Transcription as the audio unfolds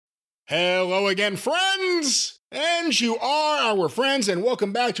Hello again, friends! And you are our friends, and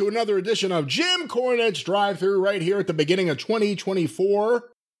welcome back to another edition of Jim Cornette's Drive-Thru right here at the beginning of 2024,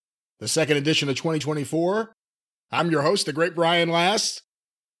 the second edition of 2024. I'm your host, the great Brian Last.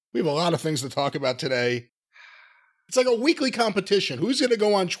 We have a lot of things to talk about today. It's like a weekly competition. Who's going to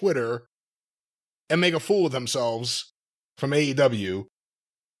go on Twitter and make a fool of themselves from AEW?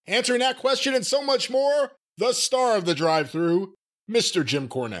 Answering that question and so much more, the star of the Drive-Thru, Mr. Jim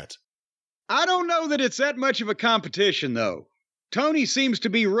Cornette. I don't know that it's that much of a competition, though. Tony seems to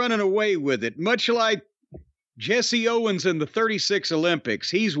be running away with it, much like Jesse Owens in the 36 Olympics.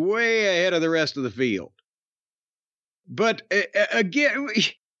 He's way ahead of the rest of the field. But again,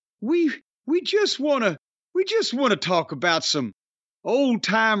 we just want to talk about some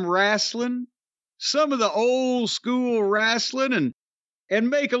old-time wrestling, some of the old-school wrestling, and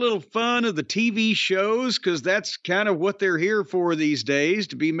make a little fun of the TV shows, because that's kind of what they're here for these days,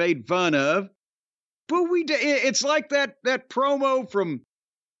 to be made fun of. But it's like that promo from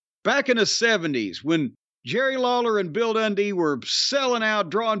back in the 70s when Jerry Lawler and Bill Dundee were selling out,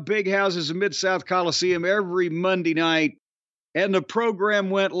 drawing big houses in Mid-South Coliseum every Monday night, and the program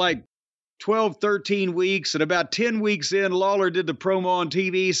went like 12, 13 weeks, and about 10 weeks in, Lawler did the promo on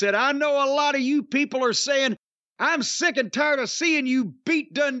TV. He said, "I know a lot of you people are saying, I'm sick and tired of seeing you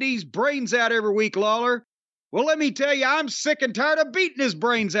beat Dundee's brains out every week, Lawler. Well, let me tell you, I'm sick and tired of beating his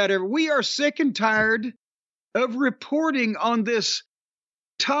brains out every week. We are sick and tired of reporting on this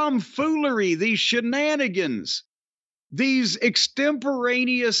tomfoolery, these shenanigans, these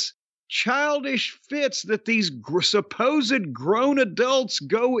extemporaneous childish fits that these supposed grown adults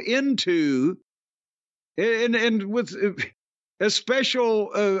go into, and with a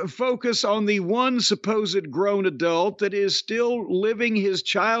special focus on the one supposed grown adult that is still living his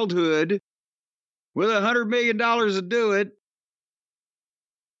childhood with $100 million to do it,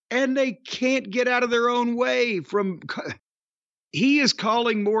 and they can't get out of their own way from. He is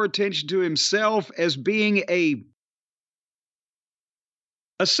calling more attention to himself as being a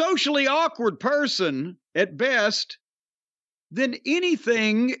socially awkward person at best than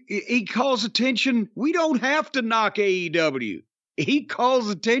anything. He calls attention. We don't have to knock AEW. He calls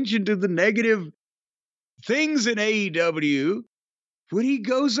attention to the negative things in AEW when he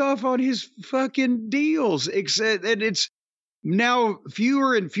goes off on his fucking deals. Except that it's now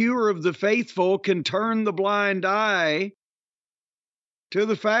fewer and fewer of the faithful can turn the blind eye to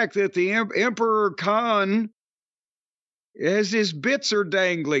the fact that the Emperor Khan, as his bits are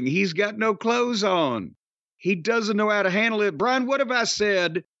dangling, he's got no clothes on. He doesn't know how to handle it. Brian, what have I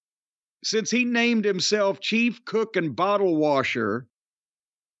said since he named himself chief cook and bottle washer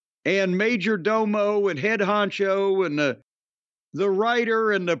and major domo and head honcho and the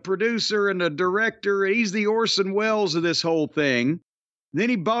writer and the producer and the director? He's the Orson Welles of this whole thing. Then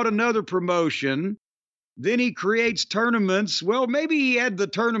he bought another promotion. Then he creates tournaments. Well, maybe he had the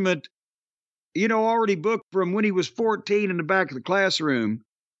tournament, already booked from when he was 14 in the back of the classroom.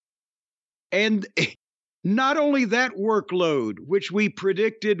 And not only that workload, which we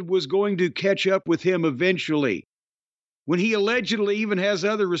predicted was going to catch up with him eventually, when he allegedly even has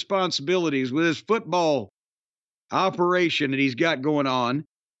other responsibilities with his football operation that he's got going on.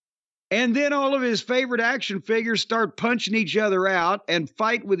 And then all of his favorite action figures start punching each other out and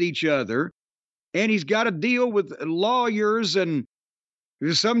fight with each other. And he's got to deal with lawyers and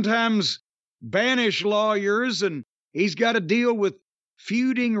sometimes banish lawyers. And he's got to deal with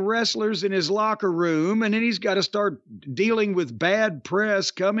feuding wrestlers in his locker room, and then he's got to start dealing with bad press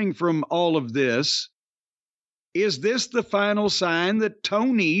coming from all of this. Is this the final sign that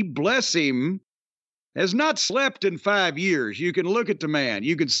Tony, bless him, has not slept in 5 years? You can look at the man.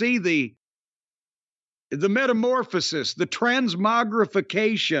 You can see the metamorphosis, the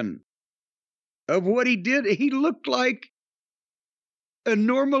transmogrification of what he did. He looked like a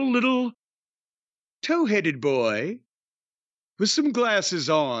normal little tow-headed boy with some glasses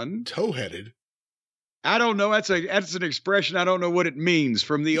on. Toe-headed? I don't know. That's an expression. I don't know what it means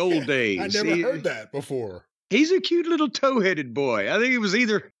from the old days. I never heard that before. He's a cute little toe-headed boy. I think he was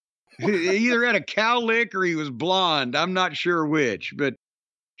either had a cowlick or he was blonde. I'm not sure which, but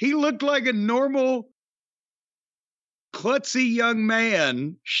he looked like a normal, klutzy young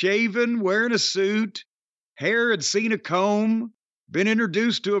man, shaven, wearing a suit, hair had seen a comb, been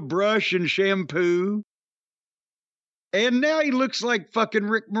introduced to a brush and shampoo. And now he looks like fucking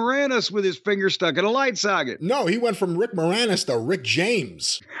Rick Moranis with his finger stuck in a light socket. No, he went from Rick Moranis to Rick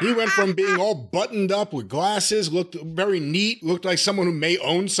James. He went from being all buttoned up with glasses, looked very neat, looked like someone who may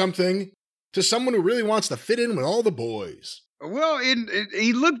own something, to someone who really wants to fit in with all the boys. Well,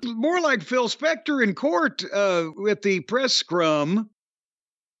 he looked more like Phil Spector in court at the press scrum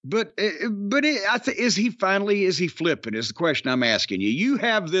I think is he flipping? Is the question I'm asking you. You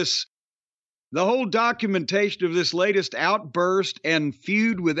have the whole documentation of this latest outburst and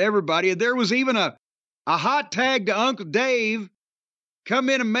feud with everybody. There was even a hot tag to Uncle Dave come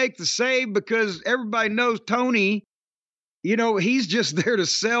in and make the save because everybody knows Tony. You know, he's just there to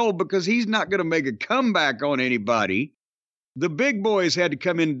sell because he's not going to make a comeback on anybody. The big boys had to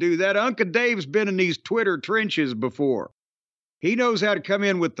come in and do that. Uncle Dave's been in these Twitter trenches before. He knows how to come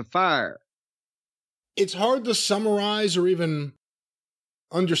in with the fire. It's hard to summarize or even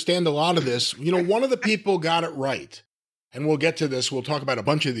understand a lot of this. You know, one of the people got it right. And we'll get to this. We'll talk about a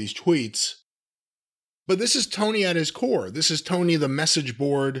bunch of these tweets. But this is Tony at his core. This is Tony, the message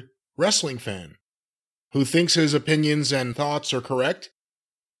board wrestling fan, who thinks his opinions and thoughts are correct,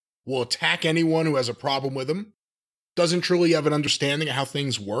 will attack anyone who has a problem with him, doesn't truly have an understanding of how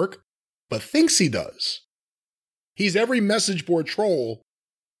things work, but thinks he does. He's every message board troll,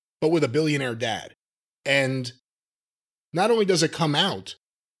 but with a billionaire dad. And not only does it come out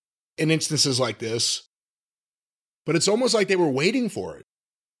in instances like this, but it's almost like they were waiting for it.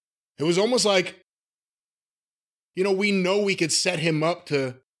 It was almost like, you know we could set him up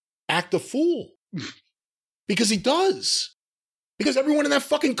to act a fool. Because he does. Because everyone in that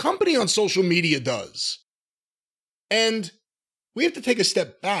fucking company on social media does. And we have to take a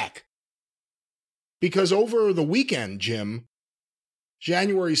step back. Because over the weekend, Jim,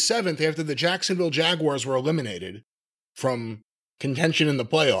 January 7th, after the Jacksonville Jaguars were eliminated from contention in the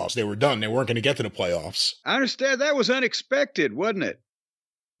playoffs, they were done. They weren't going to get to the playoffs. I understand that was unexpected, wasn't it?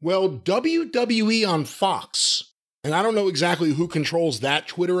 Well, WWE on Fox, and I don't know exactly who controls that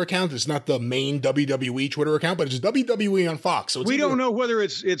Twitter account. It's not the main WWE Twitter account, but it's WWE on Fox. So we don't know whether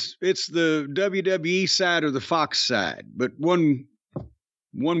it's the WWE side or the Fox side, but one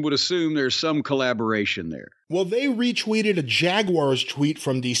would assume there's some collaboration there. Well, they retweeted a Jaguars tweet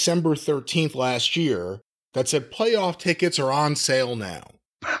from December 13th last year that said playoff tickets are on sale now.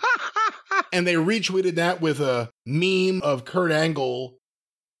 And they retweeted that with a meme of Kurt Angle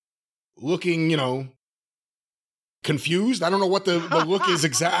looking, confused. I don't know what the look is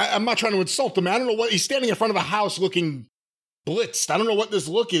exactly. I'm not trying to insult him. I don't know what he's standing in front of a house looking blitzed. I don't know what this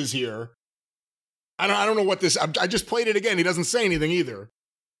look is here. I don't know what this. I just played it again. He doesn't say anything either.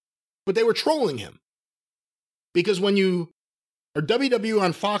 But they were trolling him because when you are WWE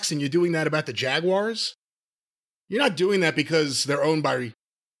on Fox and you're doing that about the Jaguars, you're not doing that because they're owned by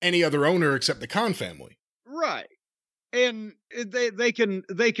any other owner except the Khan family, right? And they can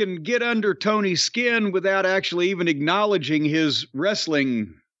get under Tony's skin without actually even acknowledging his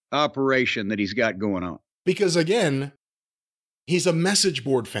wrestling operation that he's got going on. Because again, he's a message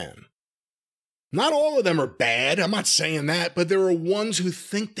board fan. Not all of them are bad, I'm not saying that, but there are ones who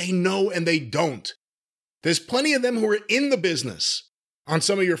think they know and they don't. There's plenty of them who are in the business on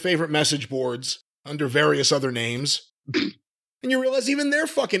some of your favorite message boards under various other names. And you realize even they're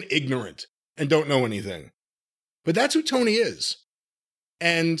fucking ignorant and don't know anything. But that's who Tony is.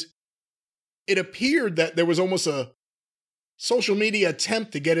 And it appeared that there was almost a social media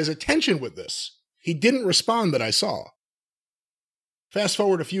attempt to get his attention with this. He didn't respond that I saw. Fast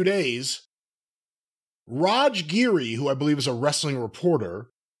forward a few days, Raj Giri, who I believe is a wrestling reporter,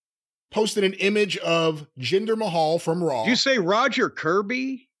 posted an image of Jinder Mahal from Raw. Did you say Roger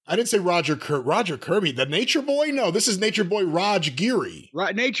Kirby? I didn't say Roger Kirby. The Nature Boy? No, this is Nature Boy Raj Giri.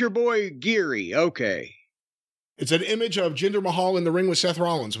 Right, Nature Boy Giri. Okay. It's an image of Jinder Mahal in the ring with Seth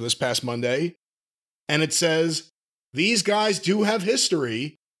Rollins this past Monday. And it says, these guys do have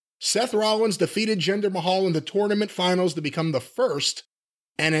history. Seth Rollins defeated Jinder Mahal in the tournament finals to become the first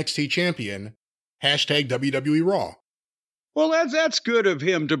NXT champion. Hashtag WWE Raw. Well, that's good of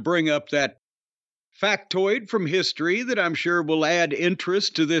him to bring up that factoid from history that I'm sure will add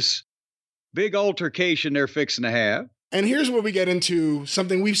interest to this big altercation they're fixing to have. And here's where we get into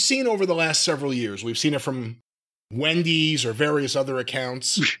something we've seen over the last several years. We've seen it from Wendy's or various other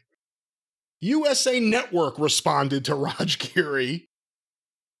accounts. USA Network responded to Raj Giri.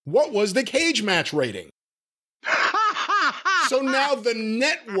 What was the cage match rating? So now the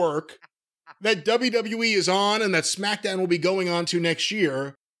network that WWE is on and that SmackDown will be going on to next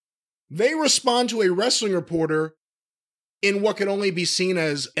year, they respond to a wrestling reporter in what can only be seen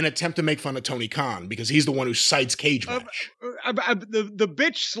as an attempt to make fun of Tony Khan because he's the one who cites cage match. The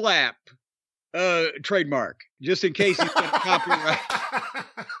bitch slap trademark, just in case he's got copyright.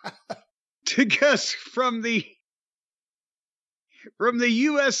 To guess from the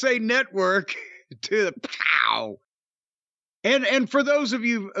USA Network to the pow. And for those of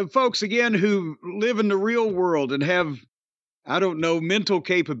you folks, again, who live in the real world and have, I don't know, mental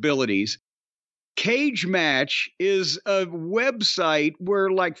capabilities, Cage Match is a website where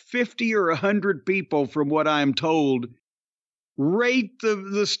like 50 or 100 people, from what I'm told, rate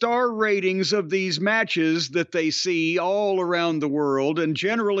the star ratings of these matches that they see all around the world. And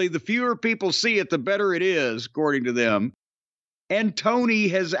generally, the fewer people see it, the better it is, according to them. And Tony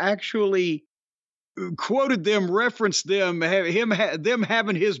has actually quoted them, referenced them, them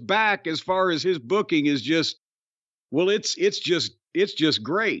having his back as far as his booking is just, well, it's just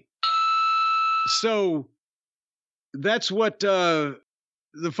great. So that's what the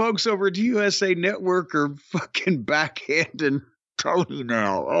folks over at USA Network are fucking backhanding Tony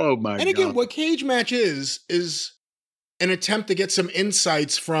now. Oh my God. And again, what Cage Match is an attempt to get some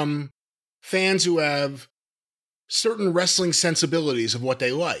insights from fans who have certain wrestling sensibilities of what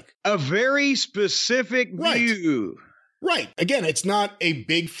they like. A very specific view. Right. Again, it's not a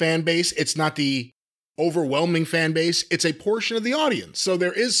big fan base. It's not the overwhelming fan base. It's a portion of the audience. So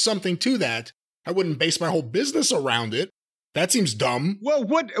there is something to that. I wouldn't base my whole business around it. That seems dumb. Well,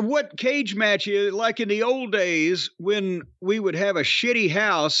 what Cage Match is, like in the old days when we would have a shitty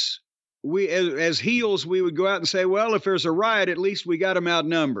house, we as heels, we would go out and say, well, if there's a riot, at least we got them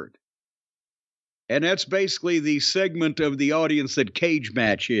outnumbered. And that's basically the segment of the audience that Cage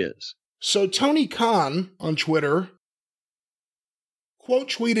Match is. So Tony Khan on Twitter quote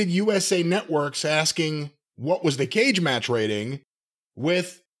tweeted USA Networks asking what was the Cage Match rating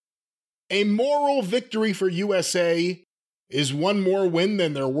with a moral victory for USA is one more win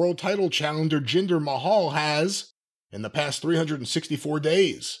than their world title challenger Jinder Mahal has in the past 364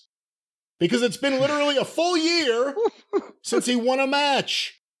 days. Because it's been literally a full year since he won a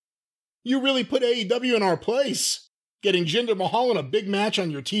match. You really put AEW in our place, getting Jinder Mahal in a big match on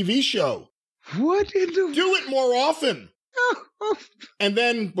your TV show. What in the... Do it more often. And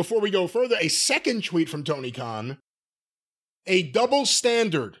then, before we go further, a second tweet from Tony Khan. A double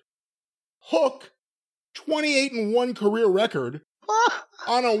standard. Hook, 28-1 career record,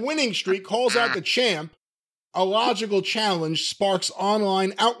 on a winning streak, calls out the champ. A logical challenge sparks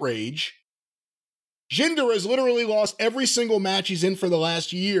online outrage. Jinder has literally lost every single match he's in for the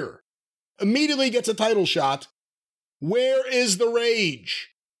last year. Immediately gets a title shot. Where is the rage?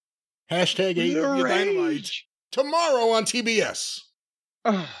 Hashtag AEW Dynamite. Tomorrow on TBS.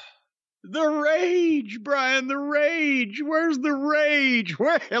 The rage, Brian, the rage. Where's the rage?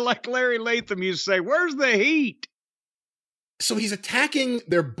 Where, like Larry Latham used to say, where's the heat? So he's attacking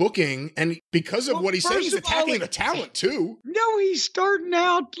their booking, and because of what he's saying, he's attacking the talent, too. No, he's starting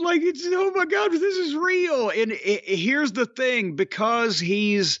out like it's, oh my God, this is real. And here's the thing, because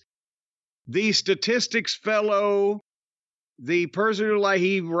he's the statistics fellow, the person who, like,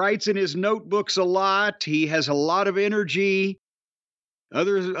 he writes in his notebooks a lot, he has a lot of energy,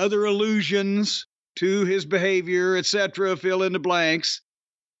 other allusions to his behavior, etc., fill in the blanks.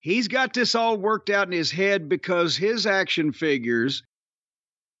 He's got this all worked out in his head because his action figures,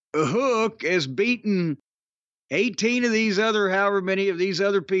 Hook has beaten 18 of these other, however many of these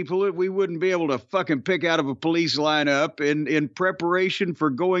other people that we wouldn't be able to fucking pick out of a police lineup in preparation for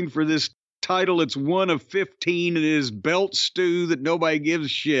going for this title. It's one of 15 in his belt stew that nobody gives a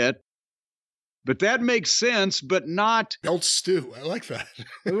shit. But that makes sense, but not... Belt stew. I like that.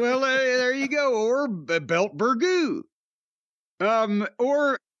 Well, there you go. Or belt burgoo.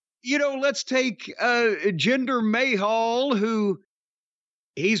 Or, you know, let's take Jinder Mahal, who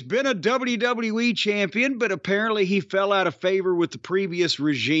he's been a WWE champion, but apparently he fell out of favor with the previous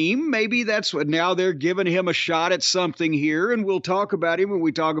regime. Maybe that's what now they're giving him a shot at something here, and we'll talk about him when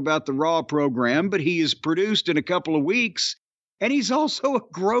we talk about the Raw program, but he is produced in a couple of weeks. And he's also a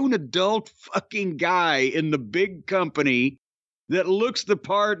grown adult fucking guy in the big company that looks the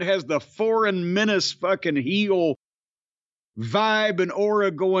part, has the foreign menace fucking heel vibe and aura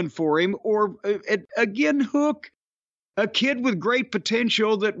going for him. Or again, Hook, a kid with great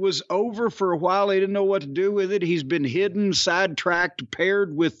potential that was over for a while. They didn't know what to do with it. He's been hidden, sidetracked,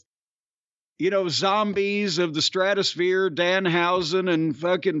 paired with, you know, zombies of the stratosphere, Danhausen and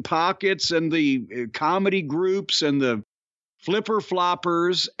fucking Pockets and the comedy groups and the flipper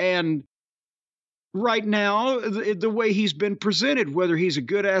floppers. And right now, the way he's been presented, whether he's a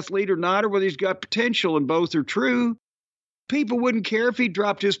good athlete or not, or whether he's got potential, and both are true, people wouldn't care if he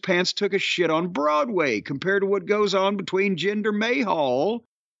dropped his pants, took a shit on Broadway, compared to what goes on between Jinder Mahal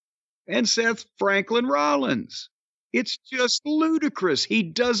and Seth Franklin Rollins. It's just ludicrous. He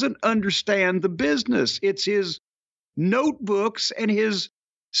doesn't understand the business. It's his notebooks and his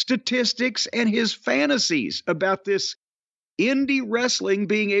statistics and his fantasies about this indie wrestling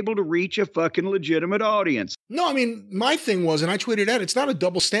being able to reach a fucking legitimate audience. No, I mean, my thing was, and I tweeted out, it's not a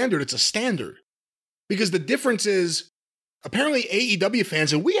double standard, it's a standard. Because the difference is, apparently AEW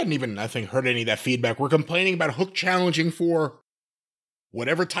fans, and we hadn't even, I think, heard any of that feedback, were complaining about Hook challenging for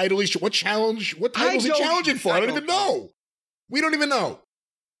whatever title what title is he challenging for? I don't even know. We don't even know.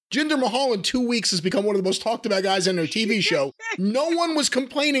 Jinder Mahal in 2 weeks has become one of the most talked about guys on their TV show. No one was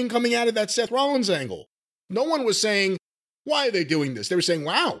complaining coming out of that Seth Rollins angle. No one was saying, why are they doing this? They were saying,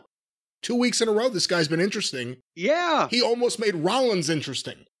 wow, 2 weeks in a row, this guy's been interesting. Yeah. He almost made Rollins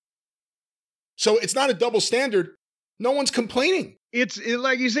interesting. So it's not a double standard. No one's complaining. It's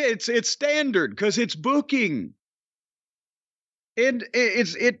like you said, it's standard because it's booking. And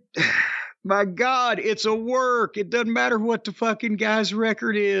my God, it's a work. It doesn't matter what the fucking guy's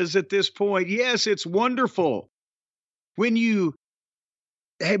record is at this point. Yes, it's wonderful when you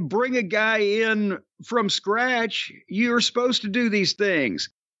bring a guy in from scratch. You're supposed to do these things.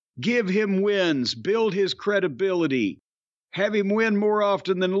 Give him wins, build his credibility, have him win more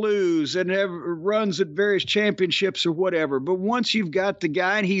often than lose, and have runs at various championships or whatever. But once you've got the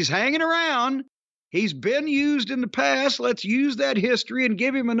guy and he's hanging around, he's been used in the past, let's use that history and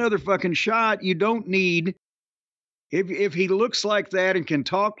give him another fucking shot. You don't need, if he looks like that and can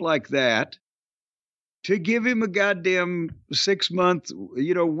talk like that, to give him a goddamn 6-month,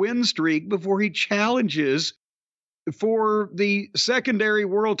 win streak before he challenges for the secondary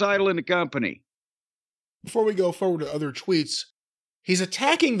world title in the company. Before we go forward to other tweets, he's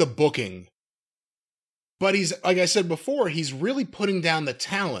attacking the booking, but he's, like I said before, he's really putting down the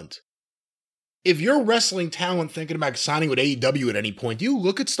talent. If you're wrestling talent thinking about signing with AEW at any point, do you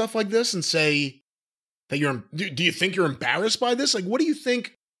look at stuff like this and say that do you think you're embarrassed by this? Like, what do you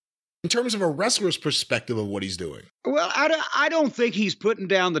think in terms of a wrestler's perspective of what he's doing? Well, I don't think he's putting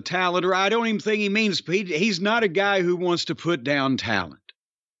down the talent, or I don't even think he means he's not a guy who wants to put down talent.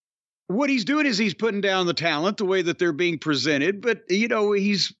 What he's doing is he's putting down the talent the way that they're being presented, but,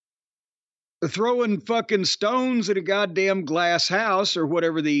 he's throwing fucking stones at a goddamn glass house or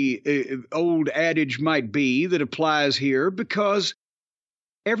whatever the old adage might be that applies here, because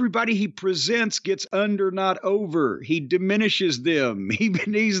everybody he presents gets under, not over. He diminishes them.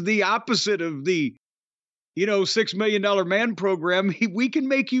 He's the opposite of the, $6 Million Man program. We can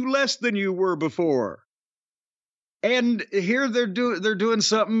make you less than you were before. And here they're doing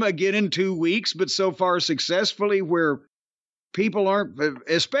something again in 2 weeks, but so far successfully, where people aren't,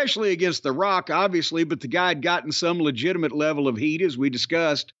 especially against The Rock, obviously, but the guy had gotten some legitimate level of heat, as we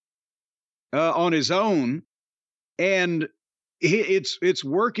discussed, on his own. And it's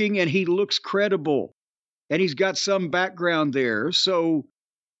working, and he looks credible, and he's got some background there. So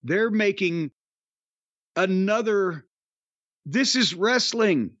they're making another, this is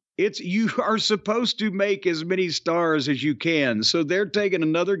wrestling. You are supposed to make as many stars as you can. So they're taking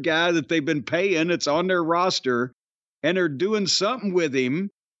another guy that they've been paying, it's on their roster, and they're doing something with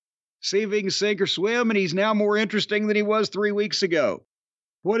him, see if he can sink or swim, and he's now more interesting than he was 3 weeks ago.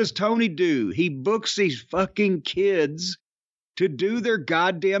 What does Tony do? He books these fucking kids to do their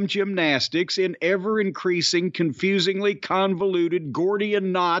goddamn gymnastics in ever-increasing, confusingly convoluted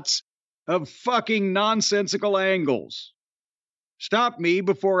Gordian knots of fucking nonsensical angles. Stop me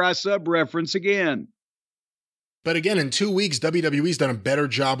before I sub-reference again. But again, in 2 weeks, WWE's done a better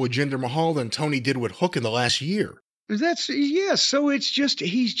job with Jinder Mahal than Tony did with Hook in the last year. So it's just,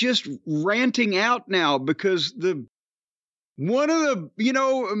 he's just ranting out now because maybe one of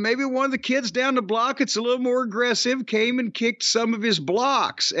the kids down the block, it's a little more aggressive, came and kicked some of his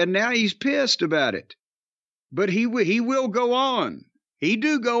blocks, and now he's pissed about it. But he will go on. He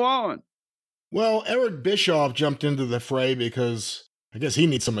do go on. Well, Eric Bischoff jumped into the fray because I guess he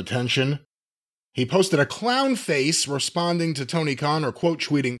needs some attention. He posted a clown face responding to Tony Khan, or quote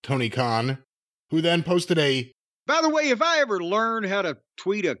tweeting Tony Khan, who then posted a... By the way, if I ever learn how to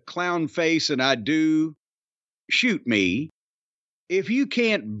tweet a clown face, and I do, shoot me. If you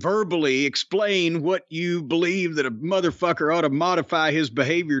can't verbally explain what you believe that a motherfucker ought to modify his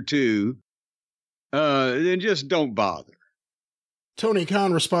behavior to, then just don't bother. Tony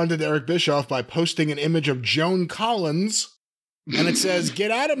Khan responded to Eric Bischoff by posting an image of Joan Collins, and it says,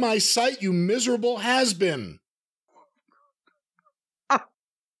 "Get out of my sight, you miserable has-been."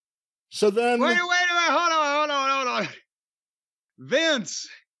 So then... Wait a minute, hold on. Vince,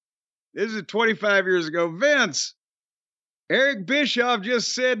 this is 25 years ago. Vince, Eric Bischoff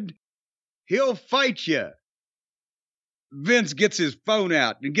just said he'll fight you. Vince gets his phone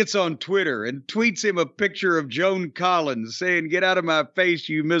out and gets on Twitter and tweets him a picture of Joan Collins saying, "Get out of my face,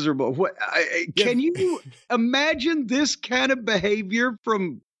 you miserable." Can you imagine this kind of behavior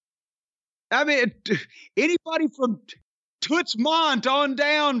from, anybody from Toots Mondt on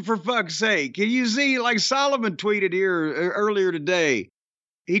down, for fuck's sake? Can you see, like Solomon tweeted here earlier today,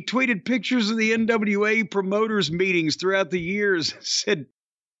 He tweeted pictures of the NWA promoters meetings throughout the years. Said,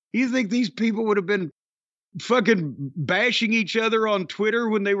 you think these people would have been fucking bashing each other on Twitter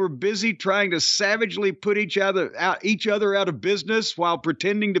when they were busy trying to savagely put each other out of business while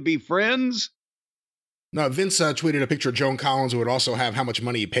pretending to be friends? No, Vince tweeted a picture of Joan Collins, who would also have how much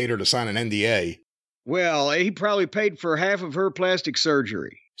money he paid her to sign an NDA. Well, he probably paid for half of her plastic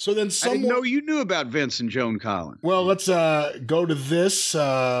surgery. So then I didn't know you knew about Vince and Joan Collins. Well, let's go to this.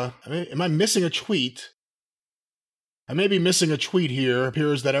 Am I missing a tweet? I may be missing a tweet here. It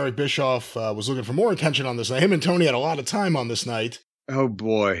appears that Eric Bischoff was looking for more attention on this night. Him and Tony had a lot of time on this night. Oh,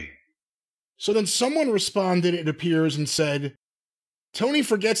 boy. So then someone responded, it appears, and said, Tony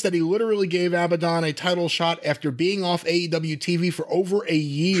forgets that he literally gave Abaddon a title shot after being off AEW TV for over a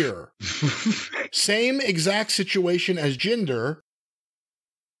year. Same exact situation as Jinder.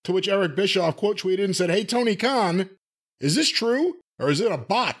 To which Eric Bischoff quote tweeted and said, hey, Tony Khan, is this true or is it a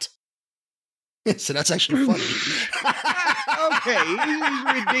bot? So that's actually funny. Okay,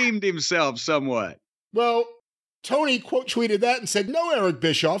 he's redeemed himself somewhat. Well, Tony quote tweeted that and said, no, Eric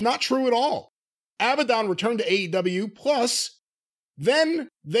Bischoff, not true at all. Abaddon returned to AEW, plus then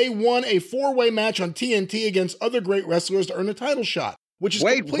they won a 4-way match on TNT against other great wrestlers to earn a title shot, which is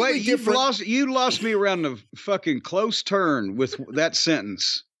completely different. You lost me around the fucking close turn with that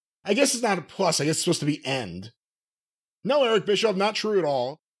sentence. I guess it's not a plus. I guess it's supposed to be end. No, Eric Bischoff, not true at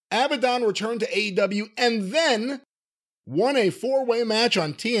all. Abaddon returned to AEW and then won a 4-way match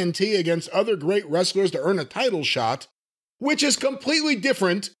on TNT against other great wrestlers to earn a title shot, which is completely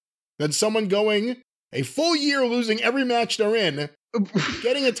different than someone going a full year losing every match they're in,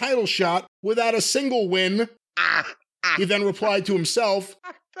 getting a title shot without a single win. He then replied to himself,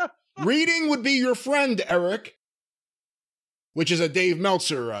 reading would be your friend, Eric. Which is a Dave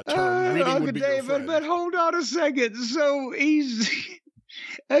Meltzer term. Reading would be your friend. But hold on a second. So he's...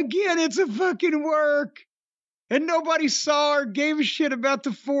 Again, it's a fucking work. And nobody saw or gave a shit about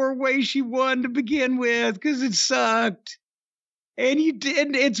the 4-way she won to begin with, because it sucked. And you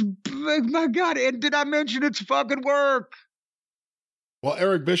did, it's, my God, and did I mention it's fucking work? Well,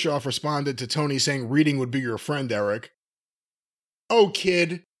 Eric Bischoff responded to Tony saying reading would be your friend, Eric. Oh,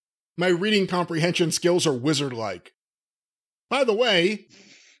 kid, my reading comprehension skills are wizard-like. By the way,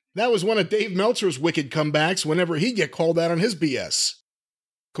 that was one of Dave Meltzer's wicked comebacks whenever he'd get called out on his BS.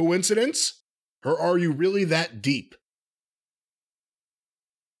 Coincidence? Or are you really that deep?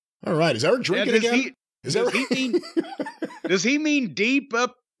 All right, is Eric drinking again? Does he mean deep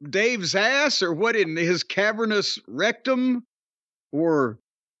up Dave's ass, or what, in his cavernous rectum? Or,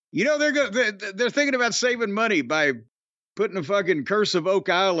 you know, they're thinking about saving money by putting a fucking Curse of Oak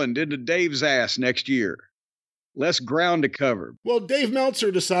Island into Dave's ass next year. Less ground to cover. Well, Dave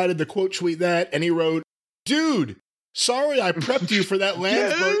Meltzer decided to quote tweet that, and he wrote, dude, sorry I prepped you for that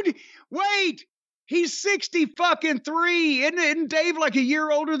Landsberg. Dude, wait! He's 63. Isn't Dave like a year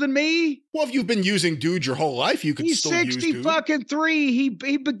older than me? Well, if you've been using dude your whole life, you can still use dude. He's 63.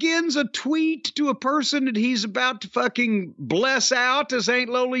 He begins a tweet to a person that he's about to fucking bless out, as Aunt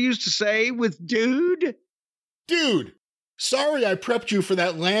Lola used to say, with dude. Dude, sorry I prepped you for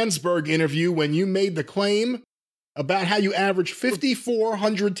that Landsberg interview when you made the claim about how you averaged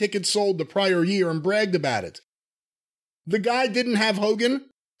 5,400 tickets sold the prior year and bragged about it. The guy didn't have Hogan,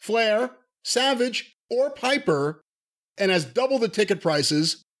 Flair, Savage, or Piper, and has double the ticket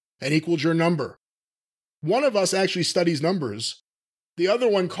prices and equaled your number. One of us actually studies numbers. The other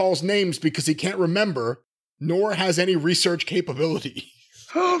one calls names because he can't remember, nor has any research capability.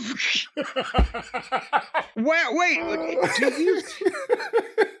 Wait.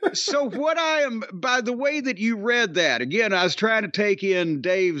 So what by the way that you read that, again, I was trying to take in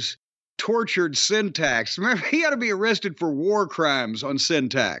Dave's tortured syntax. Remember, he ought to be arrested for war crimes on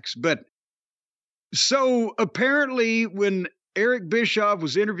syntax. But so apparently when Eric Bischoff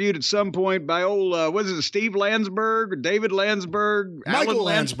was interviewed at some point by Steve Landsberg or David Landsberg? Michael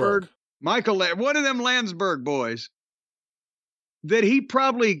Landsberg. One of them Landsberg boys. That he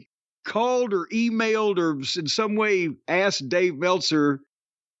probably called or emailed or in some way asked Dave Meltzer,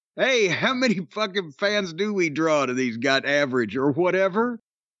 hey, how many fucking fans do we draw to these got average or whatever?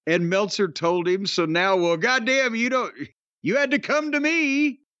 And Meltzer told him, so now, well, goddamn, you had to come to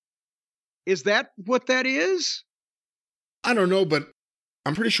me. Is that what that is? I don't know, but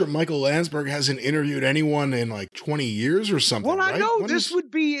I'm pretty sure Michael Landsberg hasn't interviewed anyone in like 20 years or something. Well, I right? know this would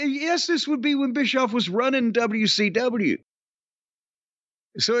be when Bischoff was running WCW.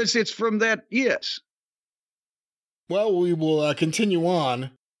 So it's from that, yes. Well, we will continue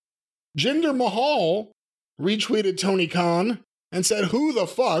on. Jinder Mahal retweeted Tony Khan and said, who the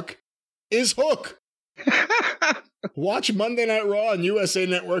fuck is Hook? Watch Monday Night Raw on USA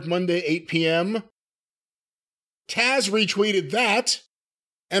Network Monday, 8 p.m. Taz retweeted that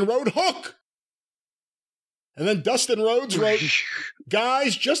and wrote Hook. And then Dustin Rhodes wrote,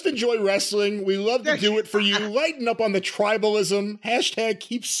 guys, just enjoy wrestling. We love to do it for you. Lighten up on the tribalism. Hashtag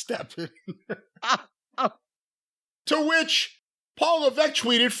keep stepping. To which Paul Levesque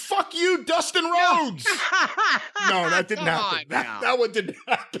tweeted, fuck you, Dustin Rhodes. No, that didn't happen. That one didn't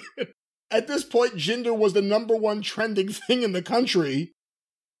happen. At this point, Jinder was the #1 trending thing in the country.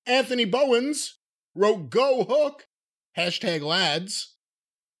 Anthony Bowens wrote Go Hook, hashtag lads.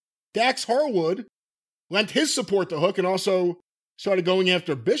 Dax Harwood lent his support to Hook and also started going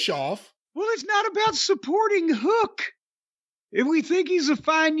after Bischoff. Well, it's not about supporting Hook. If we think he's a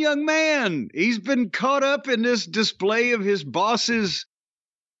fine young man, he's been caught up in this display of his boss's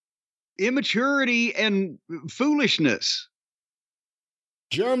immaturity and foolishness.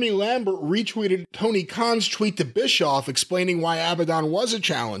 Jeremy Lambert retweeted Tony Khan's tweet to Bischoff explaining why Abaddon was a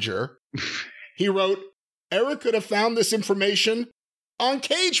challenger. He wrote, Eric could have found this information on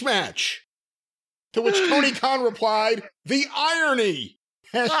Cage Match. To which Tony Khan replied, the irony!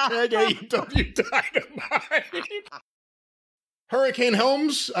 Hashtag AEW Dynamite. Hurricane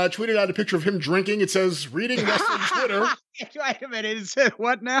Helms tweeted out a picture of him drinking. It says, reading wrestling Twitter. Wait a minute, it said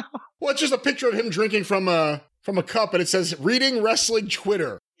what now? Well, it's just a picture of him drinking from a cup, and it says, reading wrestling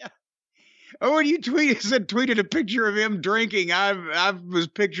Twitter. Yeah. Oh, when you tweeted a picture of him drinking, I was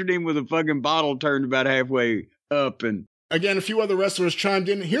picturing him with a fucking bottle turned about halfway up. And again, a few other wrestlers chimed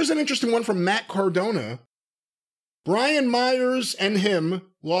in. Here's an interesting one from Matt Cardona. Brian Myers and him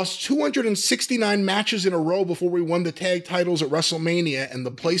lost 269 matches in a row before we won the tag titles at WrestleMania, and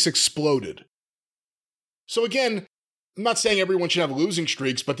the place exploded. So again, I'm not saying everyone should have losing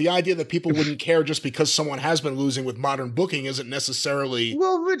streaks, but the idea that people wouldn't care just because someone has been losing with modern booking isn't necessarily...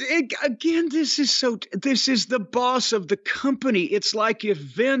 Well, but again, this is the boss of the company. It's like if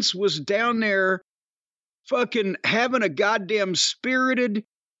Vince was down there fucking having a goddamn spirited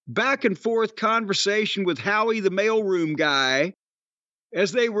back and forth conversation with Howie, the mailroom guy,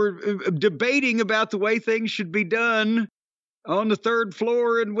 as they were debating about the way things should be done on the 3rd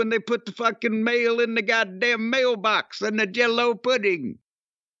floor, and when they put the fucking mail in the goddamn mailbox and the Jell-O pudding.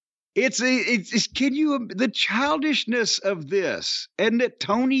 It's the childishness of this, and that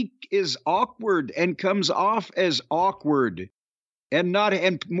Tony is awkward and comes off as awkward, and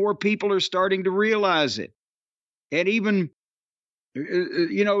more people are starting to realize it. And even,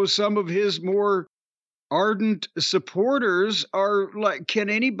 some of his more ardent supporters are like, can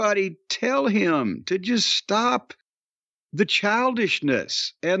anybody tell him to just stop the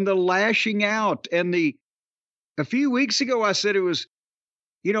childishness and the lashing out? And a few weeks ago, I said it was,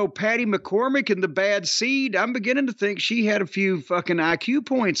 Patty McCormick and the bad seed. I'm beginning to think she had a few fucking IQ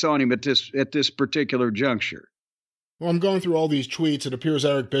points on him at this particular juncture. Well, I'm going through all these tweets. It appears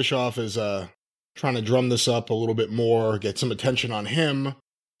Eric Bischoff is trying to drum this up a little bit more, get some attention on him.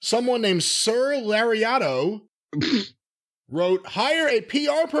 Someone named Sir Lariato wrote, hire a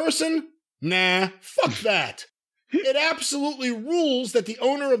PR person? Nah, fuck that. It absolutely rules that the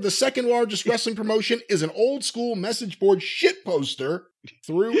owner of the second largest wrestling promotion is an old school message board shit poster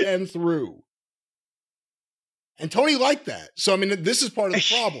through and through. And Tony liked that. So, this is part of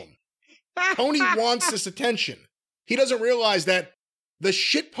the problem. Tony wants this attention. He doesn't realize that the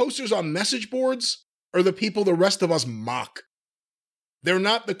shit posters on message boards are the people the rest of us mock. They're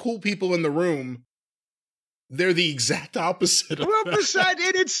not the cool people in the room. They're the exact opposite of that. Besides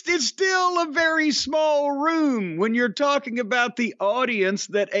it, it's still a very small room when you're talking about the audience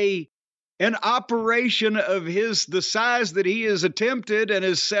that an operation of the size that he has attempted and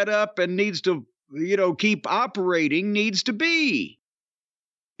has set up and needs to, keep operating needs to be.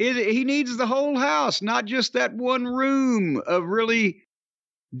 He needs the whole house, not just that one room of really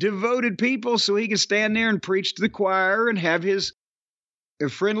devoted people, so he can stand there and preach to the choir and have his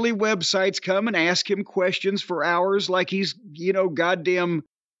friendly websites come and ask him questions for hours like he's, goddamn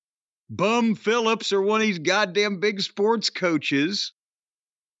Bum Phillips or one of these goddamn big sports coaches.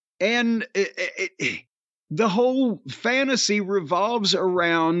 And the whole fantasy revolves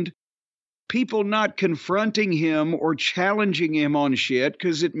around people not confronting him or challenging him on shit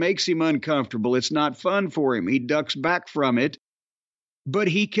because it makes him uncomfortable. It's not fun for him. He ducks back from it. But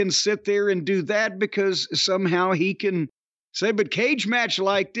he can sit there and do that because somehow he can say, but Cage Match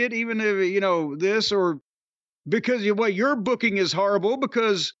liked it, even if, this, or because your booking is horrible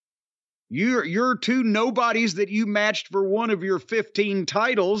because your two nobodies that you matched for one of your 15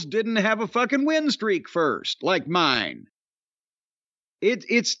 titles didn't have a fucking win streak first, like mine.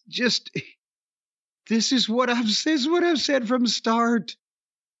 It's just, this is what I've said from start.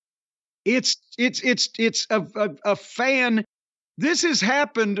 It's a fan. This has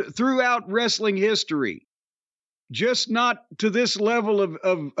happened throughout wrestling history, just not to this level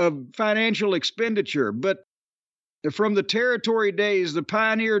of financial expenditure, but from the territory days, the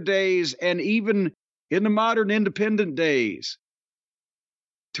pioneer days, and even in the modern independent days.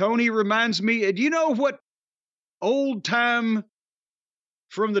 Tony reminds me, do you know what old time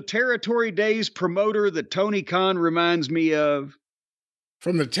from the territory days promoter that Tony Khan reminds me of?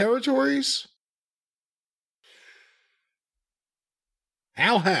 From the territories?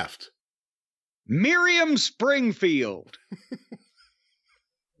 Al Haft. Miriam Springfield.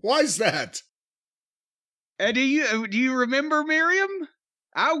 Why's that? Do you remember Miriam?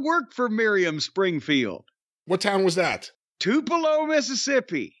 I worked for Miriam Springfield. What town was that? Tupelo,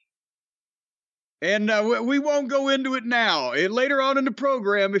 Mississippi. And we won't go into it now. Later on in the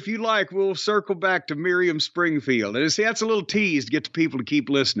program, if you like, we'll circle back to Miriam Springfield. And see, that's a little tease to get the people to keep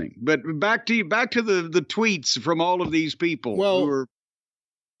listening. But back to the tweets from all of these people who are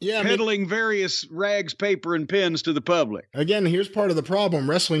peddling various rags, paper, and pens to the public. Again, here's part of the problem.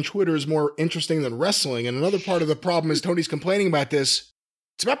 Wrestling Twitter is more interesting than wrestling. And another part of the problem is Tony's complaining about this.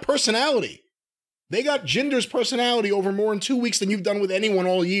 It's about personality. They got Jinder's personality over more in 2 weeks than you've done with anyone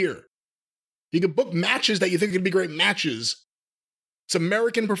all year. You can book matches that you think could be great matches. It's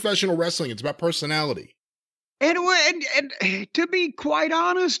American professional wrestling. It's about personality. And to be quite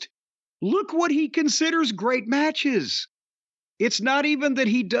honest, look what he considers great matches. It's not even that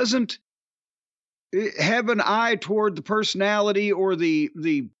he doesn't have an eye toward the personality or the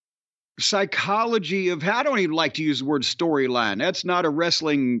psychology of, I don't even like to use the word storyline. That's not a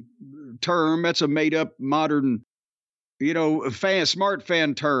wrestling term. That's a made-up modern, smart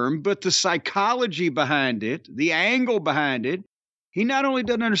fan term. But the psychology behind it, the angle behind it, he not only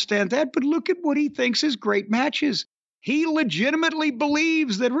doesn't understand that, but look at what he thinks is great matches. He legitimately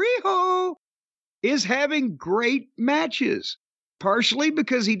believes that Riho is having great matches. Partially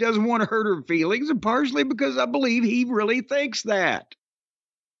because he doesn't want to hurt her feelings, and partially because I believe he really thinks that.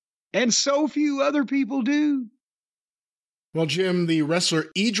 And so few other people do. Well, Jim, the wrestler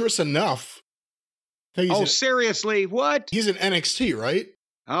Idris Enough. Seriously? What? He's in NXT, right?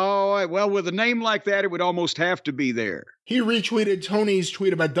 Oh, well, with a name like that, it would almost have to be there. He retweeted Tony's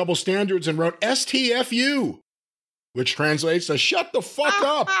tweet about double standards and wrote STFU, which translates to shut the fuck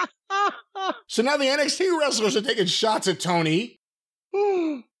up. So now the NXT wrestlers are taking shots at Tony.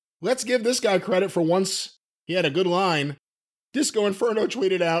 Let's give this guy credit for once he had a good line. Disco Inferno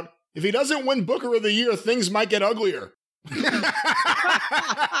tweeted out, if he doesn't win Booker of the Year, things might get uglier. See,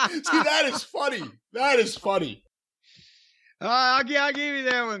 that is funny. That is funny. I'll give you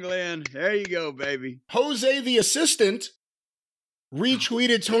that one, Glenn. There you go, baby. Jose the Assistant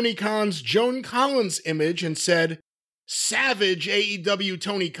retweeted Tony Khan's Joan Collins image and said, Savage AEW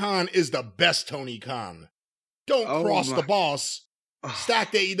Tony Khan is the best Tony Khan. Don't cross the boss.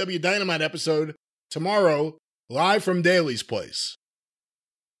 Stacked AEW Dynamite episode tomorrow, live from Daly's place.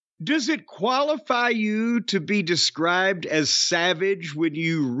 Does it qualify you to be described as savage when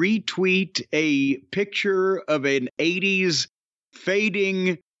you retweet a picture of an 80s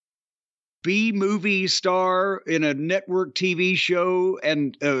fading B-movie star in a network TV show,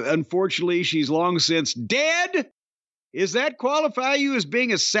 and unfortunately she's long since dead? Does that qualify you as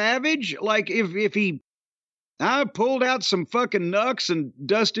being a savage? Like if I pulled out some fucking knucks and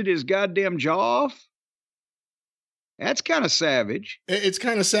dusted his goddamn jaw off? That's kind of savage. It's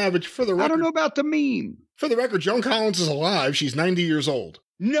kind of savage. For the record, I don't know about the meme. For the record, Joan Collins is alive. She's 90 years old.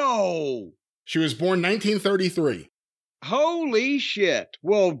 No! She was born 1933. Holy shit.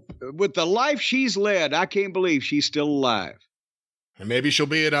 Well, with the life she's led, I can't believe she's still alive. And maybe she'll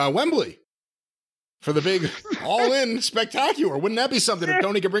be at Wembley for the big all-in spectacular. Wouldn't that be something? If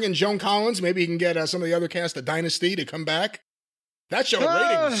Tony could bring in Joan Collins, maybe he can get some of the other cast of Dynasty to come back. That show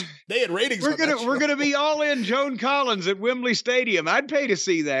had ratings. They had ratings. We're gonna be all in Joan Collins at Wembley Stadium. I'd pay to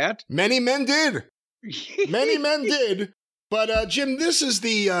see that. Many men did. Many men did. But Jim, this is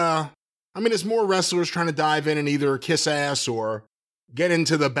there's more wrestlers trying to dive in and either kiss ass or get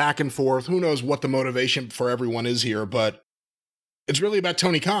into the back and forth. Who knows what the motivation for everyone is here, but it's really about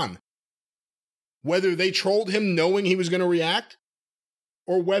Tony Khan. Whether they trolled him knowing he was going to react,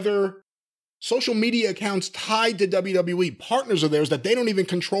 or whether social media accounts tied to WWE, partners of theirs that they don't even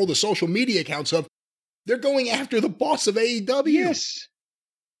control the social media accounts of, they're going after the boss of AEW. Yes.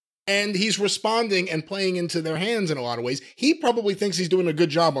 And he's responding and playing into their hands in a lot of ways. He probably thinks he's doing a good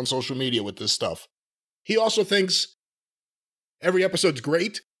job on social media with this stuff. He also thinks every episode's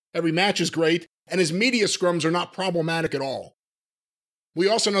great, every match is great, and his media scrums are not problematic at all. We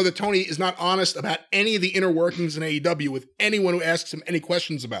also know that Tony is not honest about any of the inner workings in AEW with anyone who asks him any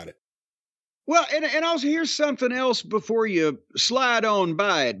questions about it. Well, and also here's something else before you slide on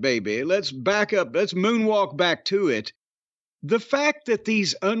by it, baby. Let's back up. Let's moonwalk back to it. The fact that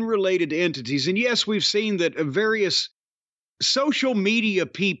these unrelated entities, and yes, we've seen that various social media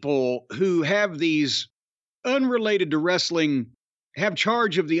people who have these unrelated to wrestling, have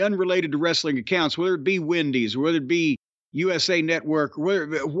charge of the unrelated to wrestling accounts, whether it be Wendy's, whether it be USA Network,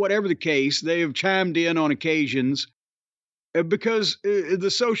 whatever the case, they have chimed in on occasions because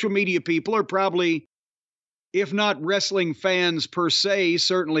the social media people are probably, if not wrestling fans per se,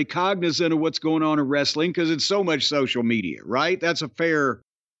 certainly cognizant of what's going on in wrestling because it's so much social media, right? That's a fair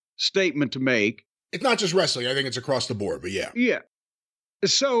statement to make. It's not just wrestling. I think it's across the board, but yeah. Yeah.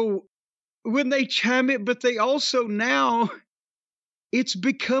 So when they chime in, but they also now, it's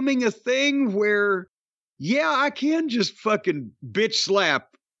becoming a thing where, yeah, I can just fucking bitch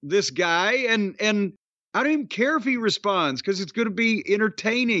slap this guy and I don't even care if he responds because it's going to be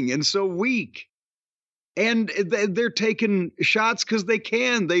entertaining and so weak. And they're taking shots because they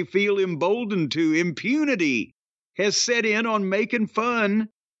can. They feel emboldened to. Impunity has set in on making fun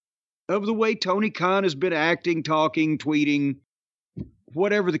of the way Tony Khan has been acting, talking, tweeting,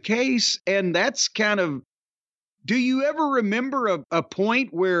 whatever the case. And that's kind of, do you ever remember a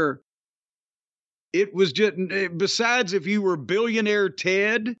point where it was just, besides if you were billionaire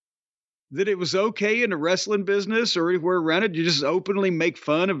Ted, that it was okay in the wrestling business or anywhere around it, you just openly make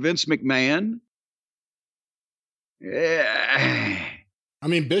fun of Vince McMahon? Yeah. I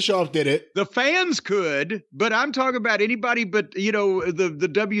mean, Bischoff did it. The fans could, but I'm talking about anybody but, the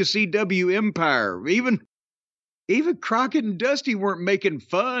WCW empire. Even Crockett and Dusty weren't making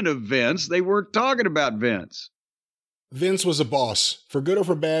fun of Vince. They weren't talking about Vince. Vince was a boss, for good or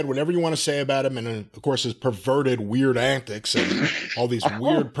for bad, whatever you want to say about him. And of course, his perverted, weird antics and all these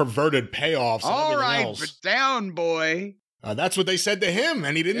weird, perverted payoffs. And all right, else. But down, boy. That's what they said to him,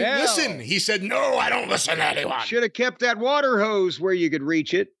 and he didn't listen. He said, no, I don't listen to anyone. Should have kept that water hose where you could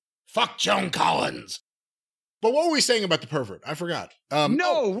reach it. Fuck Joan Collins. But what were we saying about the pervert? I forgot. What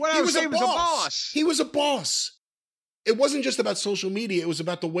I was saying was a boss. He was a boss. It wasn't just about social media. It was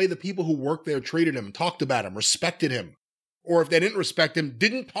about the way the people who worked there treated him, talked about him, respected him. Or if they didn't respect him,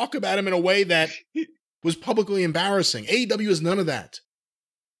 didn't talk about him in a way that was publicly embarrassing. AEW has none of that.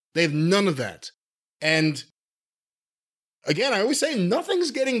 They have none of that. And again, I always say nothing's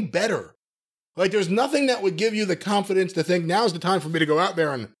getting better. Like, there's nothing that would give you the confidence to think now's the time for me to go out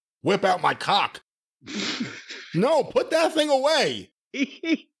there and whip out my cock. No, put that thing away.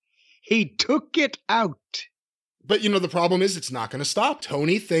 He took it out. But, the problem is it's not going to stop.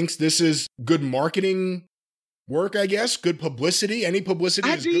 Tony thinks this is good marketing work, I guess. Good publicity. Any publicity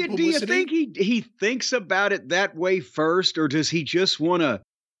is good publicity. Do you think he thinks about it that way first, or does he just want to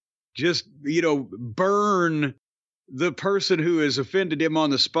burn the person who has offended him on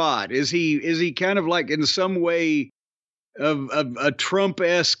the spot? Is he kind of like in some way of a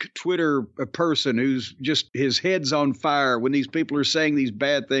Trump-esque Twitter person who's just his head's on fire when these people are saying these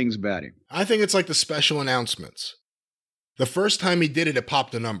bad things about him? I think it's like the special announcements. The first time he did it, it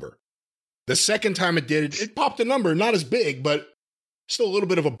popped a number. The second time it did it, it popped a number, not as big, but still a little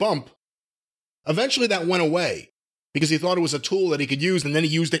bit of a bump. Eventually that went away because he thought it was a tool that he could use, and then he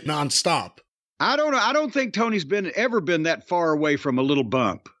used it nonstop. I don't know. I don't think Tony's ever been that far away from a little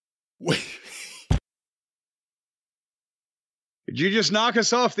bump. Did you just knock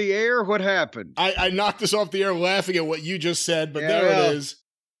us off the air? What happened? I knocked us off the air laughing at what you just said, but there it is.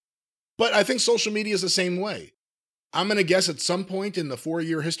 But I think social media is the same way. I'm going to guess at some point in the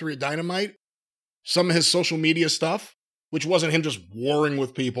 4-year history of Dynamite, some of his social media stuff, which wasn't him just warring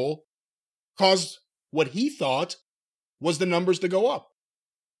with people, caused what he thought was the numbers to go up.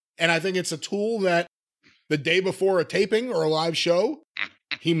 And I think it's a tool that the day before a taping or a live show,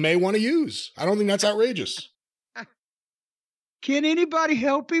 he may want to use. I don't think that's outrageous. Can anybody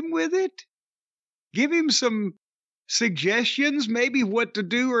help him with it? Give him some suggestions, maybe what to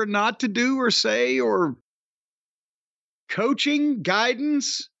do or not to do or say, or coaching,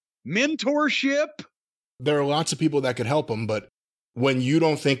 guidance, mentorship? There are lots of people that could help him, but when you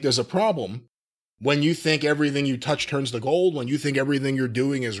don't think there's a problem, when you think everything you touch turns to gold, when you think everything you're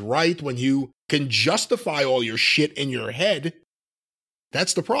doing is right, when you can justify all your shit in your head,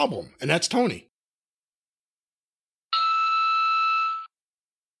 that's the problem. And that's Tony.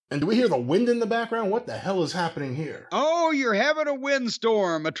 And do we hear the wind in the background? What the hell is happening here? Oh, you're having a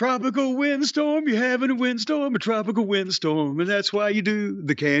windstorm, a tropical windstorm. You're having a windstorm, a tropical windstorm. And that's why you do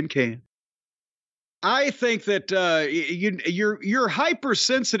the can. I think that your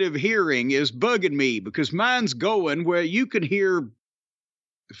hypersensitive hearing is bugging me because mine's going where you can hear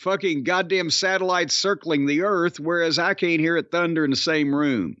fucking goddamn satellites circling the earth, whereas I can't hear it thunder in the same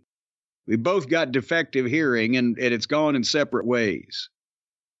room. We both got defective hearing, and it's gone in separate ways.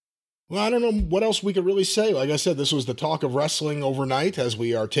 Well, I don't know what else we could really say. Like I said, this was the talk of wrestling overnight as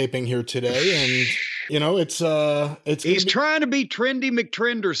we are taping here today. And, you know, it's He's trying to be Trendy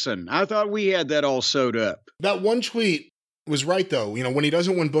McTrenderson. I thought we had that all sewed up. That one tweet was right, though. You know, when he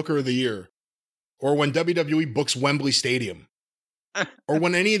doesn't win Booker of the Year, or when WWE books Wembley Stadium, or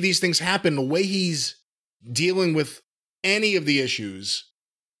when any of these things happen, the way he's dealing with any of the issues.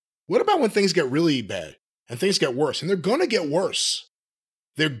 What about when things get really bad and things get worse? And they're going to get worse.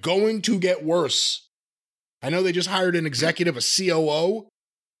 They're going to get worse. I know they just hired an executive, a COO.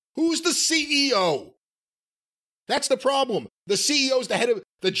 Who's the CEO? That's the problem. The CEO's the head of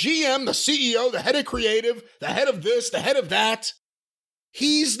the GM, the CEO, the head of creative, the head of this, the head of that.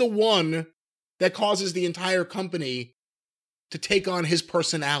 He's the one that causes the entire company to take on his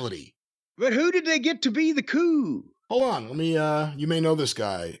personality. But who did they get to be the coup? Hold on, let me, you may know this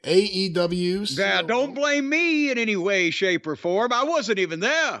guy. AEW. Now, don't blame me in any way, shape, or form. I wasn't even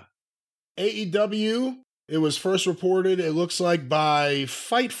there. AEW, it was first reported, it looks like, by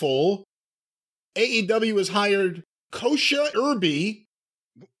Fightful. AEW has hired Kosha Irby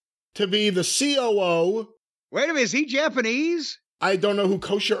to be the COO. Wait a minute, is he Japanese? I don't know who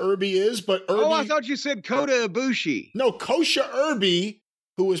Kosha Irby is, but Irby... Oh, I thought you said Kota Ibushi. No, Kosha Irby,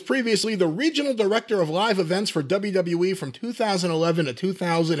 who was previously the regional director of live events for WWE from 2011 to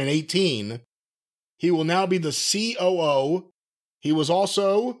 2018. He will now be the COO. He was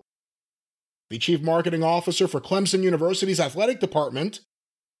also the chief marketing officer for Clemson University's athletic department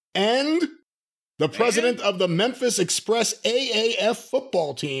and the president of the Memphis Express AAF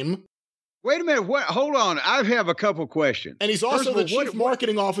football team. Wait a minute. What? Hold on. I have a couple questions. And he's also the chief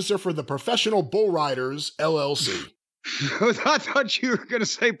marketing officer for the Professional Bull Riders, LLC. I thought you were going to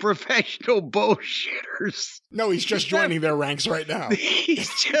say professional bullshitters. No, he's just joining their ranks right now. He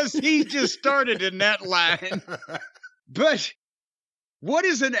just started in that line. But what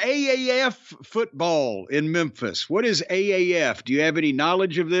is an AAF football in Memphis? What is AAF? Do you have any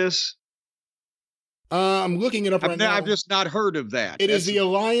knowledge of this? I'm looking it up right now. I've just not heard of that. It is the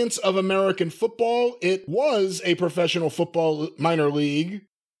Alliance of American Football. It was a professional football minor league.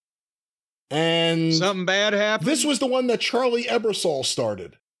 And something bad happened? This was the one that Charlie Ebersol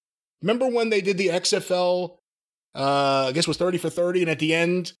started. Remember when they did the XFL, I guess it was 30 for 30, and at the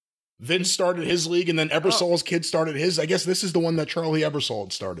end, Vince started his league, and then Ebersol's kid started his. I guess this is the one that Charlie Ebersol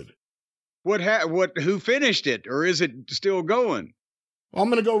had started. Who finished it, or is it still going? Well, I'm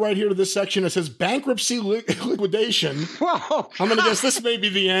going to go right here to this section. It says bankruptcy liquidation. Whoa, I'm going to guess this may be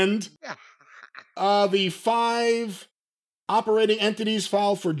the end. The 5 operating entities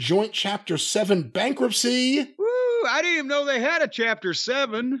filed for joint Chapter 7 bankruptcy. Woo, I didn't even know they had a Chapter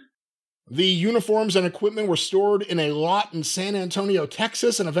 7. The uniforms and equipment were stored in a lot in San Antonio,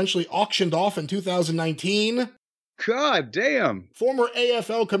 Texas, and eventually auctioned off in 2019. God damn. Former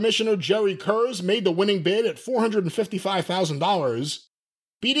AFL Commissioner Jerry Kurz made the winning bid at $455,000,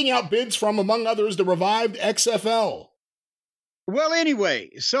 beating out bids from, among others, the revived XFL. Well,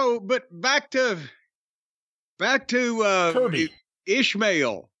 anyway, but back to Kirby.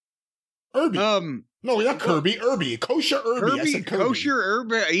 Ishmael. Irby. No, not Kirby. Irby. Kosher Irby. I said Kirby. Kosher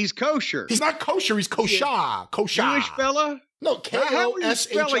Irby. He's kosher. He's not kosher. He's kosher. Kosher. Jewish fella? No, K-O-S-H-I. How are you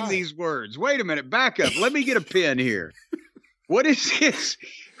spelling these words? Wait a minute. Back up. Let me get a pen here. What is his...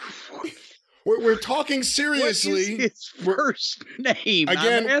 We're talking seriously. What is his first name?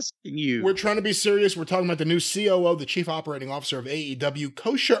 Again, I'm asking you. We're trying to be serious. We're talking about the new COO, the Chief Operating Officer of AEW,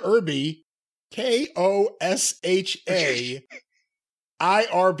 Kosha Irby, Kosha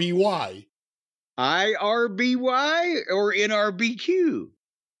Irby. IRBY or NRBQ?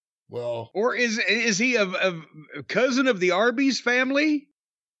 Well, or is he a cousin of the Arby's family?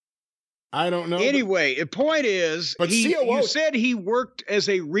 I don't know. Anyway, the point is, you said he worked as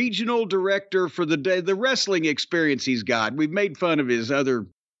a regional director for the wrestling experience he's got. We've made fun of his other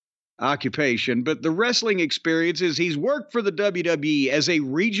occupation, but the wrestling experience is he's worked for the WWE as a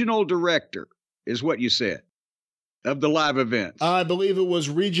regional director, is what you said, of the live events. I believe it was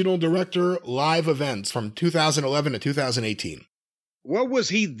regional director live events from 2011 to 2018. Well, was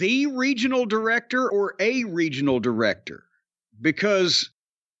he the regional director or a regional director? Because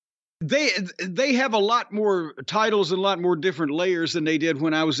they have a lot more titles and a lot more different layers than they did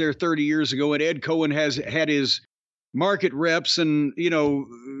when I was there 30 years ago. And Ed Cohen had his market reps and,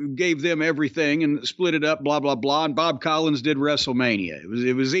 gave them everything and split it up, blah, blah, blah. And Bob Collins did WrestleMania.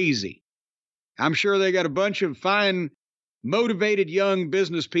 It was easy. I'm sure they got a bunch of fine, motivated young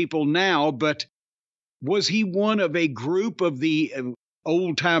business people now, but was he one of a group of the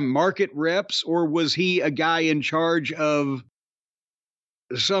old-time market reps, or was he a guy in charge of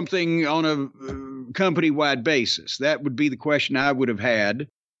something on a company-wide basis? That would be the question I would have had.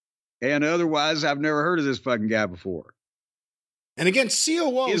 And otherwise, I've never heard of this fucking guy before. And again,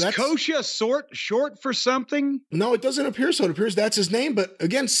 COO. Is Kosha short for something? No, it doesn't appear so. It appears that's his name. But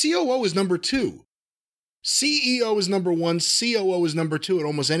again, COO is number 2. CEO is number 1. COO is number 2 at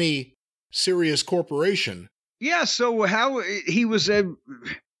almost any serious corporation. Yeah, so how he was a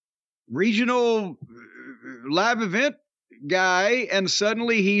regional live event guy, and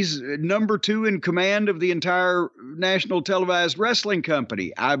suddenly he's number 2 in command of the entire national televised wrestling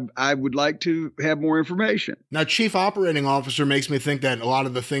company. I would like to have more information. Now, chief operating officer makes me think that a lot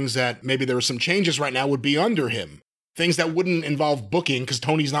of the things that maybe there are some changes right now would be under him. Things that wouldn't involve booking, because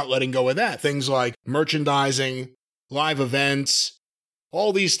Tony's not letting go of that. Things like merchandising, live events,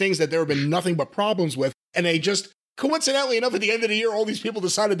 all these things that there have been nothing but problems with. And they just, coincidentally enough, at the end of the year, all these people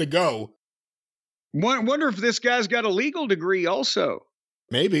decided to go. Wonder if this guy's got a legal degree also.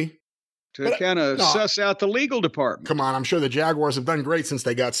 Maybe. To kind of suss out the legal department. Come on, I'm sure the Jaguars have done great since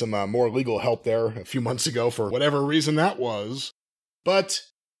they got some more legal help there a few months ago for whatever reason that was. But,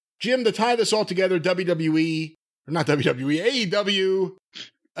 Jim, to tie this all together, AEW,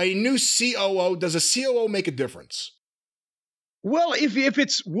 a new COO, does a COO make a difference? Well, if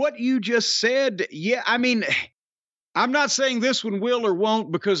it's what you just said, yeah, I mean, I'm not saying this one will or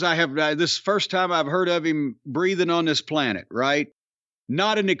won't, because I have this first time I've heard of him breathing on this planet, right?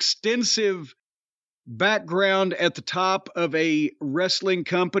 Not an extensive background at the top of a wrestling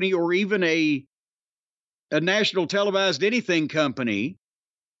company or even a national televised anything company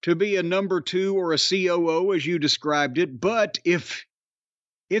to be a number 2 or a COO, as you described it. But if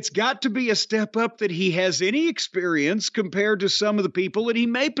it's got to be a step up that he has any experience compared to some of the people that he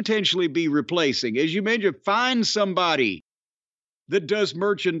may potentially be replacing. As you mentioned, find somebody that does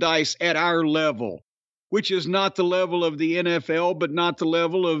merchandise at our level, which is not the level of the NFL, but not the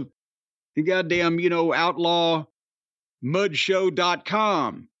level of the goddamn, outlaw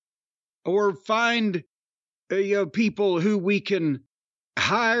mudshow.com. Or find people who we can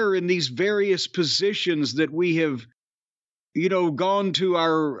hire in these various positions that we have gone to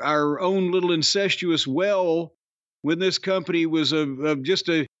our own little incestuous well when this company was just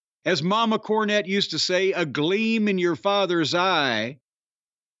as Mama Cornette used to say, a gleam in your father's eye.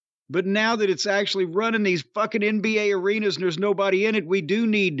 But now that it's actually running these fucking NBA arenas and there's nobody in it, we do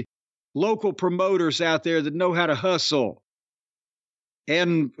need local promoters out there that know how to hustle.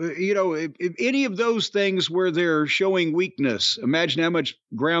 And, if any of those things where they're showing weakness, imagine how much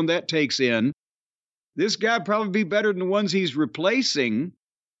ground that takes in. This guy probably be better than the ones he's replacing.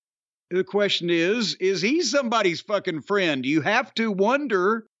 The question is he somebody's fucking friend? You have to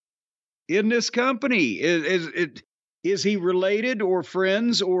wonder in this company. Is he related or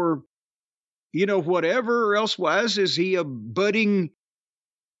friends or, whatever, or elsewise? Is he a budding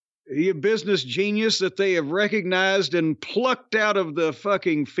business genius that they have recognized and plucked out of the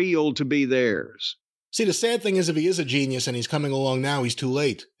fucking field to be theirs? See, the sad thing is, if he is a genius and he's coming along now, he's too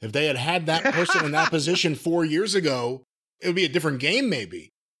late. If they had that person in that position 4 years ago, it would be a different game, maybe.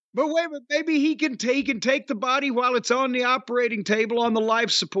 But wait, maybe he can take the body while it's on the operating table on the life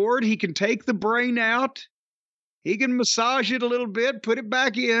support. He can take the brain out. He can massage it a little bit, put it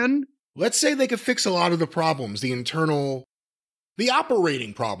back in. Let's say they could fix a lot of the problems, the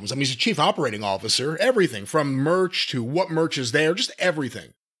operating problems. I mean, he's a chief operating officer, everything from merch to what merch is there, just everything.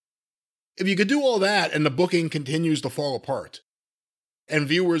 If you could do all that and the booking continues to fall apart and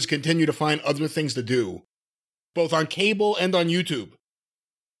viewers continue to find other things to do, both on cable and on YouTube,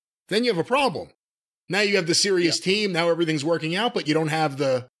 then you have a problem. Now you have the serious team, now everything's working out, but you don't have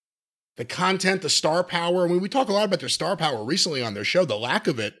the content, the star power. I mean, we talk a lot about their star power recently on their show, the lack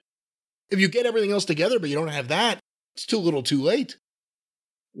of it. If you get everything else together, but you don't have that, it's too little too late.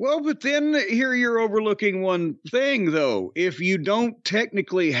 Well, but then here you're overlooking one thing, though. If you don't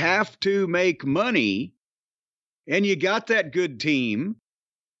technically have to make money and you got that good team,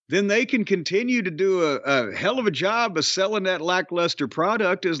 then they can continue to do a hell of a job of selling that lackluster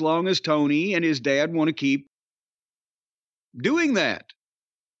product as long as Tony and his dad want to keep doing that.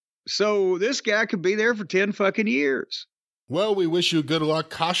 So this guy could be there for 10 fucking years. Well, we wish you good luck,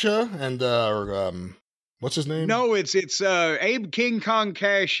 Kasha, and, what's his name? No, it's Abe King Kong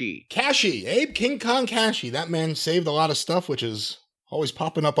Cashy. Cashy, Abe King Kong Cashy. That man saved a lot of stuff, which is always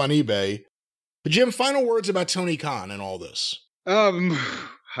popping up on eBay. But Jim, final words about Tony Khan and all this.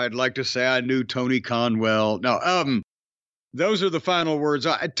 I'd like to say I knew Tony Khan well. No, those are the final words.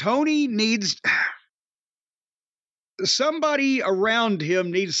 Tony needs somebody around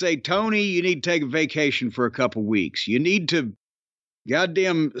him needs to say, Tony, you need to take a vacation for a couple weeks. You need to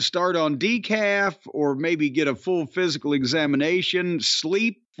goddamn start on decaf or maybe get a full physical examination,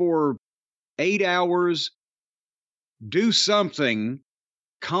 sleep for 8 hours, do something,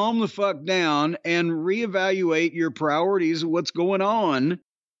 calm the fuck down and reevaluate your priorities of what's going on.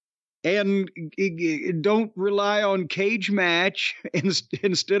 And don't rely on cage match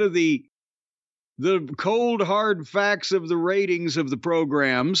instead of the cold, hard facts of the ratings of the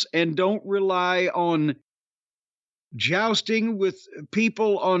programs, and don't rely on jousting with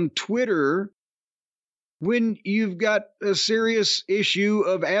people on Twitter when you've got a serious issue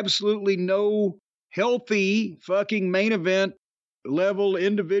of absolutely no healthy fucking main event level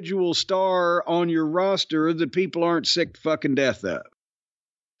individual star on your roster that people aren't sick to fucking death of.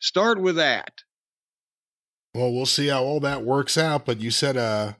 Start with that. Well, we'll see how all that works out, but you said,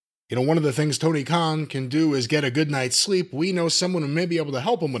 one of the things Tony Khan can do is get a good night's sleep. We know someone who may be able to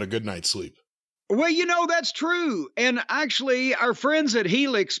help him with a good night's sleep. Well, that's true. And actually, our friends at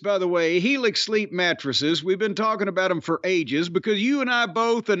Helix, by the way, Helix Sleep Mattresses, we've been talking about them for ages because you and I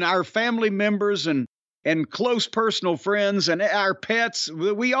both and our family members and close personal friends and our pets,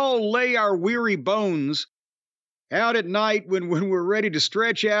 we all lay our weary bones out at night when we're ready to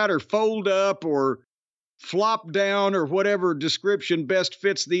stretch out or fold up or flop down or whatever description best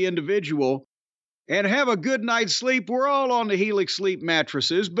fits the individual and have a good night's sleep. We're all on the Helix Sleep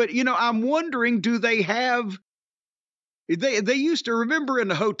Mattresses, but I'm wondering, do they have, they used to, remember in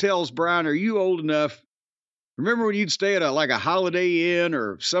the hotels, Brian, are you old enough? Remember when you'd stay at a Holiday Inn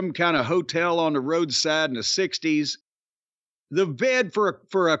or some kind of hotel on the roadside in the 60s? The bed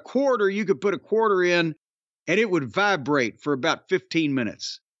for a quarter, you could put a quarter in and it would vibrate for about 15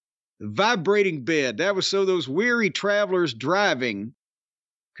 minutes. The vibrating bed. That was so those weary travelers driving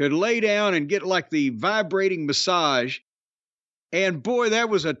could lay down and get like the vibrating massage. And boy, that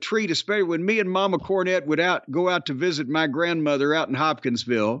was a treat, especially when me and Mama Cornette would go out to visit my grandmother out in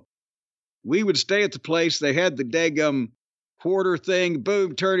Hopkinsville. We would stay at the place. They had the daggum quarter thing.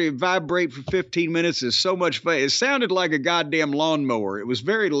 Boom, turn it, vibrate for 15 minutes. It's so much fun. It sounded like a goddamn lawnmower. It was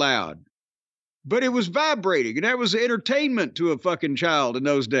very loud. But it was vibrating, and that was entertainment to a fucking child in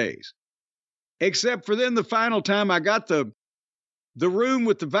those days. Except for then the final time I got the room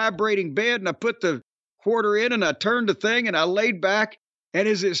with the vibrating bed, and I put the quarter in, and I turned the thing, and I laid back, and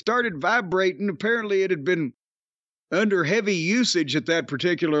as it started vibrating, apparently it had been under heavy usage at that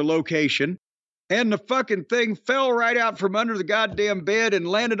particular location, and the fucking thing fell right out from under the goddamn bed and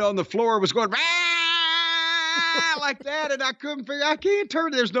landed on the floor. It was going like that, and I couldn't figure, I can't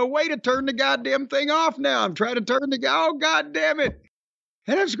turn, there's no way to turn the goddamn thing off now. I'm trying to turn oh, God damn it.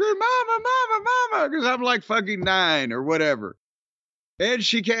 And I'm screaming, Mama, Mama, Mama, because I'm like fucking 9 or whatever. And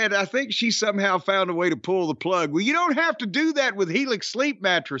I think she somehow found a way to pull the plug. Well, you don't have to do that with Helix Sleep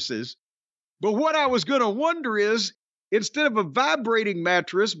Mattresses. But what I was going to wonder is, instead of a vibrating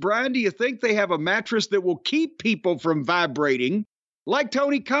mattress, Brian, do you think they have a mattress that will keep people from vibrating like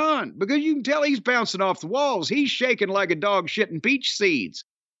Tony Khan? Because you can tell he's bouncing off the walls. He's shaking like a dog shitting peach seeds.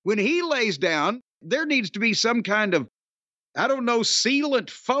 When he lays down, there needs to be some kind of, sealant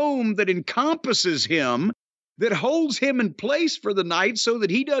foam that encompasses him, that holds him in place for the night so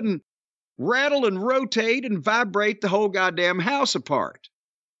that he doesn't rattle and rotate and vibrate the whole goddamn house apart.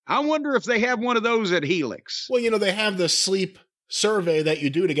 I wonder if they have one of those at Helix. Well, they have the sleep survey that you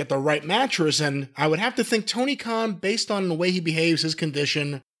do to get the right mattress, and I would have to think Tony Khan, based on the way he behaves, his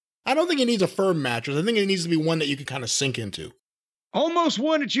condition, I don't think he needs a firm mattress. I think it needs to be one that you can kind of sink into. Almost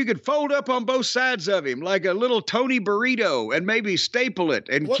one that you could fold up on both sides of him, like a little Tony burrito, and maybe staple it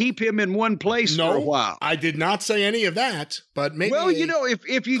and keep him in one place for a while. I did not say any of that, but maybe. Well,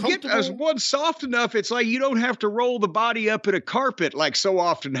 if you get one soft enough, it's like you don't have to roll the body up in a carpet like so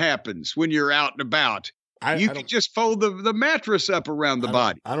often happens when you're out and about. You can just fold the mattress up around the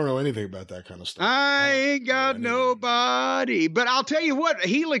body. I don't know anything about that kind of stuff. I ain't got nobody. But I'll tell you what,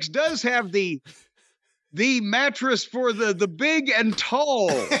 Helix does have the mattress for the big and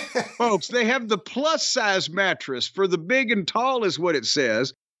tall, folks. They have the plus size mattress for the big and tall is what it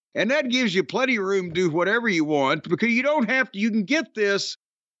says. And that gives you plenty of room to do whatever you want, because you don't have to, you can get this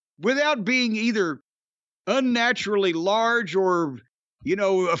without being either unnaturally large or,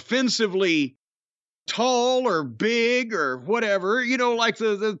 offensively tall or big or whatever, like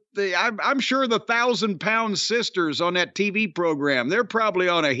I'm sure the 1,000-pound sisters on that TV program, they're probably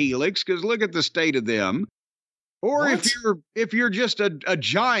on a Helix, because look at the state of them. Or if you're just a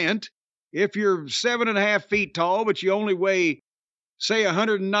giant, if you're 7.5 feet tall, but you only weigh, say,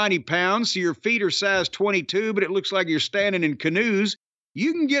 190 pounds, so your feet are size 22, but it looks like you're standing in canoes,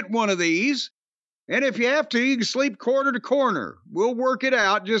 you can get one of these. And if you have to, you can sleep corner to corner. We'll work it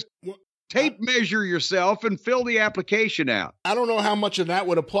out. Just tape measure yourself and fill the application out. I don't know how much of that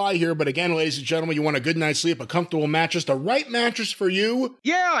would apply here, but again, ladies and gentlemen, you want a good night's sleep, a comfortable mattress, the right mattress for you.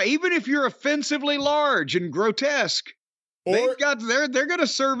 Yeah, even if you're offensively large and grotesque, they're going to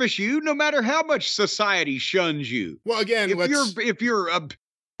service you no matter how much society shuns you. Well, again, if you're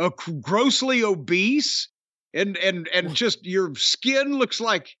a grossly obese and just your skin looks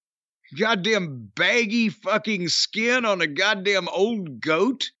like goddamn baggy fucking skin on a goddamn old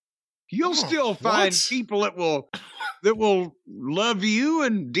goat, you'll still find people that will love you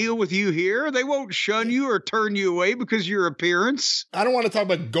and deal with you here. They won't shun you or turn you away because of your appearance. I don't want to talk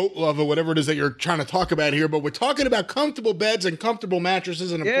about goat love or whatever it is that you're trying to talk about here, but we're talking about comfortable beds and comfortable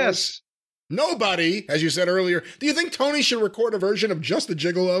mattresses. And of course, nobody, as you said earlier, do you think Tony should record a version of Just the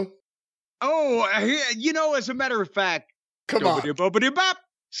Gigolo? Oh, as a matter of fact, come on.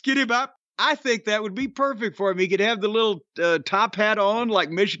 Skitty bop. I think that would be perfect for him. He could have the little top hat on, like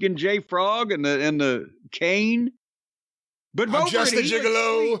Michigan J. Frog and the cane. But I'm just a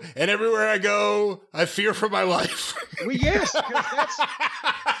gigolo, and everywhere I go, I fear for my life. Well, yes,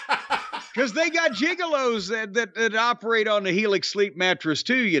 because they got gigolos that operate on the Helix Sleep mattress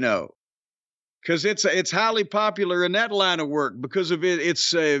too, because it's highly popular in that line of work because of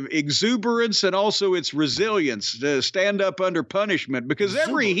its exuberance and also its resilience to stand up under punishment. Because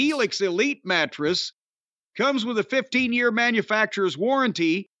every Helix Elite mattress comes with a 15-year manufacturer's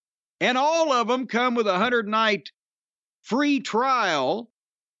warranty, and all of them come with a 100-night free trial.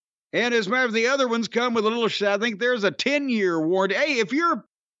 And as a matter of the other ones come with I think there's a 10-year warranty. Hey, if you're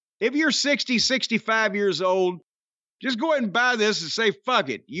 60, 65 years old, just go ahead and buy this and say, fuck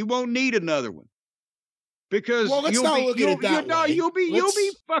it. You won't need another one. Because you'll be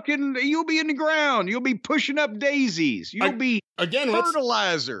in the ground. You'll be pushing up daisies. You'll be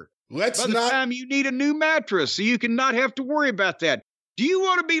fertilizer. By the time you need a new mattress, so you can not have to worry about that. Do you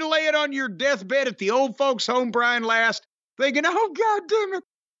want to be laying on your deathbed at the old folks' home, Brian Last, thinking, oh, God damn it.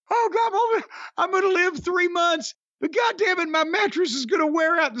 Oh, God, I'm going to live 3 months. But God damn it, my mattress is going to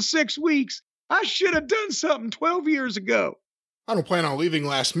wear out in 6 weeks. I should have done something 12 years ago. I don't plan on leaving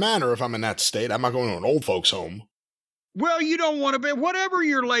Last Manor if I'm in that state. I'm not going to an old folks' home. Well, you don't want to be, whatever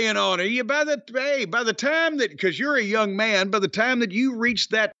you're laying on. By the time that, because you're a young man, by the time that you reach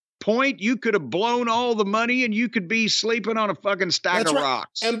that point, you could have blown all the money and you could be sleeping on a fucking stack of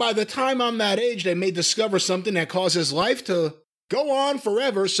rocks. And by the time I'm that age, they may discover something that causes life to go on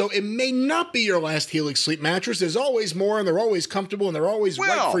forever. So it may not be your last Helix Sleep mattress. There's always more, and they're always comfortable, and they're always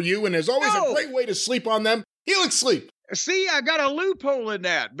right for you, and there's always a great way to sleep on them. Helix Sleep. See, I got a loophole in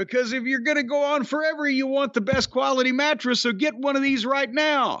that, because if you're going to go on forever, you want the best quality mattress, so get one of these right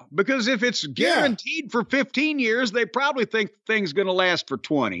now. Because if it's guaranteed for 15 years, they probably think the thing's going to last for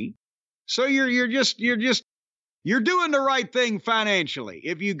 20. So you're doing the right thing financially.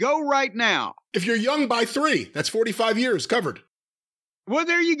 If you go right now. If you're young, buy 3. That's 45 years covered. Well,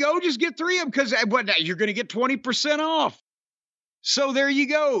 there you go. Just get 3 of them, because you're going to get 20% off. So there you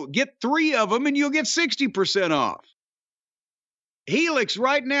go. Get 3 of them and you'll get 60% off. Helix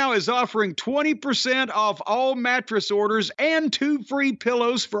right now is offering 20% off all mattress orders and 2 free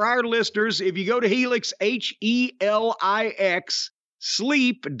pillows for our listeners if you go to Helix, HELIX,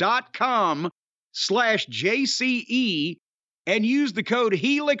 sleep.com/JCE and use the code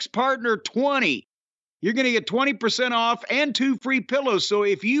HelixPartner20. You're going to get 20% off and 2 free pillows. So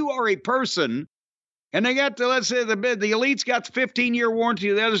if you are a person, and they got let's say the Elite's got the 15-year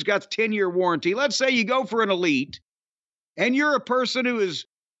warranty, the other's got the 10-year warranty. Let's say you go for an Elite, and you're a person who is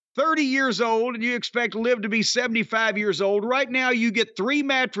 30 years old and you expect to live to be 75 years old. Right now, you get 3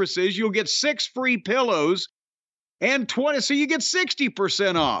 mattresses. You'll get 6 free pillows and 20. So you get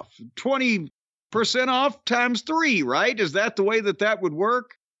 60% off. 20% off times 3, right? Is that the way that would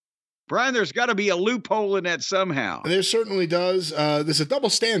work? Brian, there's got to be a loophole in that somehow. There certainly does. There's a double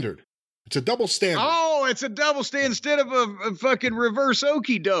standard. It's a double standard. Oh, it's a double standard instead of a fucking reverse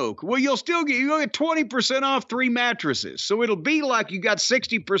okie doke. Well, you'll get 20% off 3 mattresses. So it'll be like you got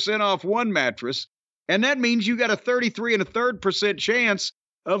 60% off 1 mattress. And that means you got a 33 1/3% chance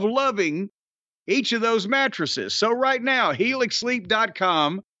of loving each of those mattresses. So right now,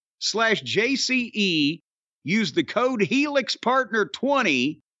 HelixSleep.com/JCE, use the code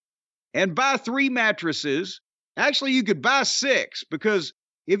HelixPartner20 and buy 3 mattresses. Actually, you could buy 6, because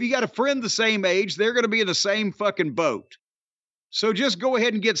if you got a friend the same age, they're going to be in the same fucking boat. So just go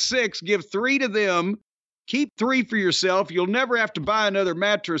ahead and get 6, give 3 to them, keep 3 for yourself. You'll never have to buy another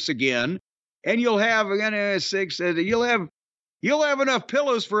mattress again, and you'll have 6. You'll have enough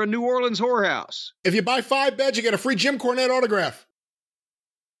pillows for a New Orleans whorehouse. If you buy 5 beds, you get a free Jim Cornette autograph.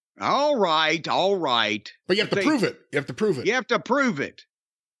 All right. But you have to prove it. You have to prove it. You have to prove it.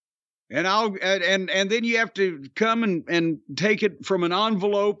 And and then you have to come and take it from an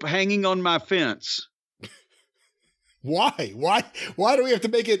envelope hanging on my fence. Why? Why do we have to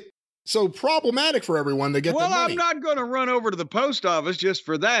make it so problematic for everyone to get the money? Well, I'm not going to run over to the post office just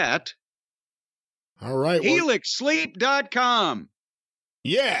for that. All right. HelixSleep.com.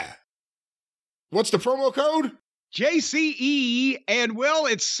 Yeah. What's the promo code? JCE, and well,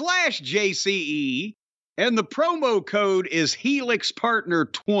 it's /JCE, and the promo code is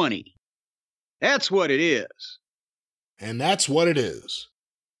HelixPartner20. That's what it is. And that's what it is.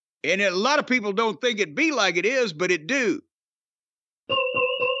 And a lot of people don't think it be like it is, but it do.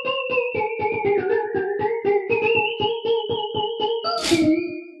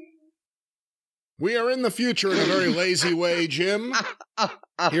 We are in the future in a very lazy way, Jim,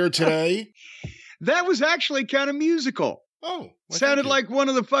 here today. That was actually kind of musical. Oh. Sounded like one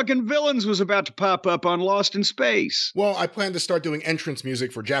of the fucking villains was about to pop up on Lost in Space. Well, I plan to start doing entrance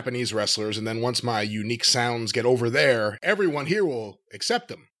music for Japanese wrestlers, and then once my unique sounds get over there, everyone here will accept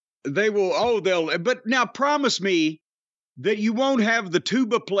them. They will, but now promise me that you won't have the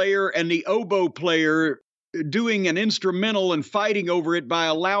tuba player and the oboe player doing an instrumental and fighting over it by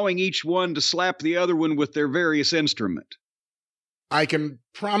allowing each one to slap the other one with their various instrument. I can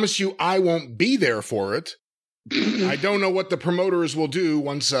promise you I won't be there for it. I don't know what the promoters will do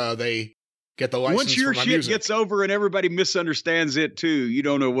once they get the license Once your for my shit music. gets over and everybody misunderstands it too, you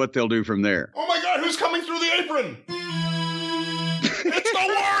don't know what they'll do from there. Oh my God, who's coming through the apron? It's the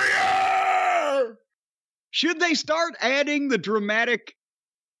Warrior! Should they start adding the dramatic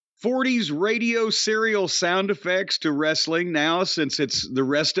 40s radio serial sound effects to wrestling now, since the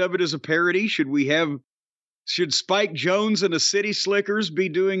rest of it is a parody? Should Spike Jones and the City Slickers be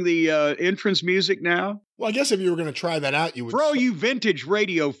doing the entrance music now? Well, I guess if you were going to try that out, you would... For all you vintage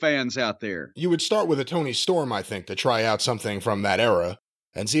radio fans out there. You would start with a Tony Storm, I think, to try out something from that era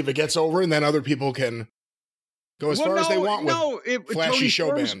and see if it gets over, and then other people can go as far as they want with flashy Tony show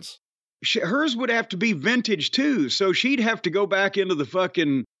Storm's, bands. Hers would have to be vintage, too, so she'd have to go back into the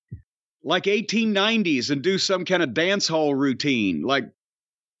fucking, like, 1890s and do some kind of dance hall routine, like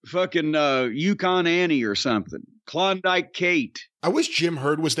fucking Yukon Annie or something. Klondike Kate. I wish Jim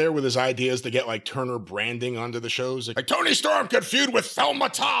Herd was there with his ideas to get, like, Turner branding onto the shows. Like Tony Storm could feud with Thelma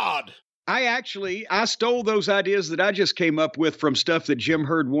Todd! I stole those ideas that I just came up with from stuff that Jim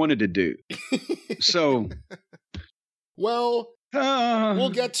Herd wanted to do. So... Well... we'll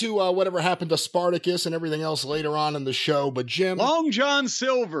get to whatever happened to Spartacus and everything else later on in the show, but Jim... Long John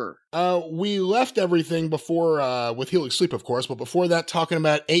Silver. We left everything before, with Helix Sleep, of course, but before that, talking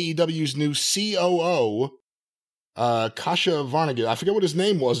about AEW's new COO, Kasha Varnagin. I forget what his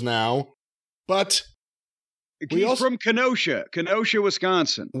name was now, but... He's from Kenosha,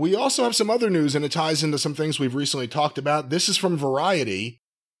 Wisconsin. We also have some other news, and it ties into some things we've recently talked about. This is from Variety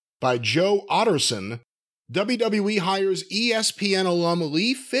by Joe Otterson. WWE hires ESPN alum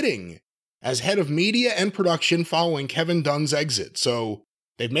Lee Fitting as head of media and production following Kevin Dunn's exit. So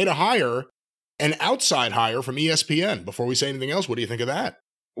they've made a hire, an outside hire from ESPN. Before we say anything else, what do you think of that?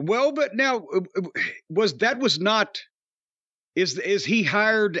 Well, but now, is he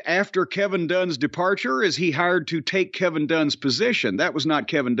hired after Kevin Dunn's departure? Or is he hired to take Kevin Dunn's position? That was not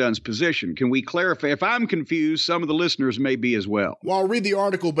Kevin Dunn's position. Can we clarify? If I'm confused, some of the listeners may be as well. Well, I'll read the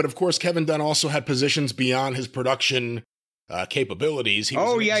article, but of course, Kevin Dunn also had positions beyond his production capabilities. He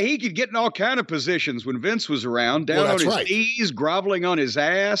could get in all kind of positions when Vince was around, down on his knees, groveling on his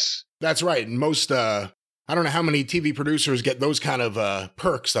ass. That's right. And most, I don't know how many TV producers get those kind of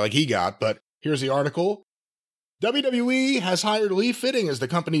perks like he got, but here's the article. WWE has hired Lee Fitting as the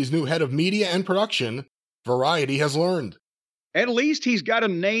company's new head of media and production, Variety has learned. At least he's got a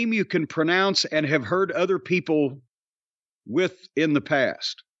name you can pronounce and have heard other people with in the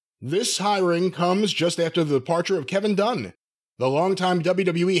past. This hiring comes just after the departure of Kevin Dunn, the longtime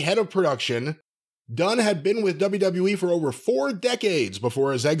WWE head of production. Dunn had been with WWE for over 4 decades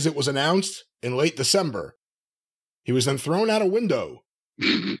before his exit was announced in late December. He was then thrown out a window.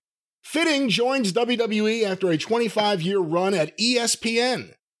 Fitting joins WWE after a 25-year run at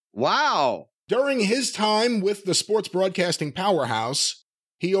ESPN. Wow. During his time with the sports broadcasting powerhouse,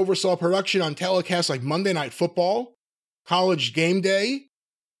 he oversaw production on telecasts like Monday Night Football, College Game Day,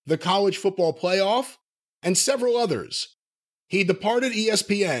 the College Football Playoff, and several others. He departed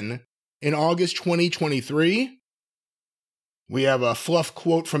ESPN in August 2023. We have a fluff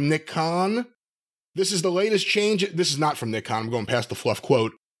quote from Nick Khan. This is the latest change. This is not from Nick Khan. I'm going past the fluff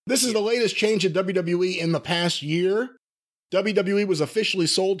quote. This is the latest change at WWE in the past year. WWE was officially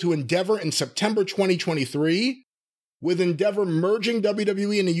sold to Endeavor in September 2023, with Endeavor merging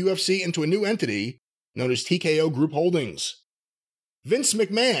WWE and the UFC into a new entity known as TKO Group Holdings. Vince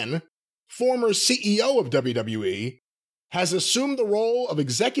McMahon, former CEO of WWE, has assumed the role of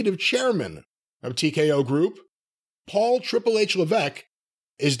executive chairman of TKO Group. Paul Triple H Levesque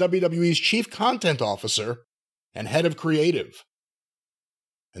is WWE's chief content officer and head of creative.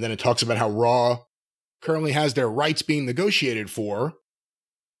 And then it talks about how Raw currently has their rights being negotiated for.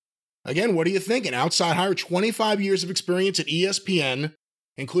 Again, what do you think? An outside hire, 25 years of experience at ESPN,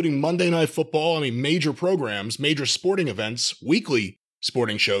 including Monday Night Football, major programs, major sporting events, weekly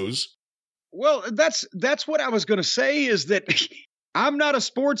sporting shows. Well, that's what I was going to say, is that I'm not a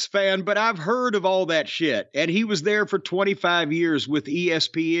sports fan, but I've heard of all that shit. And he was there for 25 years with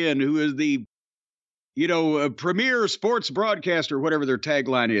ESPN, who is the, premier sports broadcaster, whatever their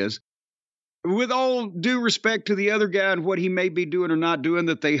tagline is. With all due respect to the other guy and what he may be doing or not doing,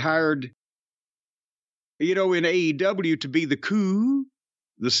 that they hired, in AEW to be the COO.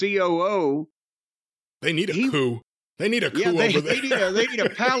 They need a coup. They need a coup over there. They need a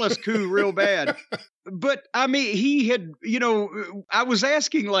palace coup real bad. But, he had, I was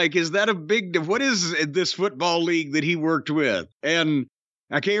asking, is that what is this football league that he worked with? And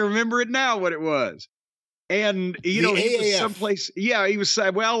I can't remember it now what it was. And, he was someplace, he was,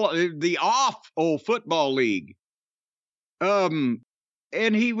 the old football league. And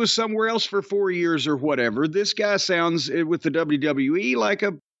he was somewhere else for 4 years or whatever. This guy sounds, with the WWE, like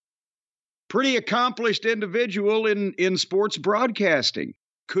a pretty accomplished individual in sports broadcasting.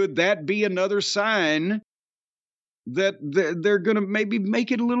 Could that be another sign that they're going to maybe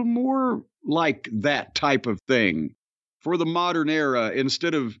make it a little more like that type of thing for the modern era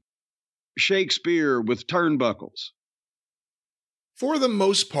instead of Shakespeare with turnbuckles? For the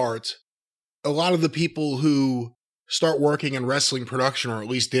most part, a lot of the people who start working in wrestling production, or at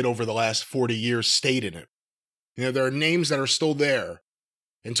least did over the last 40 years, stayed in it. There are names that are still there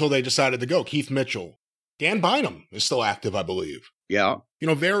until they decided to go. Keith Mitchell. Dan Bynum is still active, I believe. Yeah.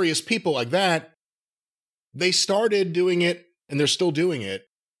 Various people like that. They started doing it, and they're still doing it.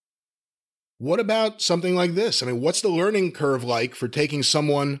 What about something like this? What's the learning curve like for taking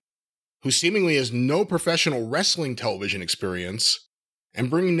someone who seemingly has no professional wrestling television experience and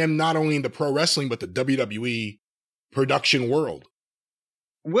bringing them not only into pro wrestling, but the WWE production world?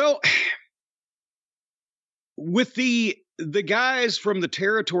 Well, with the guys from the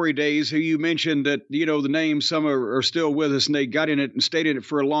territory days who you mentioned that, the names, some are still with us and they got in it and stayed in it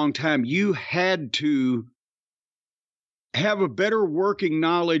for a long time, you had to have a better working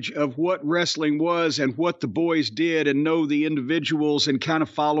knowledge of what wrestling was and what the boys did, and know the individuals and kind of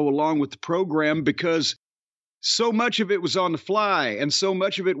follow along with the program, because so much of it was on the fly and so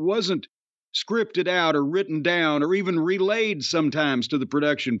much of it wasn't scripted out or written down or even relayed sometimes to the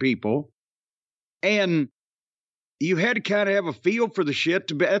production people. And you had to kind of have a feel for the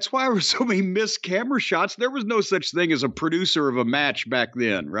shit. That's why there were so many missed camera shots. There was no such thing as a producer of a match back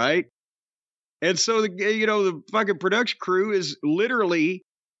then, right? And so, the fucking production crew is literally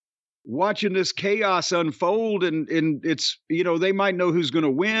watching this chaos unfold, and it's, they might know who's going to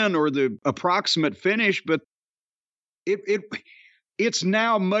win or the approximate finish, but it's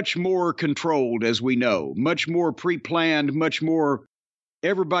now much more controlled, as we know, much more pre-planned, much more,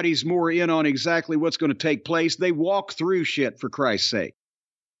 everybody's more in on exactly what's going to take place. They walk through shit, for Christ's sake.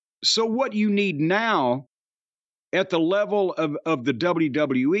 So what you need now at the level of the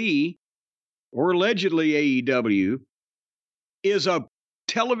WWE, or allegedly AEW, is a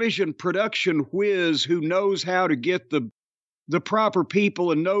television production whiz who knows how to get the proper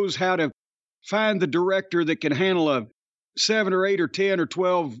people and knows how to find the director that can handle a 7 or 8 or 10 or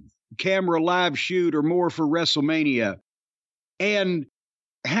 12 camera live shoot or more for WrestleMania, and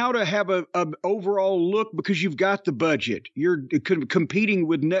how to have a overall look, because you've got the budget. You're competing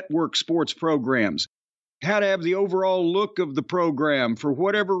with network sports programs. How to have the overall look of the program. For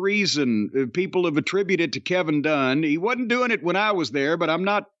whatever reason, people have attributed it to Kevin Dunn. He wasn't doing it when I was there, but I'm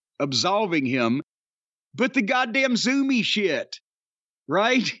not absolving him. But the goddamn Zoomy shit,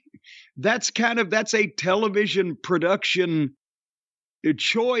 right? That's a television production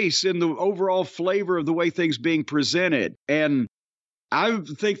choice in the overall flavor of the way things being presented. And I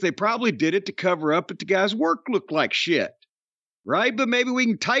think they probably did it to cover up that the guy's work looked like shit. Right? But maybe we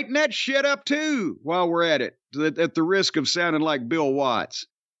can tighten that shit up too while we're at it, at the risk of sounding like Bill Watts.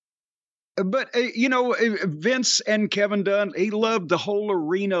 But, Vince and Kevin Dunn, he loved the whole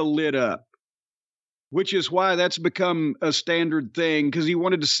arena lit up, which is why that's become a standard thing, because he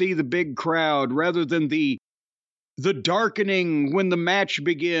wanted to see the big crowd rather than the darkening when the match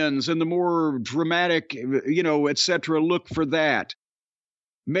begins and the more dramatic, et cetera. Look for that.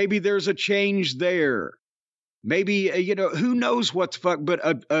 Maybe there's a change there. Maybe, who knows what the fuck, but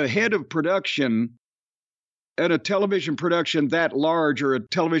a head of production a television production that large or a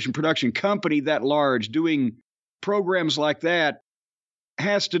television production company that large doing programs like that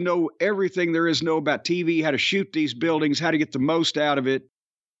has to know everything there is to know about TV, how to shoot these buildings, how to get the most out of it.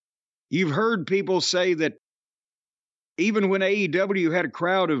 You've heard people say that even when AEW had a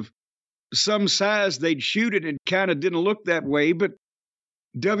crowd of some size, they'd shoot it and kind of didn't look that way, but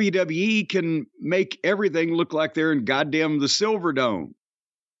WWE can make everything look like they're in goddamn the Silverdome.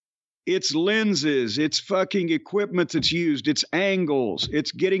 It's lenses, it's fucking equipment that's used, it's angles,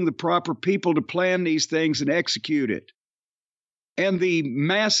 it's getting the proper people to plan these things and execute it. And the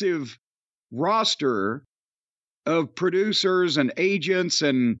massive roster of producers and agents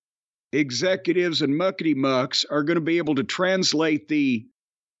and executives and muckety mucks are going to be able to translate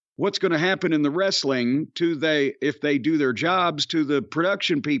what's going to happen in the wrestling to if they do their jobs, to the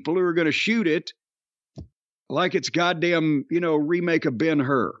production people who are going to shoot it like it's goddamn, remake of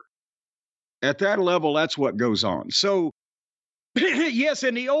Ben-Hur. At that level, that's what goes on. So, yes,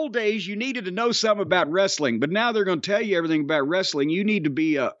 in the old days, you needed to know something about wrestling, but now they're going to tell you everything about wrestling. You need to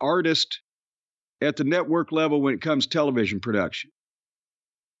be an artist at the network level when it comes to television production.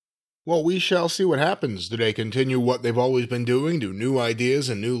 Well, we shall see what happens. Do they continue what they've always been doing? Do new ideas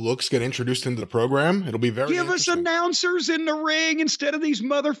and new looks get introduced into the program? It'll be very Give us announcers in the ring instead of these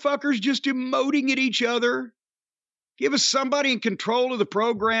motherfuckers just emoting at each other. Give us somebody in control of the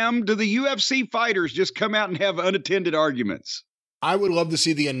program. Do the UFC fighters just come out and have unattended arguments? I would love to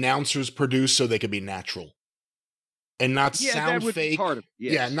see the announcers produced so they could be natural and not sound fake. Part of it,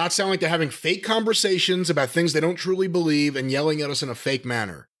 yes. Yeah, not sound like they're having fake conversations about things they don't truly believe and yelling at us in a fake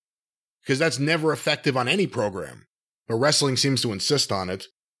manner. Because that's never effective on any program. But wrestling seems to insist on it.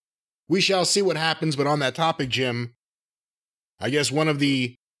 We shall see what happens, but on that topic, Jim, I guess one of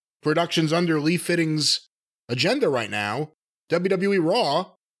the productions under Lee Fitting's agenda right now, WWE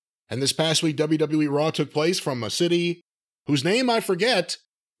Raw, and this past week WWE Raw took place from a city whose name I forget,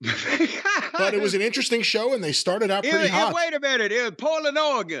 but it was an interesting show and they started out pretty hot. Wait a minute, it was Portland,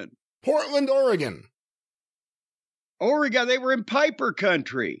 Oregon. Portland, Oregon. Oregon, they were in Piper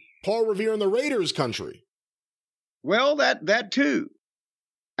country. Paul Revere and the Raiders country. Well, that too.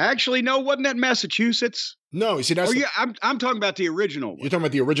 Actually, no, wasn't that Massachusetts? No, you see, that's... I'm talking about the original one. You're talking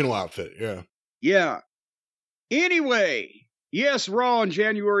about the original outfit, yeah. Yeah. Anyway, yes, Raw on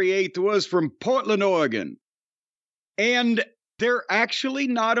January 8th was from Portland, Oregon. And they're actually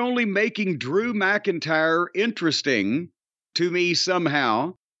not only making Drew McIntyre interesting to me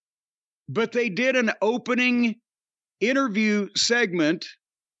somehow, but they did an opening interview segment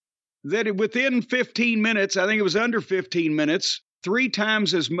that within 15 minutes, I think it was under 15 minutes, 3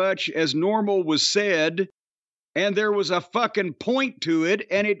 times as much as normal was said, and there was a fucking point to it,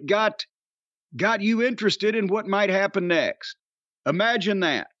 and it got you interested in what might happen next. Imagine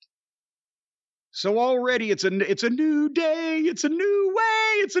that. So already it's a new day, it's a new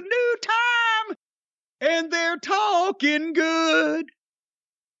way, it's a new time, and they're talking good.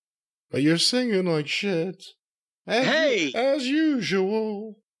 But you're singing like shit. As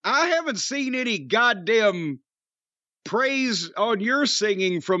usual. I haven't seen any goddamn praise on your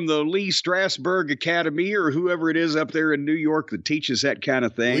singing from the Lee Strasberg Academy or whoever it is up there in New York that teaches that kind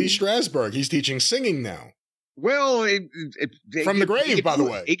of thing. Lee Strasberg, he's teaching singing now. Well, from the grave, by the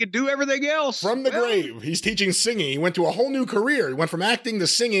way. He could do everything else. From the grave. He's teaching singing. He went to a whole new career. He went from acting to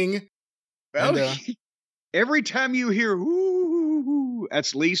singing. Well, and, every time you hear, ooh,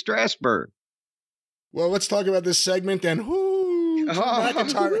 that's Lee Strasberg. Well, let's talk about this segment and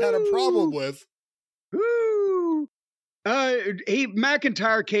McIntyre had a problem with.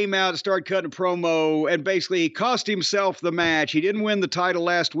 McIntyre came out and started cutting a promo, and basically he cost himself the match. He didn't win the title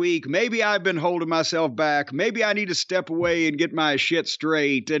last week. Maybe I've been holding myself back. Maybe I need to step away and get my shit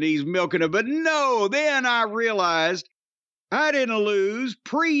straight. And he's milking it. But no, then I realized I didn't lose.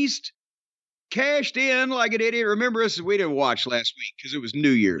 Priest cashed in like an idiot. Remember, we didn't watch last week because it was New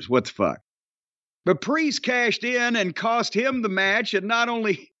Year's. What the fuck? But Priest cashed in and cost him the match, and not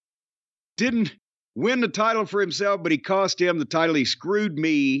only didn't win the title for himself, but he cost him the title. He screwed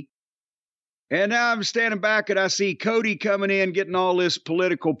me. And now I'm standing back and I see Cody coming in, getting all this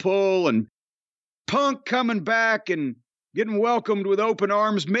political pull, and Punk coming back and getting welcomed with open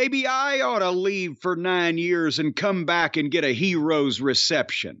arms. Maybe I ought to leave for 9 years and come back and get a hero's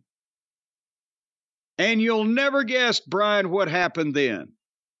reception. And you'll never guess, Brian, what happened then.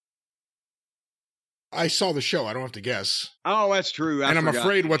 I saw the show. I don't have to guess. Oh, that's true. I'm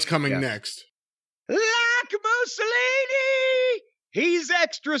afraid what's coming next. Like Mussolini, he's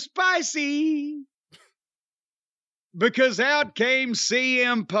extra spicy. Because out came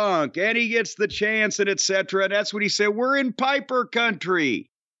CM Punk, and he gets the chance, and etc. And that's what he said. We're in Piper country.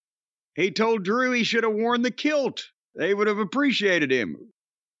 He told Drew he should have worn the kilt. They would have appreciated him.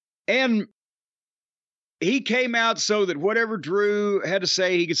 And he came out so that whatever Drew had to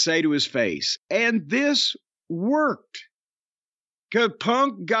say, he could say to his face. And this worked. Because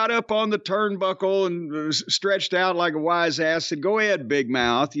Punk got up on the turnbuckle and stretched out like a wise ass, said, go ahead, big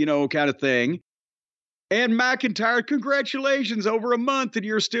mouth, kind of thing. And McIntyre, congratulations, over a month and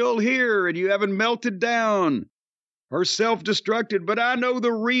you're still here and you haven't melted down or self-destructed, but I know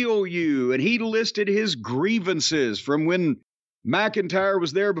the real you. And he listed his grievances from when McIntyre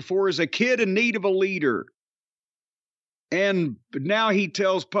was there before as a kid in need of a leader. And now he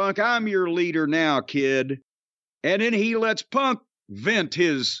tells Punk, I'm your leader now, kid. And then he lets Punk vent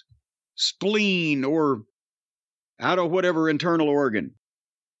his spleen or out of whatever internal organ.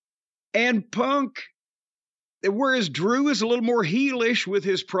 And Punk, whereas Drew is a little more heelish with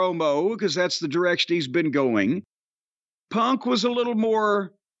his promo, because that's the direction he's been going, Punk was a little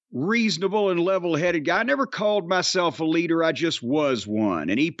more reasonable and level-headed guy. I never called myself a leader, I just was one.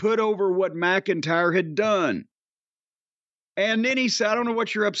 And he put over what McIntyre had done. And then he said, I don't know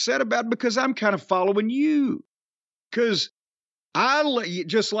what you're upset about because I'm kind of following you. Because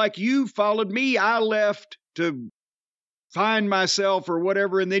just like you followed me, I left to find myself or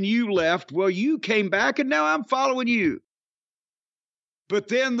whatever, and then you left. Well, you came back, and now I'm following you. But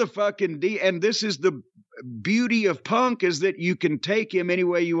then and this is the beauty of Punk, is that you can take him any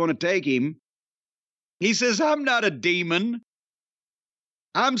way you want to take him. He says, I'm not a demon.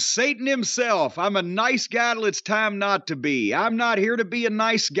 I'm Satan himself. I'm a nice guy till it's time not to be. I'm not here to be a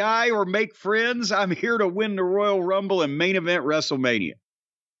nice guy or make friends. I'm here to win the Royal Rumble and main event WrestleMania.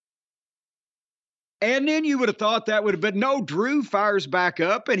 And then you would have thought that would have been, no, Drew fires back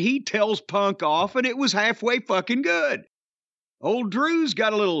up and he tells Punk off and it was halfway fucking good. Old Drew's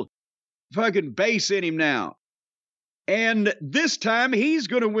got a little fucking bass in him now. And this time he's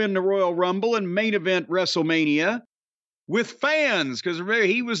going to win the Royal Rumble and main event WrestleMania with fans, because remember,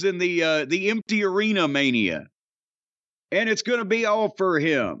 he was in the empty arena mania. And it's going to be all for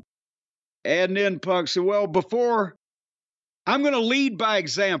him. And then Punk said, well, I'm going to lead by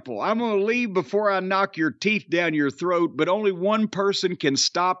example. I'm going to lead before I knock your teeth down your throat, but only one person can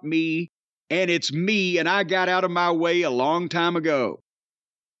stop me, and it's me, and I got out of my way a long time ago.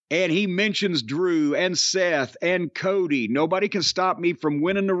 And he mentions Drew and Seth and Cody. Nobody can stop me from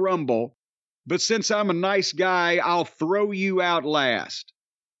winning the Rumble. But since I'm a nice guy, I'll throw you out last.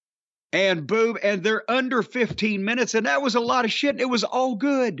 And boom, and they're under 15 minutes, and that was a lot of shit. It was all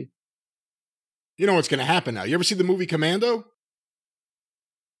good. You know what's going to happen now. You ever see the movie Commando?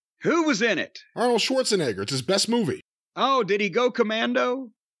 Who was in it? Arnold Schwarzenegger. It's his best movie. Oh, did he go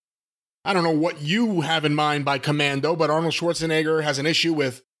commando? I don't know what you have in mind by commando, but Arnold Schwarzenegger has an issue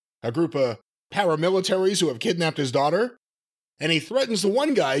with a group of paramilitaries who have kidnapped his daughter. And he threatens the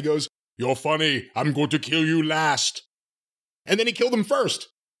one guy. He goes, you're funny. I'm going to kill you last. And then he killed him first.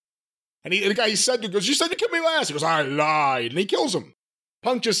 And the guy he said to goes, you said to kill me last. He goes, I lied. And he kills him.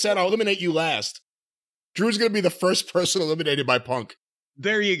 Punk just said, I'll eliminate you last. Drew's going to be the first person eliminated by Punk.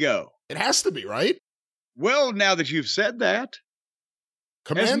 There you go. It has to be, right? Well, now that you've said that.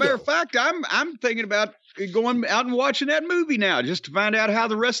 Commando. As a matter of fact, I'm thinking about going out and watching that movie now just to find out how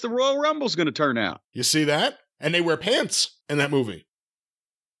the rest of the Royal Rumble is going to turn out. You see that? And they wear pants in that movie.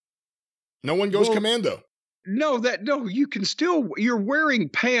 No one goes commando. No, you can still, you're wearing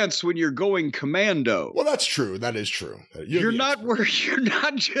pants when you're going commando. Well, that's true. That is true. You're not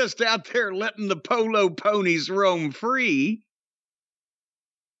just out there letting the polo ponies roam free.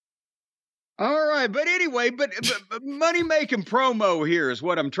 All right, but anyway, but money-making promo here is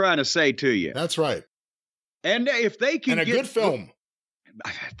what I'm trying to say to you. That's right. And if they can get... And a good film.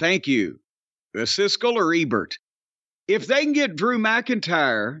 Thank you. Siskel or Ebert. If they can get Drew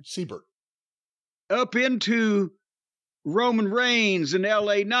McIntyre... Siebert. Up into Roman Reigns and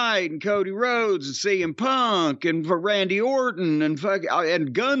L.A. Knight and Cody Rhodes and CM Punk and Randy Orton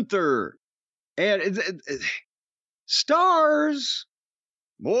and Gunther and stars,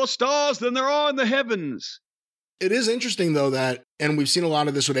 more stars than there are in the heavens. It is interesting, though, that, and we've seen a lot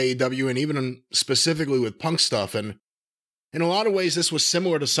of this with AEW and even specifically with Punk stuff, and in a lot of ways, this was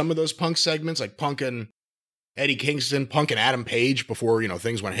similar to some of those Punk segments, like Punk and Eddie Kingston, Punk and Adam Page before,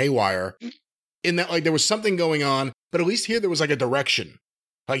 things went haywire. In that, there was something going on, but at least here there was a direction.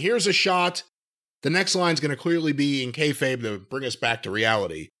 Here's a shot. The next line's going to clearly be in kayfabe to bring us back to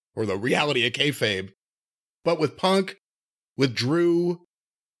reality, or the reality of kayfabe. But with Punk, with Drew,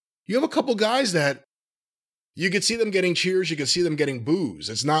 you have a couple guys that you could see them getting cheers, you could see them getting boos.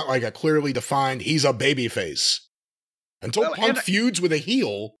 It's not like a clearly defined, he's a babyface. Until Punk feuds with a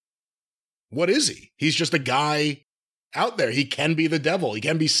heel, what is he? He's just a guy out there. He can be the devil. He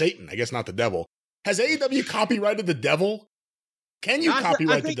can be Satan. I guess not the devil. Has AEW copyrighted the devil? Can you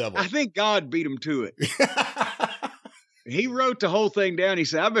copyright the devil? I think God beat him to it. He wrote the whole thing down. He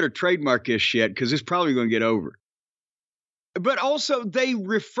said, I better trademark this shit because it's probably going to get over. But also, they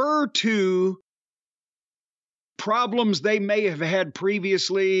refer to problems they may have had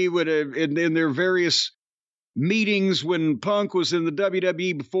previously in their various meetings when Punk was in the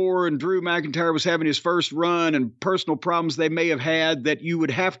WWE before and Drew McIntyre was having his first run, and personal problems they may have had that you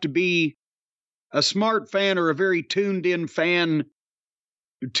would have to be a smart fan or a very tuned in fan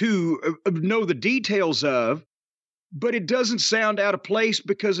to know the details of. But it doesn't sound out of place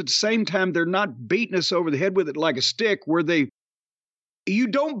because at the same time, they're not beating us over the head with it like a stick where you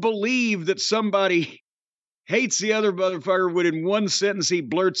don't believe that somebody hates the other motherfucker when in one sentence he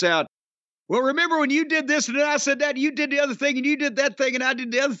blurts out, well, remember when you did this and then I said that, and you did the other thing and you did that thing and I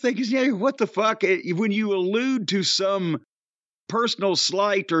did the other thing. Yeah, what the fuck? When you allude to some personal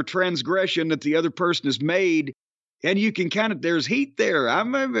slight or transgression that the other person has made, and you can there's heat there. I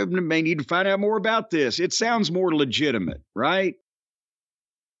may need to find out more about this. It sounds more legitimate, right?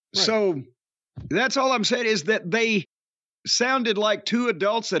 So that's all I'm saying is that they sounded like two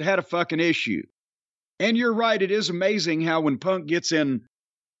adults that had a fucking issue. And you're right. It is amazing how when Punk gets in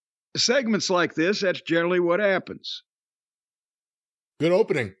segments like this, that's generally what happens. Good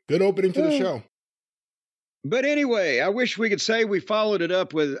opening. Good opening to the show. But anyway, I wish we could say we followed it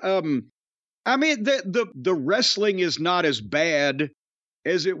up with, I mean, the wrestling is not as bad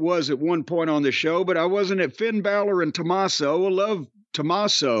as it was at one point on the show, but I wasn't at Finn Balor and Tommaso. I love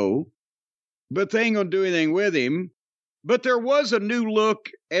Tommaso, but they ain't gonna do anything with him. But there was a new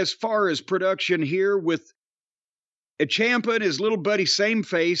look as far as production here with Ciampa and his little buddy Same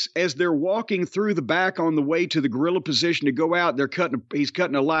Face as they're walking through the back on the way to the gorilla position to go out. He's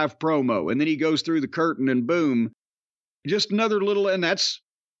cutting a live promo, and then he goes through the curtain and boom, just another little, and that's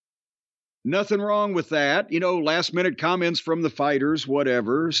nothing wrong with that. Last minute comments from the fighters,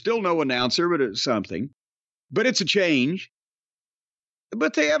 whatever. Still no announcer, but it's something. But it's a change.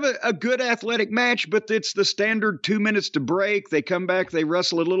 But they have a good athletic match, but it's the standard 2 minutes to break. They come back, they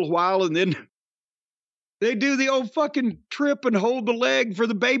wrestle a little while, and then they do the old fucking trip and hold the leg for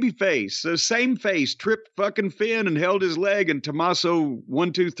the baby face. The Same Face tripped fucking Finn and held his leg, and Tommaso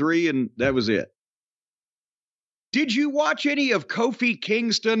 1, 2, 3, and that was it. Did you watch any of Kofi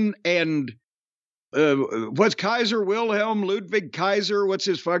Kingston and what's Kaiser Wilhelm, Ludwig Kaiser? What's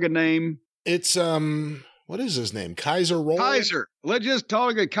his fucking name? It's what is his name? Kaiser Roll? Kaiser. Let's just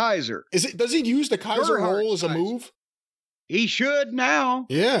talk a Kaiser. Does he use the Kaiser Roll as a move? He should now.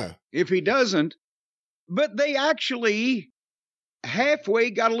 Yeah. If he doesn't. But they actually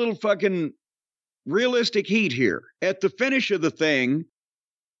halfway got a little fucking realistic heat here. At the finish of the thing,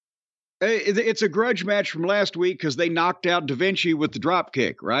 it's a grudge match from last week because they knocked out Da Vinci with the drop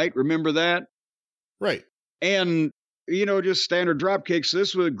kick, right? Remember that? Right. And, just standard drop kicks. So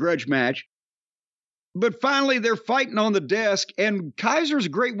this was a grudge match. But finally, they're fighting on the desk, and Kaiser's a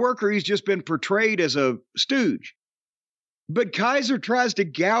great worker. He's just been portrayed as a stooge. But Kaiser tries to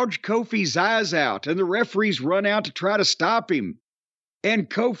gouge Kofi's eyes out, and the referees run out to try to stop him. And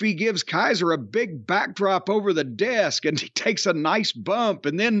Kofi gives Kaiser a big backdrop over the desk, and he takes a nice bump,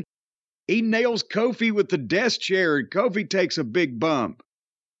 and then he nails Kofi with the desk chair, and Kofi takes a big bump.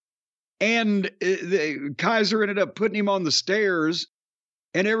 And Kaiser ended up putting him on the stairs,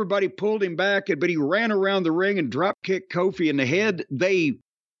 and everybody pulled him back, but he ran around the ring and drop kicked Kofi in the head. They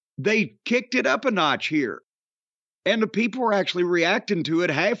kicked it up a notch here. And the people were actually reacting to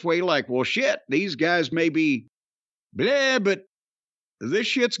it halfway like, well, shit, these guys may be blah, but this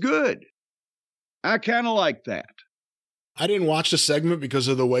shit's good. I kind of like that. I didn't watch the segment because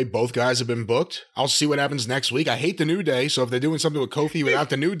of the way both guys have been booked. I'll see what happens next week. I hate the New Day, so if they're doing something with Kofi without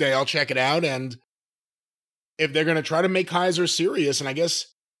the New Day, I'll check it out. And if they're going to try to make Kaiser serious, and I guess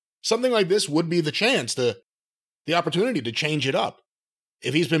something like this would be the chance, the opportunity to change it up.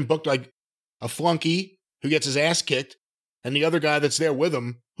 If he's been booked like a flunky who gets his ass kicked, and the other guy that's there with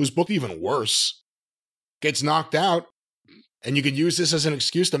him, who's booked even worse, gets knocked out, and you could use this as an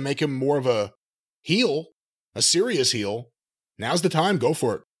excuse to make him more of a heel, a serious heel, now's the time, go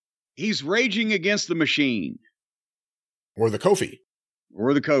for it. He's raging against the machine. Or the Kofi.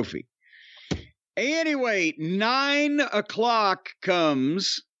 Anyway, 9 o'clock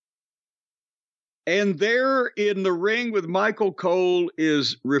comes, and there in the ring with Michael Cole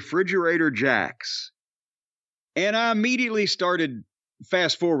is Refrigerator Jax. And I immediately started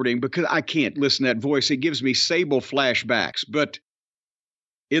fast forwarding because I can't listen to that voice. It gives me Sable flashbacks, but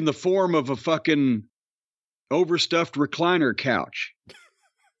in the form of a fucking overstuffed recliner couch.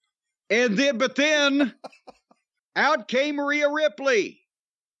 But then out came Rhea Ripley.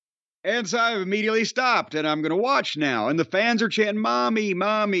 And so I immediately stopped, and I'm going to watch now. And the fans are chanting, "Mommy,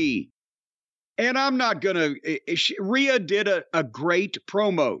 Mommy." And I'm not going to. Rhea did a great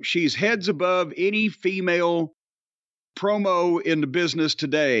promo. She's heads above any female promo in the business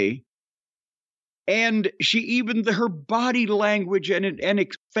today. And her body language and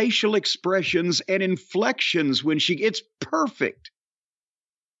facial expressions and inflections it's perfect.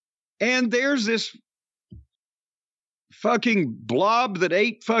 And there's this fucking blob that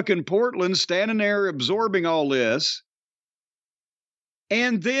ate fucking Portland standing there absorbing all this.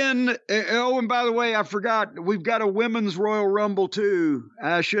 And then, and by the way, I forgot, we've got a women's Royal Rumble too.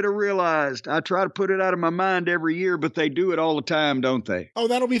 I should have realized. I try to put it out of my mind every year, but they do it all the time, don't they? Oh,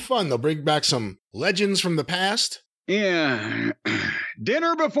 that'll be fun. They'll bring back some legends from the past. Yeah.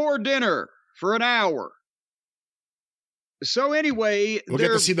 Dinner before dinner for an hour. So anyway, we'll get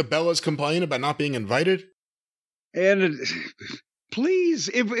to see the Bellas complain about not being invited. And please,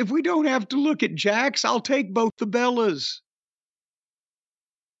 if we don't have to look at Jax, I'll take both the Bellas.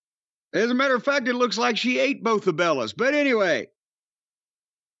 As a matter of fact, it looks like she ate both the Bellas. But anyway,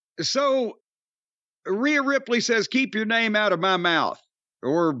 so Rhea Ripley says, "Keep your name out of my mouth,"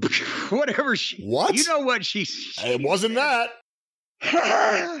 or whatever What? You know what she it wasn't that.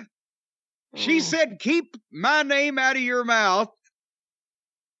 She said, "Keep my name out of your mouth."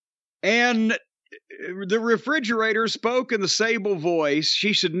 And the refrigerator spoke in the Sable voice.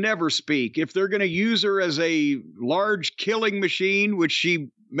 She should never speak. If they're going to use her as a large killing machine, which she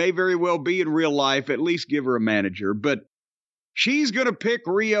may very well be in real life, at least give her a manager. But she's going to pick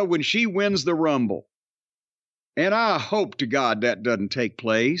Rhea when she wins the Rumble. And I hope to God that doesn't take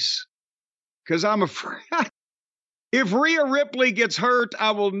place. Because I'm afraid if Rhea Ripley gets hurt,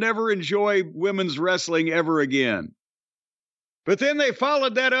 I will never enjoy women's wrestling ever again. But then they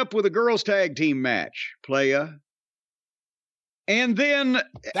followed that up with a girls' tag team match, playa. And then...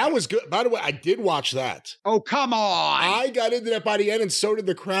 That was good. By the way, I did watch that. Oh, come on. I got into that by the end, and so did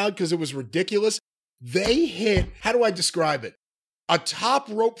the crowd, because it was ridiculous. They hit, how do I describe it? A top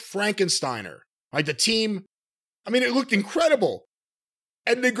rope Frankensteiner. Like the team, I mean, it looked incredible.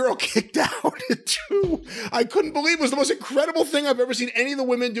 And the girl kicked out too. I couldn't believe it was the most incredible thing I've ever seen any of the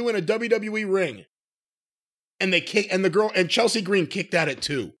women do in a WWE ring. And they kicked, and the girl, and Chelsea Green kicked at it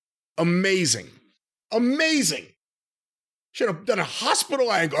too. Amazing. Amazing. Should have done a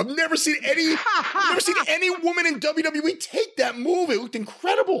hospital angle. I've never seen any woman in WWE take that move. It looked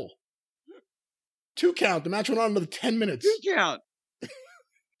incredible. 2 count. The match went on another 10 minutes. 2 count.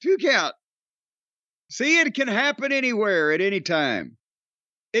 2 count. See, it can happen anywhere at any time.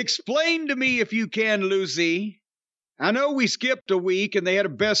 Explain to me if you can, Lucy. I know we skipped a week and they had a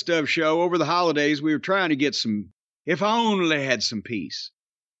best of show over the holidays. We were trying to get some, if I only had some peace.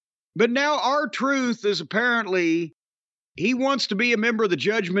 But now R-Truth is apparently, he wants to be a member of the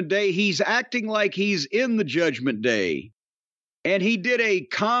Judgment Day. He's acting like he's in the Judgment Day. And he did a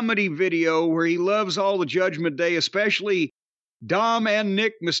comedy video where he loves all the Judgment Day, especially Dom and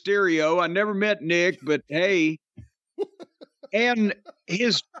Nick Mysterio. I never met Nick, but hey. And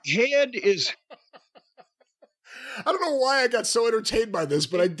his head is... I don't know why I got so entertained by this,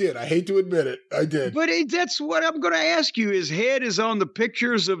 but I did. I hate to admit it. I did. But that's what I'm going to ask you. His head is on the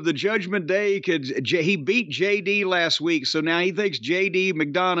pictures of the Judgment Day. He beat JD last week, so now he thinks JD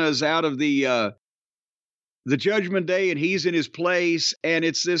McDonough is out of the Judgment Day and he's in his place. And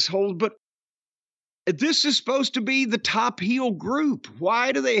it's this whole... But this is supposed to be the top heel group.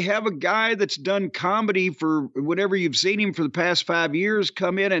 Why do they have a guy that's done comedy for whatever you've seen him for the past 5 years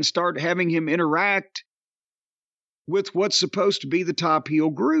come in and start having him interact with what's supposed to be the top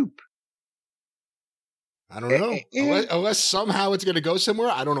heel group? I don't know. Unless somehow it's going to go somewhere.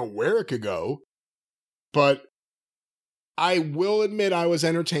 I don't know where it could go. But I will admit I was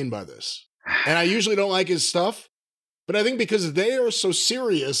entertained by this. And I usually don't like his stuff. But I think because they are so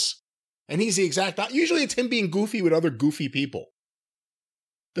serious... And he's the exact... Usually it's him being goofy with other goofy people.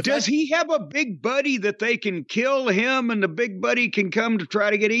 Does he have a big buddy that they can kill him and the big buddy can come to try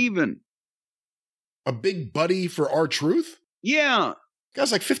to get even? A big buddy for R-Truth? Yeah.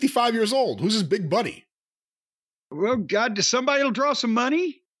 Guy's like 55 years old. Who's his big buddy? Well, God, does somebody will draw some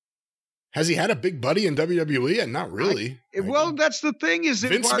money? Has he had a big buddy in WWE? And not really. Well, that's the thing is...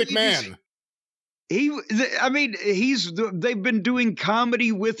 Vince McMahon. They've been doing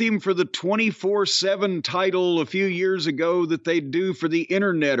comedy with him for the 24/7 title a few years ago that they do for the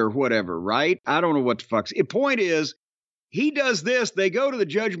internet or whatever, right? I don't know what the fuck's. The point is, he does this. They go to the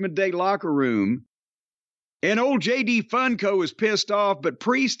Judgment Day locker room, and old JD Funko is pissed off, but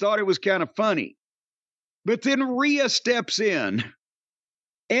Priest thought it was kind of funny. But then Rhea steps in,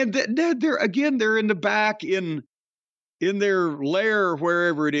 and they're in the back in in their lair,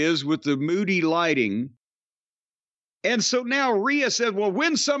 wherever it is, with the moody lighting. And so now Rhea said, well,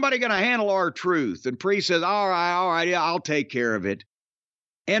 when's somebody going to handle R-Truth? And Priest says, all right, yeah, I'll take care of it.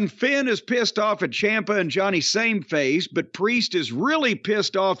 And Finn is pissed off at Ciampa and Johnny Sameface, but Priest is really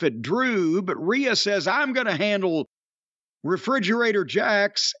pissed off at Drew. But Rhea says, I'm going to handle Refrigerator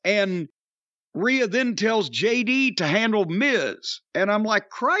Jax. And Rhea then tells JD to handle Miz. And I'm like,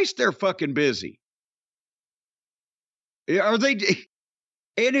 Christ, they're fucking busy. Are they?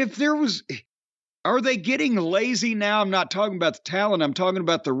 And if there was... Are they getting lazy now? I'm not talking about the talent. I'm talking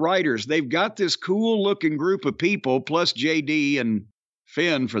about the writers. They've got this cool looking group of people, plus JD and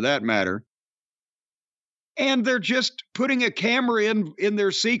Finn for that matter. And they're just putting a camera in their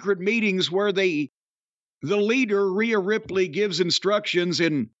secret meetings where the leader, Rhea Ripley, gives instructions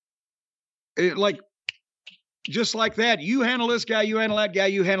and just like that. You handle this guy, you handle that guy,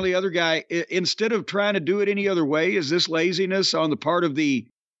 you handle the other guy. Instead of trying to do it any other way, is this laziness on the part of the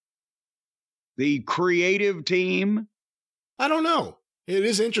creative team? I don't know. It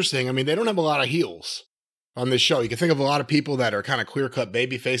is interesting. I mean, they don't have a lot of heels on this show. You can think of a lot of people that are kind of clear-cut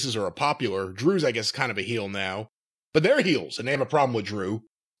baby faces or are popular. Drew's, I guess, kind of a heel now. But they're heels, and they have a problem with Drew.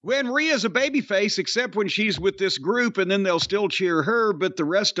 When Rhea's a baby face, except when she's with this group, and then they'll still cheer her, but the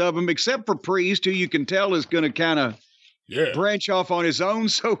rest of them, except for Priest, who you can tell is going to kind of branch off on his own.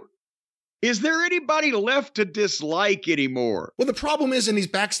 So is there anybody left to dislike anymore? Well, the problem is in these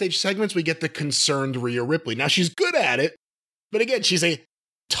backstage segments, we get the concerned Rhea Ripley. Now, she's good at it, but again, she's a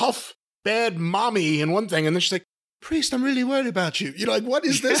tough, bad mommy in one thing, and then she's like, Priest, I'm really worried about you. You know, like, what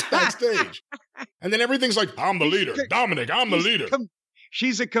is this backstage? And then everything's like, I'm the leader. Dominic, I'm the leader.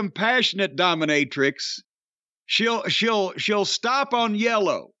 She's a compassionate dominatrix. She'll stop on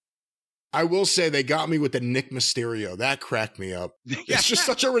yellow. I will say they got me with the Nick Mysterio. That cracked me up. It's just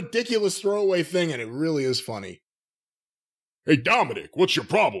such a ridiculous throwaway thing, and it really is funny. Hey, Dominic, what's your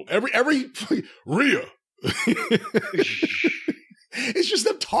problem? Every Rhea. It's just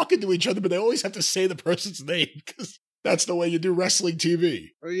them talking to each other, but they always have to say the person's name because that's the way you do wrestling TV.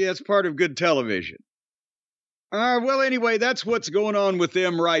 Well, yeah, it's part of good television. Well, anyway, that's what's going on with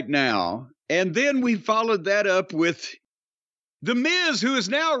them right now. And then we followed that up with The Miz, who is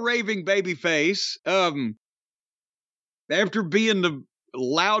now a raving babyface, after being the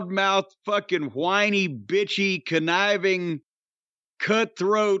loudmouth, fucking whiny, bitchy, conniving,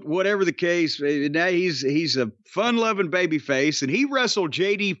 cutthroat, whatever the case. Now he's a fun-loving babyface, and he wrestled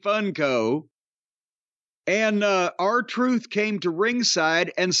JD Funko. And R-Truth came to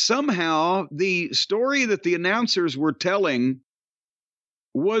ringside, and somehow the story that the announcers were telling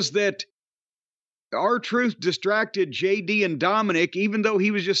was that R-Truth distracted JD and Dominic, even though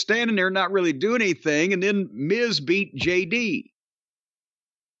he was just standing there not really doing anything, and then Miz beat JD.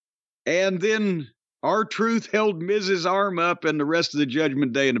 And then R-Truth held Miz's arm up, and the rest of the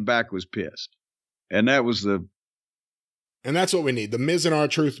Judgment Day in the back was pissed. And that was the... And that's what we need. The Miz and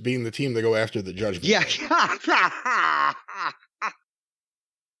R-Truth being the team to go after the Judgment Day.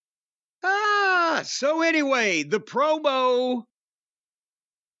 So anyway, the promo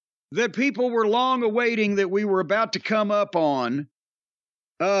that people were long awaiting that we were about to come up on,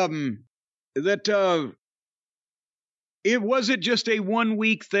 it wasn't just a 1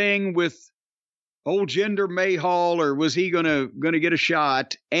 week thing with old Jinder Mahal, or was he gonna get a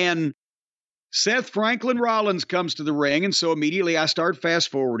shot? And Seth Franklin Rollins comes to the ring, and so immediately I start fast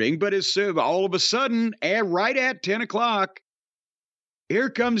forwarding. But as all of a sudden, right at 10 o'clock, here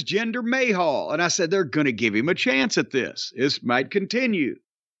comes Jinder Mahal, and I said they're gonna give him a chance at this. This might continue.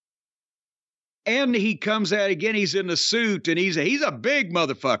 And he comes out again. He's in the suit, and he's a big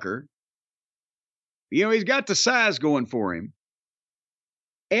motherfucker. You know, he's got the size going for him.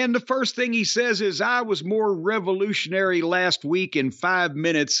 And the first thing he says is, I was more revolutionary last week in 5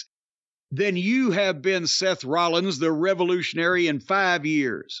 minutes than you have been, Seth Rollins, the revolutionary, in 5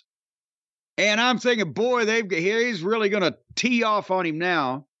 years. And I'm thinking, boy, he's really going to tee off on him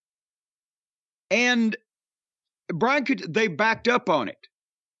now. And Brian, they backed up on it.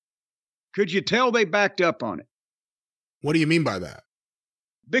 Could you tell they backed up on it? What do you mean by that?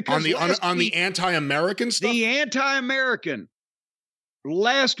 Because on the anti-American stuff? The anti-American.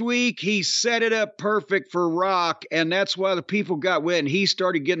 Last week, he set it up perfect for Rock, and that's why the people got wet, and he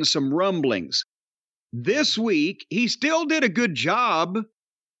started getting some rumblings. This week, he still did a good job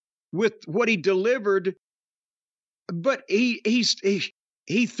with what he delivered, but he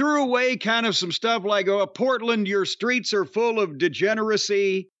threw away kind of some stuff like, oh, Portland, your streets are full of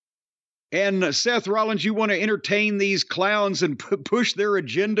degeneracy. And Seth Rollins, you want to entertain these clowns and push their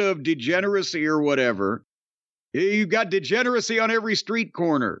agenda of degeneracy or whatever. You got degeneracy on every street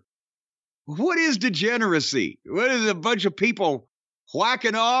corner. What is degeneracy? What is a bunch of people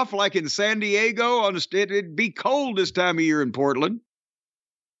whacking off like in San Diego on the state? It'd be cold this time of year in Portland.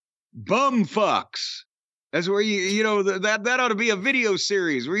 Bum fucks. That's where that ought to be a video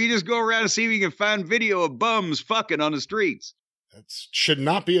series where you just go around and see if you can find video of bums fucking on the streets. That should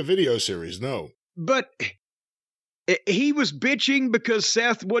not be a video series, no. But he was bitching because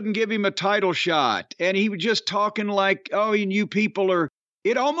Seth wouldn't give him a title shot. And he was just talking like, oh, and you people are,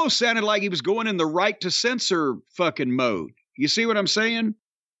 it almost sounded like he was going in the right to censor fucking mode. You see what I'm saying?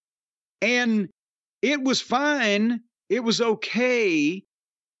 And it was fine. It was okay.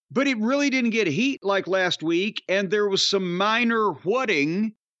 But it really didn't get heat like last week. And there was some minor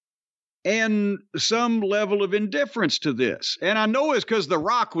whatting and some level of indifference to this. And I know it's because The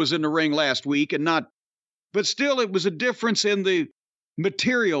Rock was in the ring last week and not, but still it was a difference in the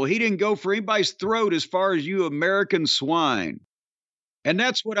material. He didn't go for anybody's throat as far as you American swine. And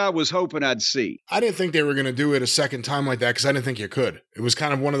that's what I was hoping I'd see. I didn't think they were going to do it a second time like that because I didn't think you could. It was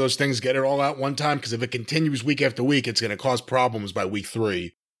kind of one of those things, get it all out one time, because if it continues week after week, it's going to cause problems by week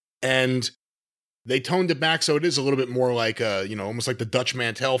 3. And they toned it back so it is a little bit more like, almost like the Dutch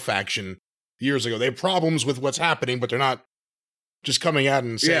Mantel faction years ago. They have problems with what's happening, but they're not just coming out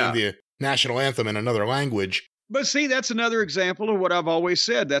and saying the national anthem in another language. But see, that's another example of what I've always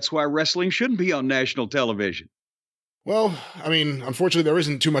said. That's why wrestling shouldn't be on national television. Well, I mean, unfortunately, there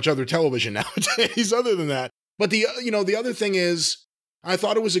isn't too much other television nowadays other than that. But the other thing is, I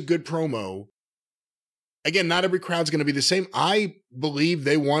thought it was a good promo. Again, not every crowd's going to be the same. I believe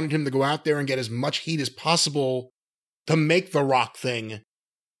they wanted him to go out there and get as much heat as possible to make the Rock thing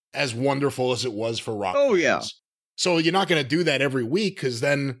as wonderful as it was for Rock fans. Yeah. So you're not going to do that every week, because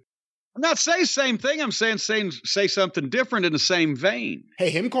then... I'm not saying the same thing. I'm saying say something different in the same vein. Hey,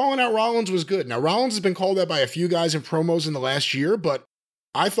 him calling out Rollins was good. Now, Rollins has been called out by a few guys in promos in the last year, but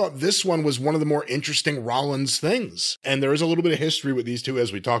I thought this one was one of the more interesting Rollins things. And there is a little bit of history with these two,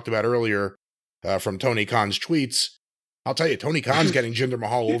 as we talked about earlier. From Tony Khan's tweets. I'll tell you, Tony Khan's getting Jinder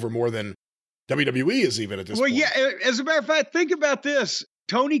Mahal over more than WWE is even at this point. Well, yeah, as a matter of fact, think about this.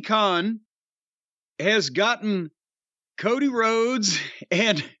 Tony Khan has gotten Cody Rhodes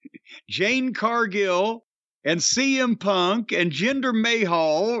and Jane Cargill and CM Punk and Jinder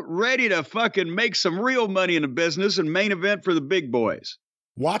Mahal ready to fucking make some real money in the business and main event for the big boys.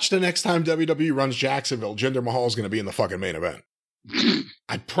 Watch the next time WWE runs Jacksonville. Jinder Mahal is going to be in the fucking main event.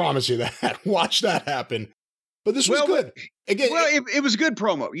 I promise you that. Watch that happen. But this was good. Again, it was a good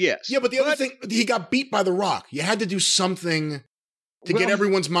promo, yes. Yeah, but the other thing, he got beat by The Rock. You had to do something to get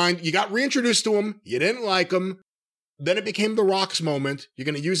everyone's mind. You got reintroduced to him. You didn't like him. Then it became The Rock's moment. You're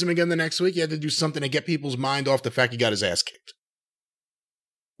going to use him again the next week. You had to do something to get people's mind off the fact he got his ass kicked.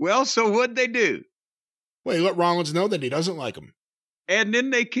 Well, so what'd they do? Well, he let Rollins know that he doesn't like him. And then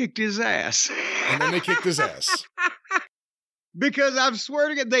they kicked his ass. Because I swear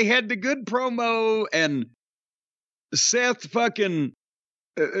to God, they had the good promo, and Seth fucking,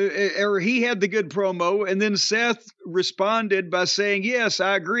 or he had the good promo, and then Seth responded by saying, yes,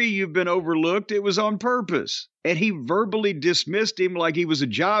 I agree, you've been overlooked. It was on purpose. And he verbally dismissed him like he was a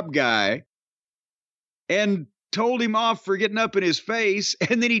job guy and told him off for getting up in his face.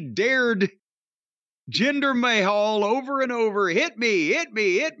 And then he dared Jinder Mahal over and over, hit me, hit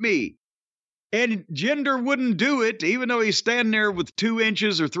me, hit me. And Jinder wouldn't do it, even though he's standing there with 2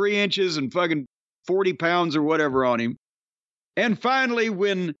 inches or 3 inches and fucking 40 pounds or whatever on him. And finally,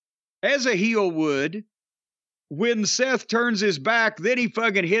 as a heel would, when Seth turns his back, then he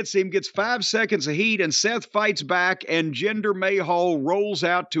fucking hits him, gets 5 seconds of heat, and Seth fights back, and Jinder Mahal rolls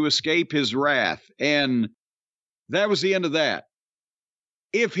out to escape his wrath. And that was the end of that.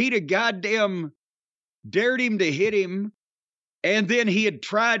 If he'd have goddamn dared him to hit him, and then he had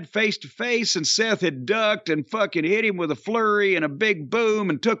tried face to face, and Seth had ducked and fucking hit him with a flurry and a big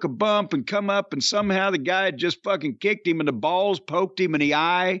boom and took a bump and come up, and somehow the guy had just fucking kicked him in the balls, poked him in the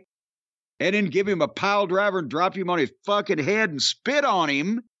eye, and then give him a pile driver and drop him on his fucking head and spit on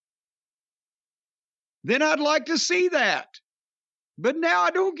him, then I'd like to see that. But now I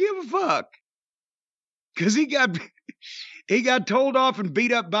don't give a fuck. Because he got told off and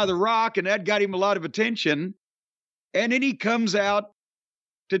beat up by The Rock, and that got him a lot of attention. And then he comes out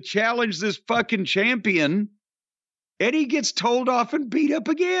to challenge this fucking champion, and he gets told off and beat up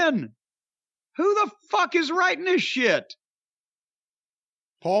again. Who the fuck is writing this shit?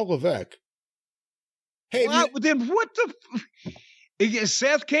 Paul Levesque. Hey, then what the...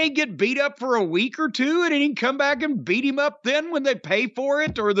 Seth can't get beat up for a week or two, and then he can come back and beat him up then when they pay for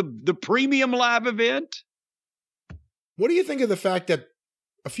it, or the premium live event? What do you think of the fact that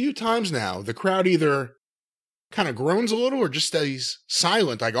a few times now, the crowd either kind of groans a little or just stays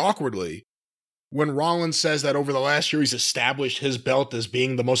silent, like awkwardly, when Rollins says that over the last year he's established his belt as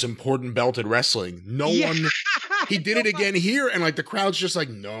being the most important belt in wrestling. He did it again here, and like the crowd's just like,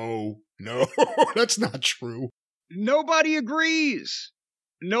 no, that's not true. Nobody agrees.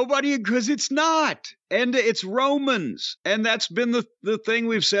 Because it's not. And it's Romans. And that's been the thing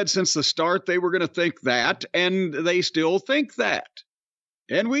we've said since the start. They were going to think that, and they still think that.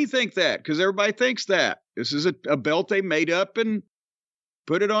 And we think that, because everybody thinks that. This is a belt they made up and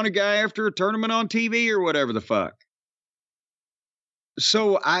put it on a guy after a tournament on TV or whatever the fuck.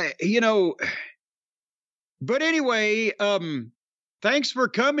 So but anyway, thanks for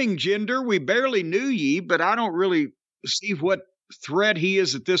coming, Jinder. We barely knew ye, but I don't really see what threat he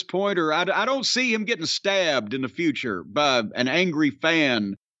is at this point, or I don't see him getting stabbed in the future by an angry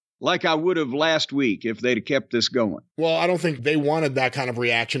fan like I would have last week if they'd have kept this going. Well, I don't think they wanted that kind of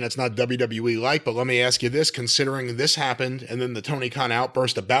reaction. That's not WWE like, but let me ask you this, considering this happened and then the Tony Khan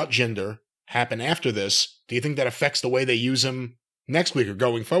outburst about Jinder happened after this, do you think that affects the way they use him next week or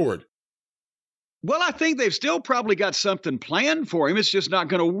going forward? Well, I think they've still probably got something planned for him. It's just not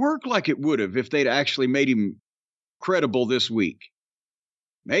going to work like it would have if they'd actually made him credible this week.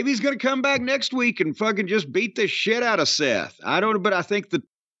 Maybe he's going to come back next week and fucking just beat the shit out of Seth. I don't know, but I think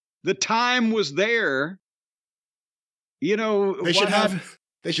the time was there. They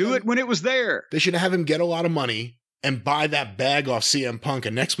should do it when it was there. They should have him get a lot of money and buy that bag off CM Punk,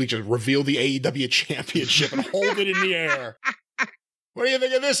 and next week just reveal the AEW championship and hold it in the air. What do you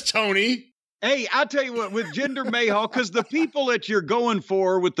think of this, Tony? Hey, I'll tell you what, with Jinder Mahal, because the people that you're going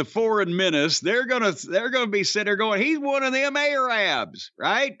for with the foreign menace, they're gonna be sitting there going, he's one of them Arabs,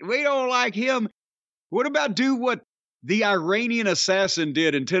 right? We don't like him. What about do what the Iranian assassin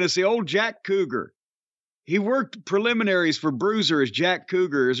did in Tennessee? Old Jack Cougar. He worked preliminaries for Bruiser as Jack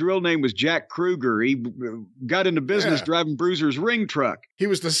Cougar. His real name was Jack Kruger. He got into business driving Bruiser's ring truck. He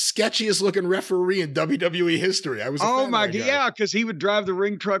was the sketchiest looking referee in WWE history. I was oh my God, yeah, because he would drive the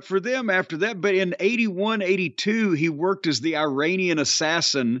ring truck for them after that. But in 81, 82, he worked as the Iranian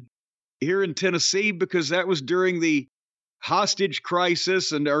assassin here in Tennessee because that was during the hostage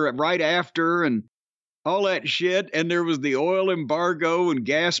crisis or right after and all that shit. And there was the oil embargo and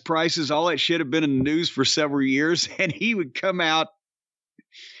gas prices. All that shit had been in the news for several years. And he would come out.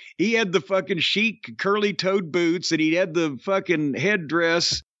 He had the fucking chic curly-toed boots and he had the fucking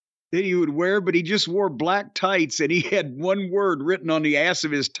headdress that he would wear, but he just wore black tights and he had one word written on the ass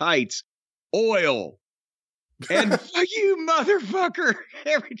of his tights, oil. And fuck you, motherfucker.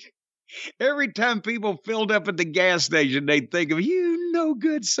 Every time people filled up at the gas station, they'd think of, you no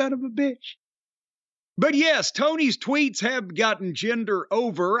good son of a bitch. But yes, Tony's tweets have gotten Jinder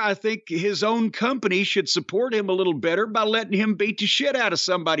over. I think his own company should support him a little better by letting him beat the shit out of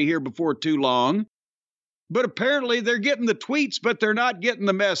somebody here before too long. But apparently they're getting the tweets, but they're not getting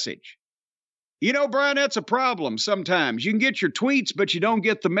the message. You know, Brian, that's a problem sometimes. You can get your tweets, but you don't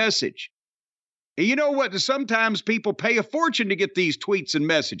get the message. And you know what? Sometimes people pay a fortune to get these tweets and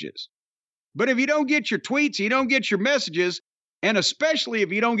messages. But if you don't get your tweets, you don't get your messages, and especially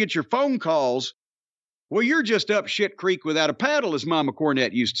if you don't get your phone calls, well, you're just up shit creek without a paddle, as Mama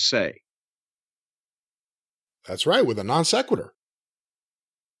Cornette used to say. That's right, with a non sequitur.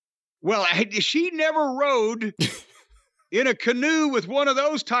 Well, she never rode in a canoe with one of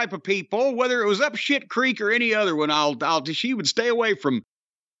those type of people, whether it was up shit creek or any other one. She would stay away from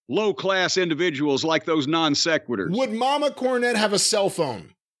low-class individuals like those non sequiturs. Would Mama Cornette have a cell phone?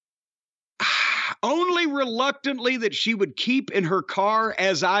 Only reluctantly that she would keep in her car,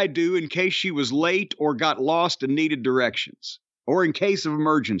 as I do, in case she was late or got lost and needed directions, or in case of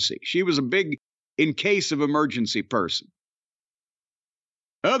emergency. She was a big in case of emergency person.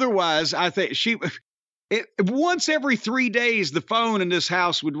 Otherwise, I think once every 3 days, the phone in this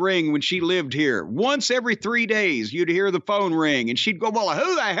house would ring when she lived here. Once every 3 days, you'd hear the phone ring, and she'd go, well,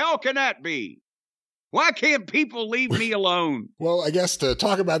 who the hell can that be? Why can't people leave me alone? Well, I guess to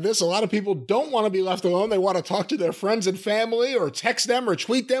talk about this, a lot of people don't want to be left alone. They want to talk to their friends and family or text them or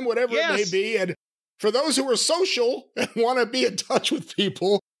tweet them, whatever it may be. And for those who are social and want to be in touch with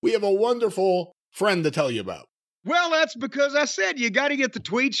people, we have a wonderful friend to tell you about. Well, that's because I said you got to get the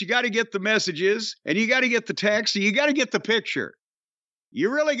tweets, you got to get the messages, and you got to get the text, and you got to get the picture.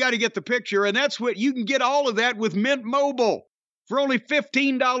 You really got to get the picture, and that's what you can get all of that with Mint Mobile. For only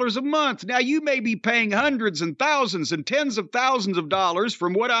 $15 a month. Now, you may be paying hundreds and thousands and tens of thousands of dollars,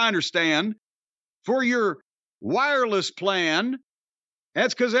 from what I understand, for your wireless plan.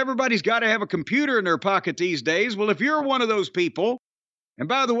 That's because everybody's got to have a computer in their pocket these days. Well, if you're one of those people, and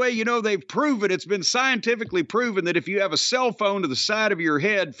by the way, you know, they've proven, it's been scientifically proven that if you have a cell phone to the side of your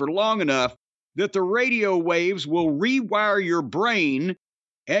head for long enough, that the radio waves will rewire your brain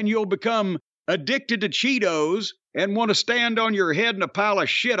and you'll become addicted to Cheetos and want to stand on your head in a pile of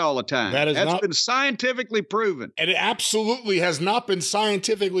shit all the time. That's been scientifically proven. And it absolutely has not been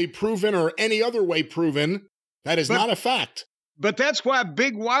scientifically proven or any other way proven. That is not a fact. But that's why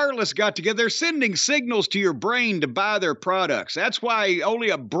Big Wireless got together. They're sending signals to your brain to buy their products. That's why only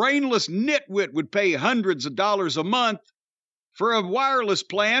a brainless nitwit would pay hundreds of dollars a month for a wireless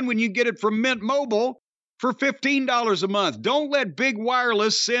plan when you get it from Mint Mobile for $15 a month. Don't let Big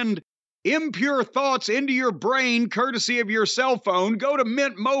Wireless send impure thoughts into your brain courtesy of your cell phone. Go to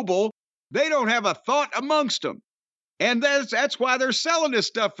Mint Mobile. They don't have a thought amongst them. And that's why they're selling this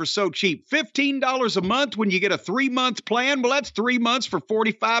stuff for so cheap. $15 a month when you get a 3-month plan. Well, that's 3 months for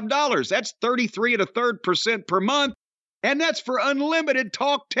 $45. That's 33 1/3% per month. And that's for unlimited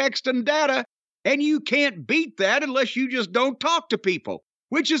talk, text, and data. And you can't beat that unless you just don't talk to people,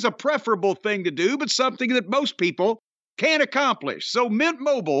 which is a preferable thing to do, but something that most people can't accomplish. So Mint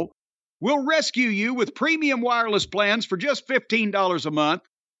Mobile will rescue you with premium wireless plans for just $15 a month.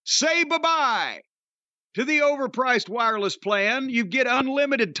 Say bye-bye to the overpriced wireless plan. You get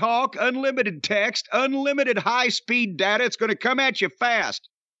unlimited talk, unlimited text, unlimited high-speed data. It's going to come at you fast.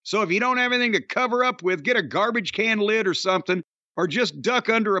 So if you don't have anything to cover up with, get a garbage can lid or something, or just duck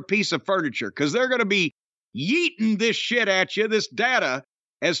under a piece of furniture, because they're going to be yeeting this shit at you, this data,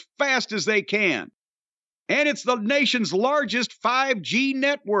 as fast as they can. And it's the nation's largest 5G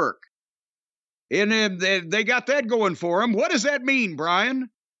network. And they got that going for them. What does that mean, Brian?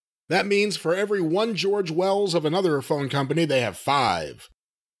 That means for every one George Wells of another phone company, they have 5.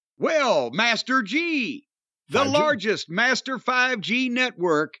 Well, Master G, the 5G. largest Master 5G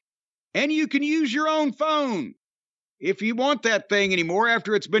network, and you can use your own phone. If you want that thing anymore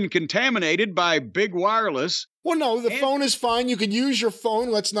after it's been contaminated by Big Wireless. Well, no, the phone is fine. You could use your phone.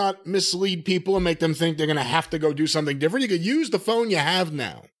 Let's not mislead people and make them think they're going to have to go do something different. You could use the phone you have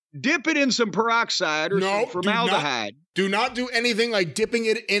now. Dip it in some peroxide or some formaldehyde. Do not do anything like dipping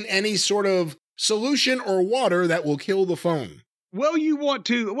it in any sort of solution or water that will kill the phone. Well,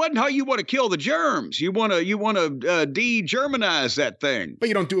 it wasn't how you want to kill the germs. You want to de-Germanize that thing. But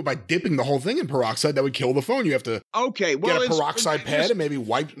you don't do it by dipping the whole thing in peroxide. That would kill the phone. You have to get a peroxide pad and maybe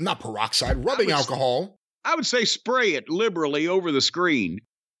rubbing alcohol. I would say spray it liberally over the screen.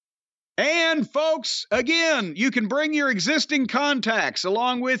 And folks, again, you can bring your existing contacts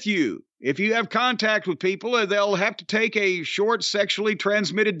along with you. If you have contact with people, they'll have to take a short sexually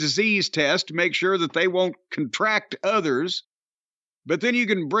transmitted disease test to make sure that they won't contract others. But then you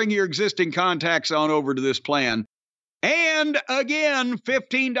can bring your existing contacts on over to this plan. And again,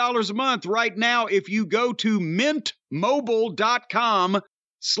 $15 a month right now if you go to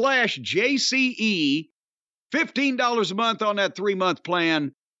mintmobile.com/JCE. $15 a month on that 3-month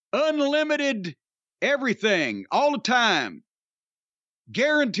plan. Unlimited everything, all the time.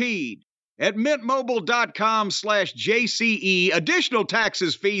 Guaranteed. At mintmobile.com/JCE. Additional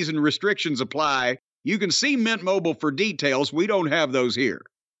taxes, fees, and restrictions apply. You can see Mint Mobile for details. We don't have those here.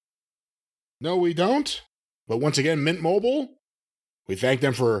 No, we don't. But once again, Mint Mobile, we thank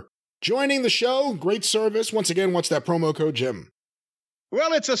them for joining the show. Great service. Once again, what's that promo code, Jim?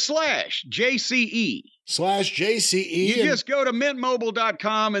 Well, it's a /JCE. /JCE. You just go to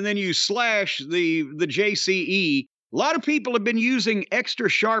mintmobile.com and then you slash the JCE. A lot of people have been using extra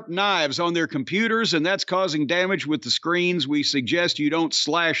sharp knives on their computers, and that's causing damage with the screens. We suggest you don't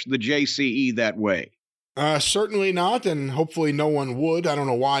slash the JCE that way. Certainly not, and hopefully no one would. I don't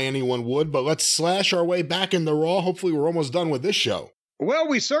know why anyone would, but let's slash our way back in the Raw. Hopefully we're almost done with this show. Well,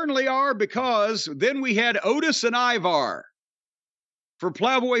 we certainly are, because then we had Otis and Ivar for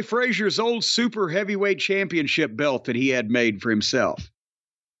Plowboy Frazier's old super heavyweight championship belt that he had made for himself.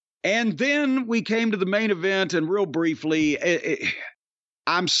 And then we came to the main event, and real briefly,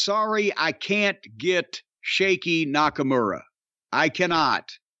 I'm sorry I can't get Shaky Nakamura. I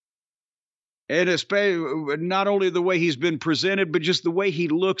cannot. And especially not only the way he's been presented, but just the way he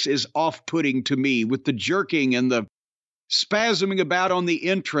looks is off-putting to me, with the jerking and the spasming about on the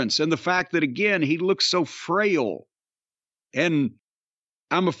entrance, and the fact that, again, he looks so frail. And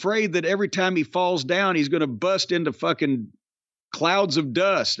I'm afraid that every time he falls down, he's going to bust into fucking clouds of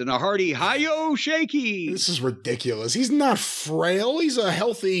dust and a hearty hi-yo Shaky. This is ridiculous. He's not frail. He's a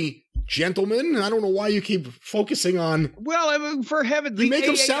healthy gentleman. I don't know why you keep focusing on... Well, I mean, for heaven's sake. You make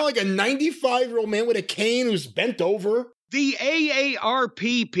him sound like a 95-year-old man with a cane who's bent over. The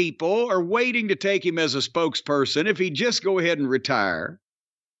AARP people are waiting to take him as a spokesperson if he'd just go ahead and retire.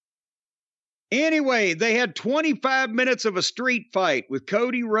 Anyway, they had 25 minutes of a street fight with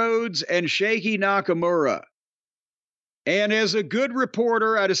Cody Rhodes and Shaky Nakamura. And as a good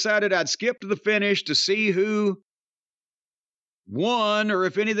reporter, I decided I'd skip to the finish to see who won or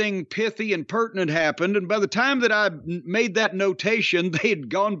if anything pithy and pertinent happened. And by the time that I made that notation, they had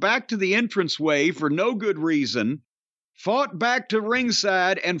gone back to the entranceway for no good reason, fought back to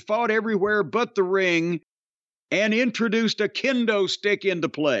ringside and fought everywhere but the ring, and introduced a kendo stick into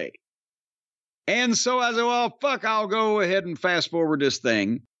play. And so I said, well, fuck, I'll go ahead and fast forward this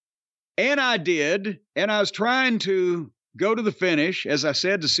thing. And I did. And I was trying to go to the finish, as I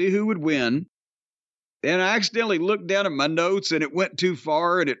said, to see who would win. And I accidentally looked down at my notes and it went too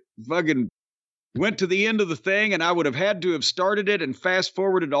far and it fucking went to the end of the thing. And I would have had to have started it and fast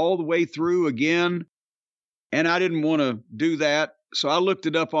forwarded all the way through again. And I didn't want to do that. So I looked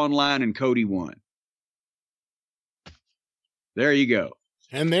it up online and Cody won. There you go.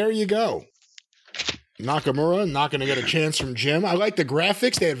 And there you go. Nakamura not going to get a chance from Jim. I like the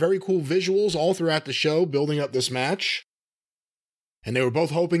graphics. They had very cool visuals all throughout the show building up this match. And they were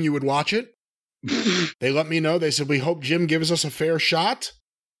both hoping you would watch it. They let me know. They said, we hope Jim gives us a fair shot.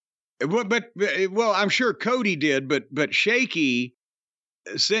 Well, I'm sure Cody did, but Shaky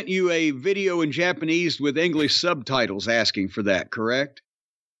sent you a video in Japanese with English subtitles asking for that, correct?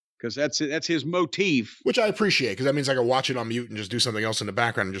 Because that's his motif. Which I appreciate, because that means I can watch it on mute and just do something else in the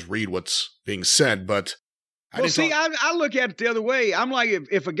background and just read what's being said. But I look at it the other way. I'm like,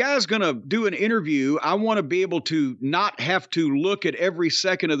 if a guy's going to do an interview, I want to be able to not have to look at every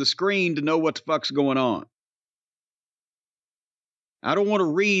second of the screen to know what the fuck's going on. I don't want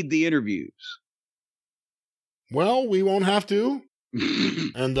to read the interviews. Well, we won't have to.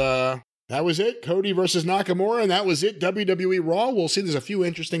 And that was it. Cody versus Nakamura, and that was it. WWE Raw. We'll see. There's a few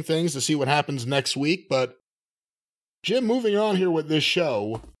interesting things to see what happens next week. But, Jim, moving on here with this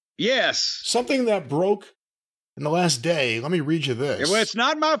show. Yes. Something that broke in the last day. Let me read you this. Well, it's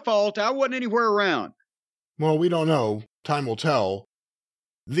not my fault. I wasn't anywhere around. Well, we don't know. Time will tell.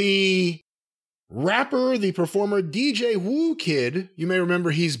 The rapper, the performer, DJ Woo Kid, you may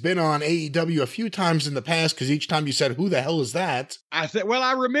remember he's been on AEW a few times in the past because each time you said, who the hell is that?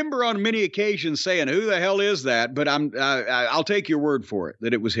 I remember on many occasions saying, who the hell is that? But I'll take your word for it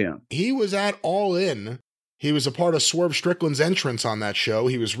that it was him. He was at All In. He was a part of Swerve Strickland's entrance on that show.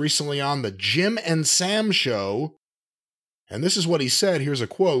 He was recently on the Jim and Sam show. And this is what he said. Here's a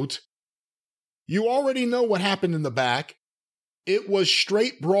quote. You already know what happened in the back. It was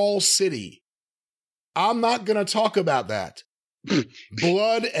straight Brawl City. I'm not going to talk about that.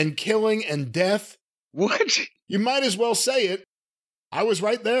 Blood and killing and death. What? You might as well say it. I was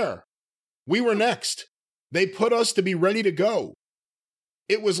right there. We were next. They put us to be ready to go.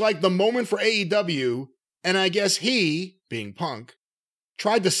 It was like the moment for AEW, and I guess he, being Punk,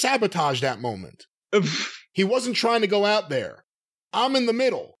 tried to sabotage that moment. He wasn't trying to go out there. I'm in the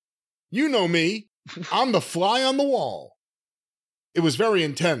middle. You know me. I'm the fly on the wall. It was very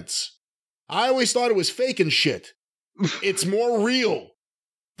intense. I always thought it was fake and shit. It's more real.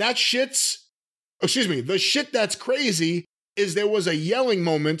 The shit that's crazy is there was a yelling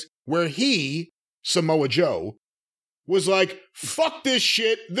moment where he, Samoa Joe, was like, fuck this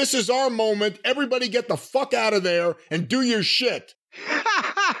shit. This is our moment. Everybody get the fuck out of there and do your shit.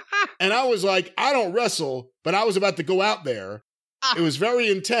 And I was like, I don't wrestle, but I was about to go out there. It was very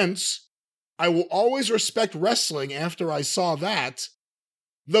intense. I will always respect wrestling after I saw that.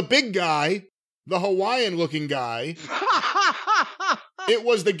 The big guy, the Hawaiian-looking guy, it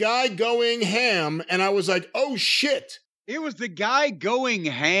was the guy going ham, and I was like, oh, shit. It was the guy going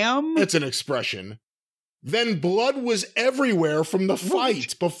ham? That's an expression. Then blood was everywhere from the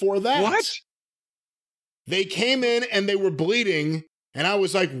fight before that. What? They came in, and they were bleeding, and I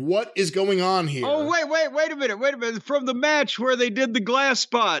was like, what is going on here? Oh, wait a minute. From the match where they did the glass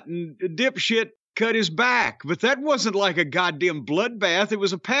spot and dipshit cut his back. But that wasn't like a goddamn bloodbath. It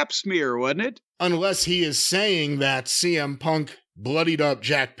was a pap smear, wasn't it? Unless he is saying that CM Punk bloodied up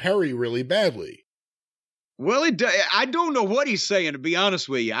Jack Perry really badly. Well, I don't know what he's saying, to be honest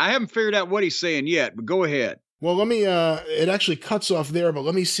with you. I haven't figured out what he's saying yet, but go ahead. Well, let me, it actually cuts off there, but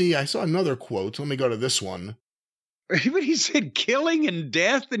let me see. I saw another quote. Let me go to this one. But he said killing and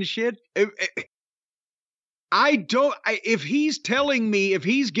death and shit. If he's telling me, if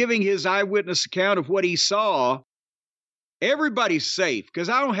he's giving his eyewitness account of what he saw, everybody's safe because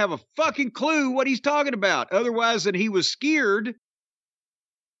I don't have a fucking clue what he's talking about. Otherwise, than he was scared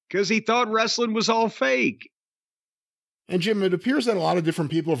because he thought wrestling was all fake. And Jim, it appears that a lot of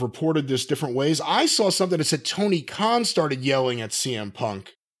different people have reported this different ways. I saw something that said Tony Khan started yelling at CM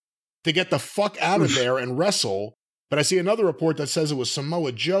Punk to get the fuck out of there and wrestle. But I see another report that says it was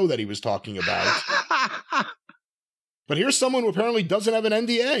Samoa Joe that he was talking about. But here's someone who apparently doesn't have an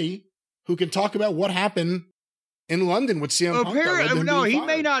NDA who can talk about what happened in London with CM Punk. Apparently, no, he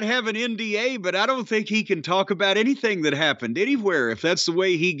may not have an NDA, but I don't think he can talk about anything that happened anywhere if that's the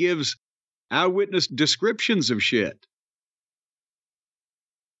way he gives eyewitness descriptions of shit.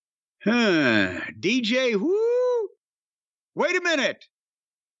 DJ, whoo! Wait a minute.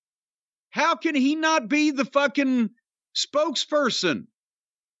 How can he not be the fucking spokesperson?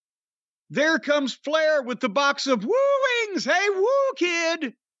 There comes Flair with the box of woo wings. Hey, woo,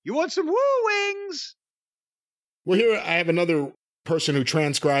 kid. You want some woo wings? Well, here I have another person who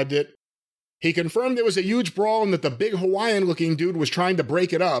transcribed it. He confirmed there was a huge brawl and that the big Hawaiian-looking dude was trying to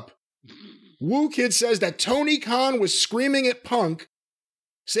break it up. Woo Kid says that Tony Khan was screaming at Punk,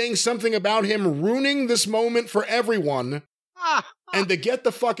 saying something about him ruining this moment for everyone, and to get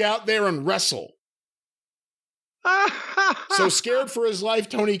the fuck out there and wrestle. So scared for his life,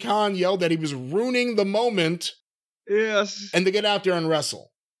 Tony Khan yelled that he was ruining the moment. Yes. And to get out there and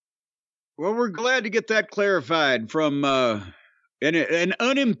wrestle. Well, we're glad to get that clarified from an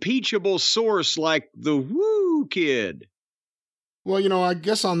unimpeachable source like the Woo Kid. Well, you know, I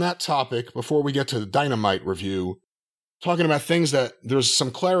guess on that topic, before we get to the Dynamite review, talking about things that there's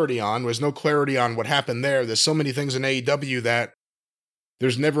some clarity on, there's no clarity on what happened there. There's so many things in AEW that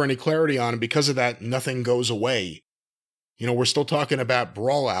there's never any clarity on, and because of that, nothing goes away. You know, we're still talking about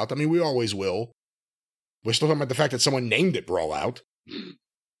Brawl Out. I mean, we always will. We're still talking about the fact that someone named it Brawl Out.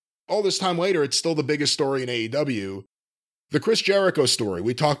 All this time later, it's still the biggest story in AEW. The Chris Jericho story,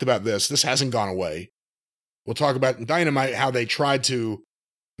 we talked about this. This hasn't gone away. We'll talk about Dynamite, how they tried to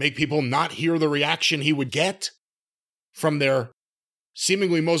make people not hear the reaction he would get from their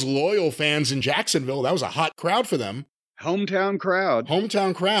seemingly most loyal fans in Jacksonville. That was a hot crowd for them. Hometown crowd.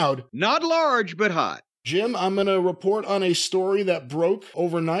 Hometown crowd. Not large, but hot. Jim, I'm going to report on a story that broke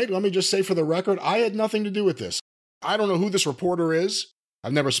overnight. Let me just say for the record, I had nothing to do with this. I don't know who this reporter is.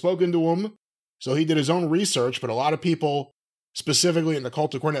 I've never spoken to him. So he did his own research, but a lot of people, specifically in the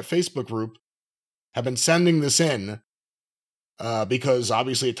Cult of Cornette Facebook group, have been sending this in because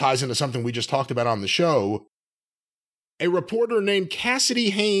obviously it ties into something we just talked about on the show. A reporter named Cassidy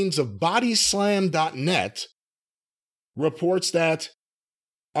Haynes of Bodyslam.net reports that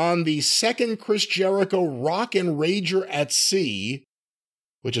on the second Chris Jericho Rock and Rager at Sea,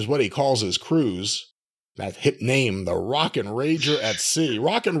 which is what he calls his cruise, that hip name, the Rock and Rager at Sea,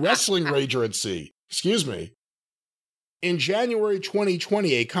 Rock and Wrestling Rager at Sea, excuse me. In January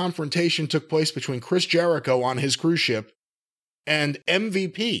 2020, a confrontation took place between Chris Jericho on his cruise ship and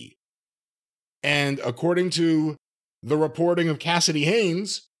MVP. And according to the reporting of Cassidy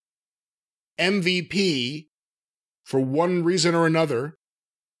Haynes, MVP, for one reason or another,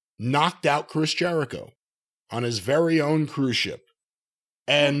 knocked out Chris Jericho on his very own cruise ship.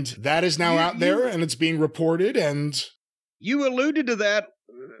 And that is now out there, and it's being reported, and... You alluded to that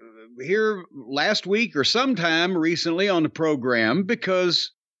here last week or sometime recently on the program,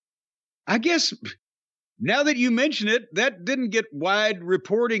 because I guess now that you mention it, that didn't get wide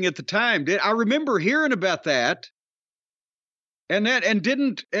reporting at the time. I remember hearing about that, and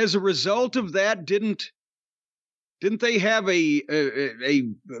didn't, as a result of that, didn't they have a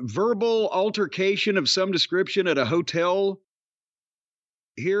verbal altercation of some description at a hotel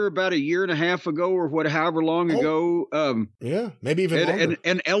here about a year and a half ago or however long ago? Yeah, maybe even longer.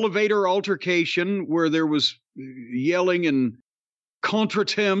 An elevator altercation where there was yelling and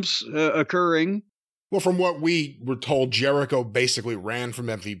contretemps occurring. Well, from what we were told, Jericho basically ran from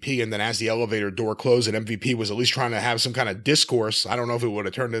MVP, and then as the elevator door closed and MVP was at least trying to have some kind of discourse, I don't know if it would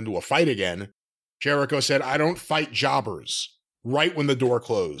have turned into a fight again, Jericho said, "I don't fight jobbers," right when the door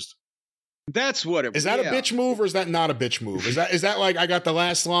closed. That's what it was. Is that a bitch move or is that not a bitch move? Is that like I got the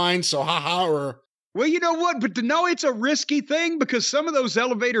last line, so haha, or... Well, you know what? But no, it's a risky thing because some of those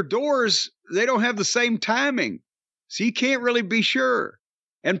elevator doors, they don't have the same timing. So you can't really be sure.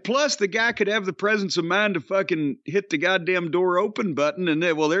 And plus, the guy could have the presence of mind to fucking hit the goddamn door open button and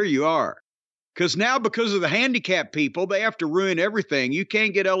then, well, there you are. Because now, because of the handicapped people, they have to ruin everything. You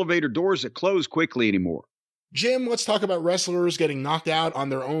can't get elevator doors that close quickly anymore. Jim, let's talk about wrestlers getting knocked out on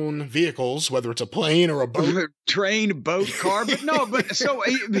their own vehicles, whether it's a plane or a boat. Train, boat, car. But no, but so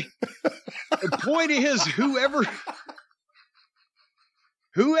the point is,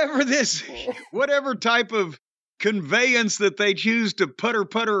 whatever type of conveyance that they choose to putter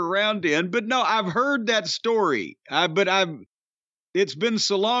around in. But no, I've heard that story. It's been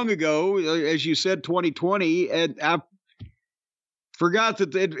so long ago, as you said, 2020, and I forgot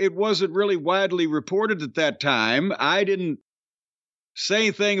that it wasn't really widely reported at that time. I didn't say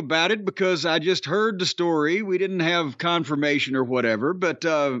anything about it because I just heard the story. We didn't have confirmation or whatever, but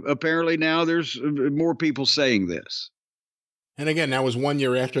apparently now there's more people saying this. And again, that was 1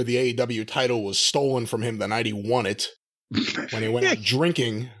 year after the AEW title was stolen from him the night he won it, when he went out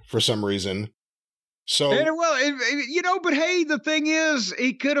drinking for some reason. So, but hey, the thing is,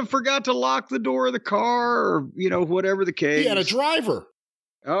 he could have forgot to lock the door of the car, or whatever the case. He had a driver.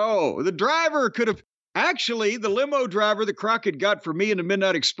 Oh, the driver could have. Actually, the limo driver that Crockett got for me in the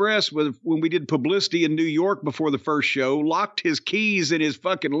Midnight Express when we did publicity in New York before the first show, locked his keys in his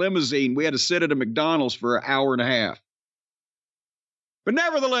fucking limousine. We had to sit at a McDonald's for an hour and a half. But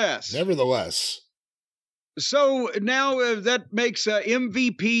nevertheless. So now that makes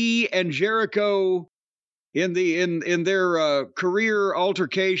MVP and Jericho in their career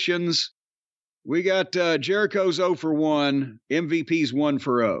altercations. We got Jericho's 0 for 1, MVP's 1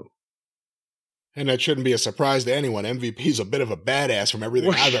 for 0. And that shouldn't be a surprise to anyone. MVP's a bit of a badass from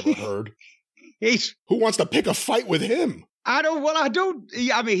everything I've ever heard. Who wants to pick a fight with him?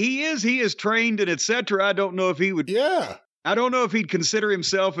 He is trained and etc. I don't know if he would. Yeah. I don't know if he'd consider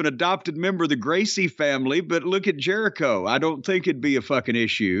himself an adopted member of the Gracie family, but look at Jericho. I don't think it'd be a fucking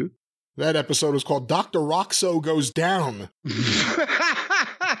issue. That episode was called Dr. Roxo Goes Down.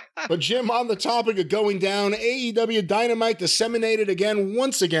 But Jim, on the topic of going down, AEW Dynamite disseminated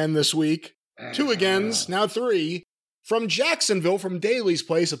once again this week. 2 agains, now 3. From Jacksonville, from Daly's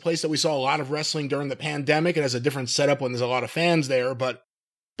Place, a place that we saw a lot of wrestling during the pandemic. It has a different setup when there's a lot of fans there, but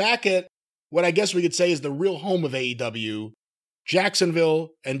back at what I guess we could say is the real home of AEW,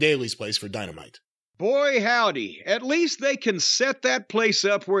 Jacksonville and Daly's Place for Dynamite. Boy, howdy. At least they can set that place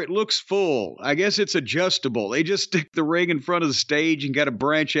up where it looks full. I guess it's adjustable. They just stick the ring in front of the stage and got to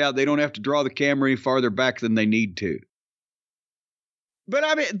branch out. They don't have to draw the camera any farther back than they need to. But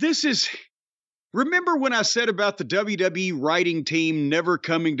remember when I said about the WWE writing team never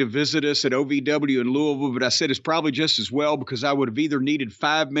coming to visit us at OVW in Louisville, but I said it's probably just as well because I would have either needed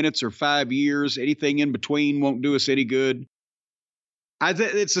 5 minutes or 5 years. Anything in between won't do us any good.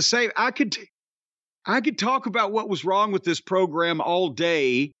 It's the same. I could talk about what was wrong with this program all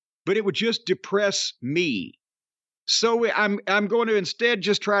day, but it would just depress me. So I'm going to instead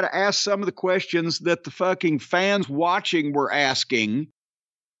just try to ask some of the questions that the fucking fans watching were asking,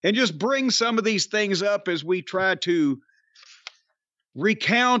 and just bring some of these things up as we try to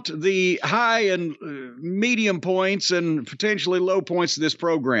recount the high and medium points and potentially low points of this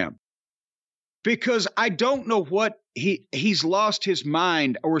program. Because I don't know what he's lost his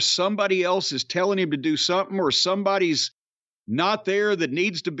mind, or somebody else is telling him to do something, or somebody's not there that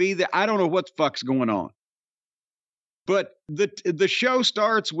needs to be there. I don't know what the fuck's going on. But the show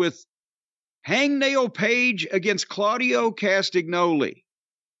starts with Hangnail Page against Claudio Castagnoli.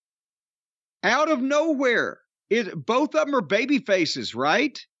 Out of nowhere. Both of them are baby faces,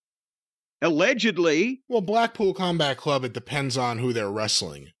 right? Allegedly. Well, Blackpool Combat Club, it depends on who they're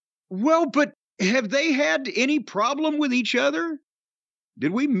wrestling. Well, but have they had any problem with each other?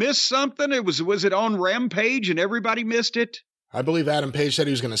 Did we miss something? Was it on Rampage and everybody missed it? I believe Adam Page said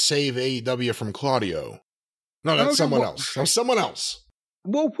he was going to save AEW from Claudio. No, that's someone else. That was someone else.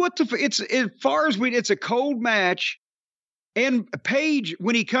 Well, it's a cold match. And Page,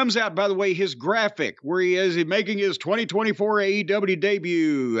 when he comes out, by the way, his graphic where he is making his 2024 AEW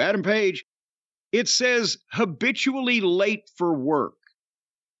debut, Adam Page, it says habitually late for work.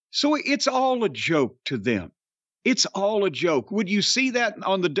 So it's all a joke to them. It's all a joke. Would you see that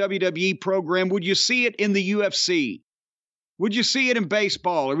on the WWE program? Would you see it in the UFC? Would you see it in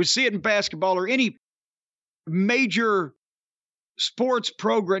baseball, or would you see it in basketball, or any major sports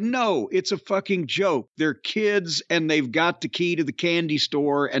program? No, it's a fucking joke. They're kids and they've got the key to the candy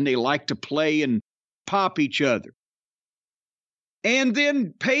store and they like to play and pop each other. And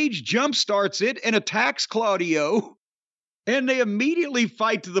then Page jumpstarts it and attacks Claudio, and they immediately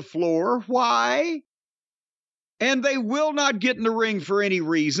fight to the floor. Why? And they will not get in the ring for any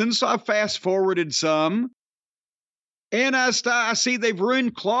reason, so I fast forwarded some. And I see they've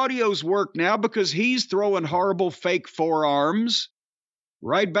ruined Claudio's work now because he's throwing horrible fake forearms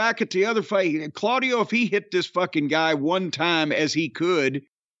right back at the other face. Claudio, if he hit this fucking guy one time as he could,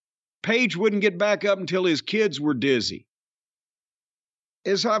 Page wouldn't get back up until his kids were dizzy.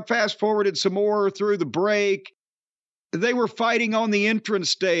 As I fast forwarded some more through the break, they were fighting on the entrance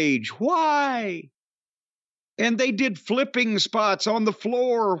stage. Why? And they did flipping spots on the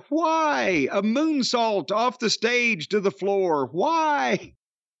floor. Why? A moonsault off the stage to the floor. Why?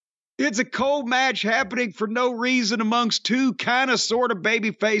 It's a cold match happening for no reason amongst two kind of sort of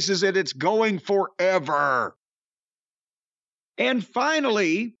baby faces, and it's going forever. And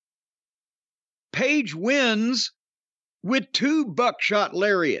finally, Page wins with 2 buckshot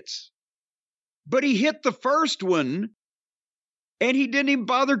lariats. But he hit the first one, And he didn't even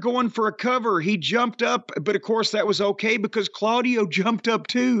bother going for a cover. He jumped up, but of course that was okay because Claudio jumped up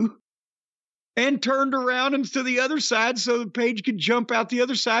too and turned around and to the other side so that Page could jump out the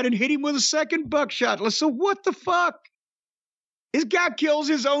other side and hit him with a second buckshot. So what the fuck? This guy kills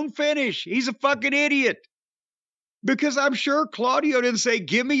his own finish. He's a fucking idiot. Because I'm sure Claudio didn't say,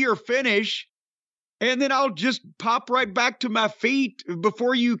 give me your finish, and then I'll just pop right back to my feet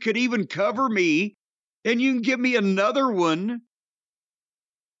before you could even cover me, and you can give me another one,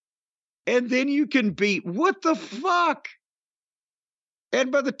 and then you can beat. What the fuck?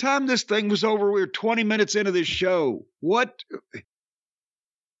 And by the time this thing was over, we were 20 minutes into this show. What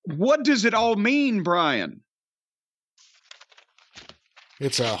does it all mean, Brian?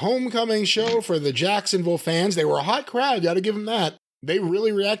 It's a homecoming show for the Jacksonville fans. They were a hot crowd. You got to give them that. They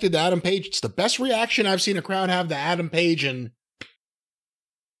really reacted to Adam Page. It's the best reaction I've seen a crowd have to Adam Page in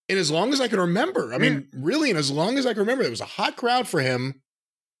as long as I can remember. I mean, really, in as long as I can remember, it was a hot crowd for him.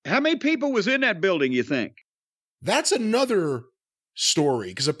 How many people was in that building, you think? That's another story,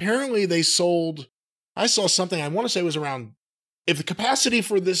 because apparently they sold, I saw something, I want to say it was around, if the capacity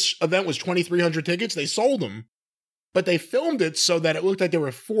for this event was 2,300 tickets, they sold them. But they filmed it so that it looked like there were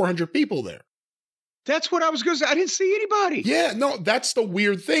 400 people there. That's what I was going to say. I didn't see anybody. Yeah, no, that's the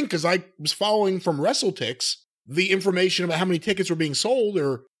weird thing, because I was following from WrestleTix the information about how many tickets were being sold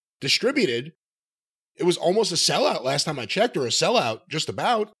or distributed. It was almost a sellout last time I checked, or a sellout just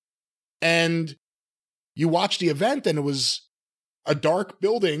about. And you watched the event, and it was a dark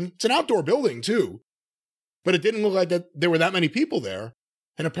building. It's an outdoor building, too. But it didn't look like that there were that many people there.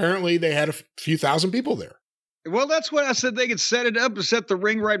 And apparently they had a few thousand people there. Well, that's what I said. They could set it up and set the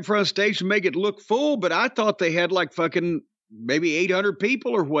ring right in front of the stage and make it look full, but I thought they had like fucking maybe 800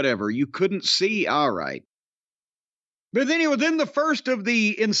 people or whatever. You couldn't see. All right. But anyway, then the first of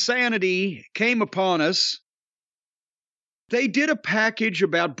the insanity came upon us. They did a package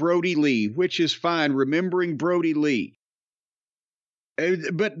about Brody Lee, which is fine, remembering Brody Lee.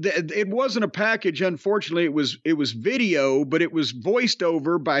 But it wasn't a package, unfortunately. It was video, but it was voiced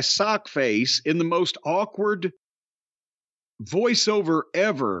over by Sockface in the most awkward voiceover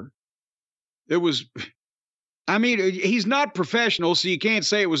ever. It was, I mean, he's not professional, so you can't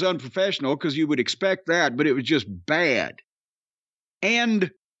say it was unprofessional because you would expect that, but it was just bad.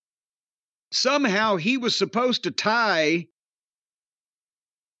 And somehow he was supposed to tie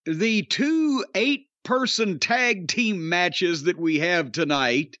the 2 8-person tag team matches that we have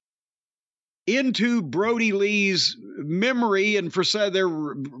tonight into Brody Lee's memory, and for so they're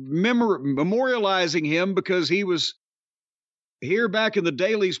memorializing him because he was here back in the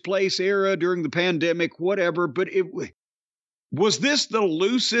Daily's Place era during the pandemic, whatever. But was this the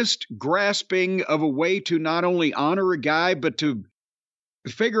loosest grasping of a way to not only honor a guy, but to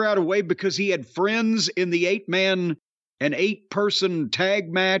figure out a way, because he had friends in the 8-man an 8-person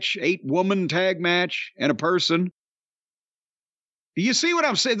tag match, 8-woman tag match, and a person. You see what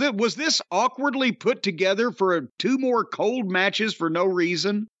I'm saying? Was this awkwardly put together for 2 more cold matches for no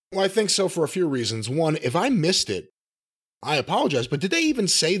reason? Well, I think so for a few reasons. One, if I missed it, I apologize, but did they even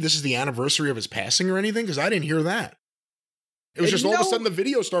say this is the anniversary of his passing or anything? Because I didn't hear that. It was just all of a sudden the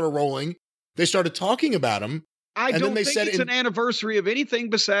video started rolling. They started talking about him. I don't think it's an anniversary of anything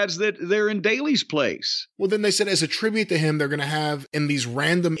besides that they're in Daily's Place. Well, then they said as a tribute to him, they're going to have in these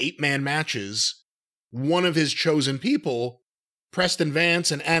random 8-man matches, one of his chosen people, Preston Vance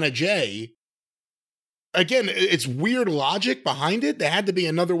and Anna Jay. Again, it's weird logic behind it. There had to be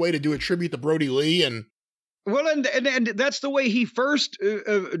another way to do a tribute to Brody Lee. Well, and that's the way he first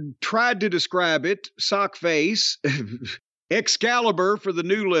tried to describe it, Sockface, Excalibur for the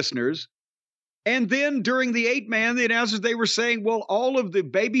new listeners. And then during the 8-man, the announcers, they were saying, well, all of the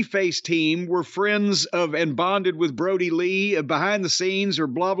babyface team were friends of and bonded with Brody Lee behind the scenes or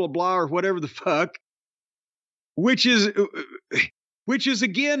blah, blah, blah, or whatever the fuck. Which is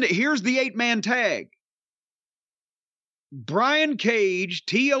again, here's the 8-man tag. Brian Cage,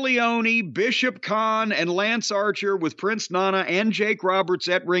 Tia Leone, Bishop Khan, and Lance Archer with Prince Nana and Jake Roberts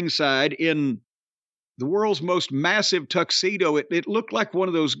at ringside in the world's most massive tuxedo. It looked like one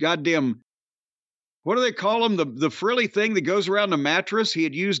of those goddamn, what do they call them? The frilly thing that goes around the mattress. He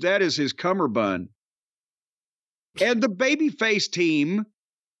had used that as his cummerbund. And the babyface team,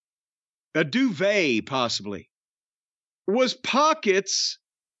 a duvet possibly, was Pockets,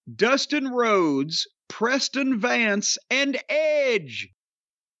 Dustin Rhodes, Preston Vance, and Edge.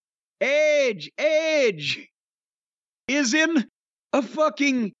 Edge is in a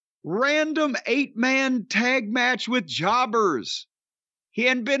fucking random 8-man tag match with jobbers. He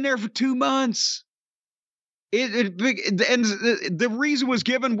hadn't been there for 2 months. And the reason was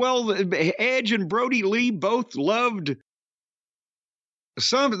given, well, Edge and Brody Lee both loved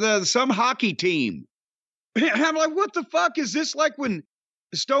some hockey team. And I'm like, what the fuck is this? Like when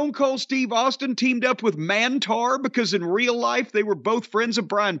Stone Cold Steve Austin teamed up with Mantar because in real life they were both friends of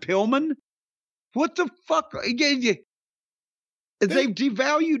Brian Pillman? What the fuck? They've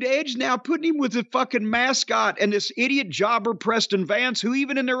devalued Edge now, putting him with the fucking mascot and this idiot jobber Preston Vance, who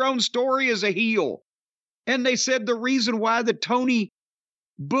even in their own story is a heel. And they said the reason why that Tony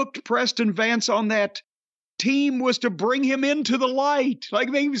booked Preston Vance on that team was to bring him into the light, like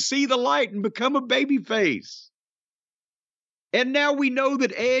make him see the light and become a babyface. And now we know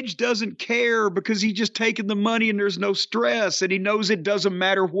that Edge doesn't care because he's just taking the money and there's no stress, and he knows it doesn't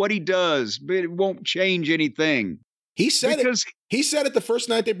matter what he does, but it won't change anything. He said it. He said it the first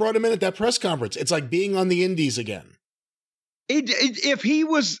night they brought him in at that press conference. It's like being on the Indies again. If he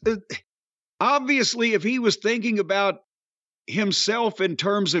was, obviously, if he was thinking about himself in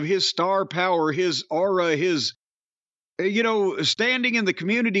terms of his star power, his aura, his, standing in the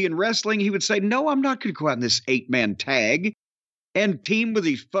community and wrestling, he would say, no, I'm not going to go out in this 8-man tag and team with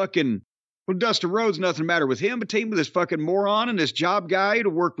these fucking, well, Dustin Rhodes, nothing matter with him, but team with this fucking moron and this job guy to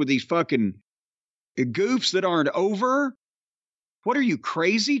work with these fucking goofs that aren't over. What are you,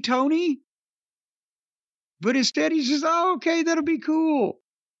 crazy, Tony? But instead he says, oh, okay, that'll be cool.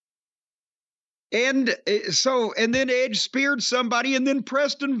 And then Edge speared somebody, and then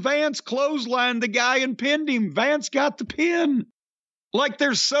Preston Vance clotheslined the guy and pinned him. Vance got the pin. Like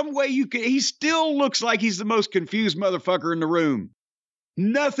there's some way he still looks like he's the most confused motherfucker in the room.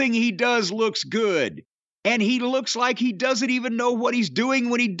 Nothing he does looks good. And he looks like he doesn't even know what he's doing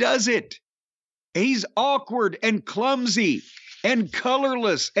when he does it. He's awkward and clumsy and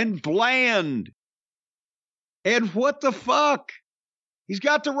colorless and bland. And what the fuck? He's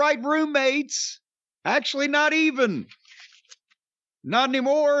got the right roommates. Actually, not even. Not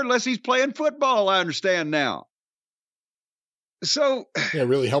anymore, unless he's playing football, I understand now. So, yeah, it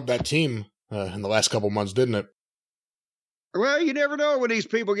really helped that team in the last couple months, didn't it? Well, you never know when these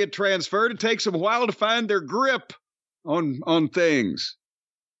people get transferred. It takes them a while to find their grip on things.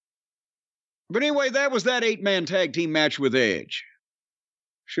 But anyway, that was that 8-man tag team match with Edge.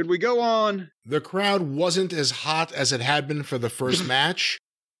 Should we go on? The crowd wasn't as hot as it had been for the first match.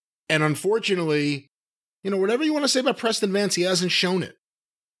 And unfortunately, whatever you want to say about Preston Vance, he hasn't shown it.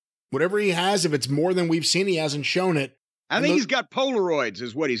 Whatever he has, if it's more than we've seen, he hasn't shown it. I think he's got Polaroids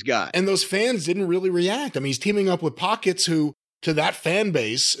is what he's got. And those fans didn't really react. I mean, he's teaming up with Pockets, who, to that fan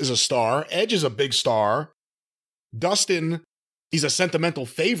base, is a star. Edge is a big star. Dustin, he's a sentimental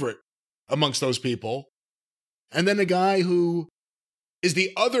favorite amongst those people. And then a guy who is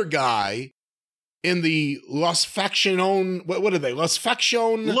the other guy in the Las Faction, what are they? Las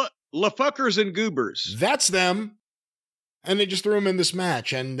Faction? La Fuckers and Goobers. That's them. And they just threw him in this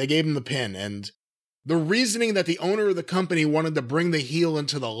match, and they gave him the pin. And the reasoning that the owner of the company wanted to bring the heel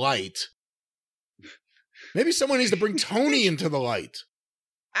into the light. Maybe someone needs to bring Tony into the light.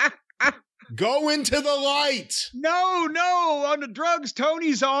 Go into the light. No, on the drugs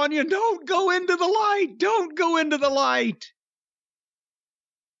Tony's on you. Don't go into the light. Don't go into the light.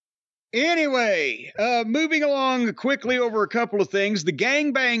 Anyway, moving along quickly over a couple of things. The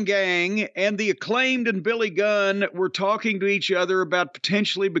Gang Bang Gang and the Acclaimed and Billy Gunn were talking to each other about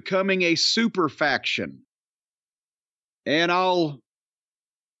potentially becoming a super faction. And I'll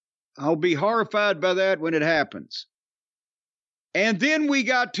be horrified by that when it happens. And then we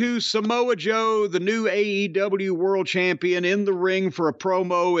got to Samoa Joe, the new AEW World Champion, in the ring for a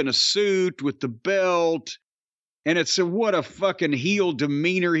promo in a suit with the belt. And it's what a fucking heel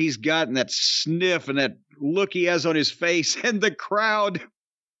demeanor he's got, and that sniff and that look he has on his face. And the crowd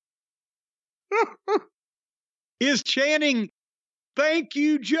is chanting, "Thank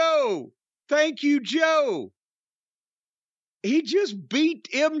you, Joe. Thank you, Joe." He just beat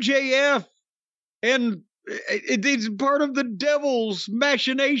MJF, and it's part of the devil's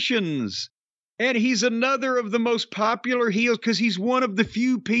machinations. And he's another of the most popular heels because he's one of the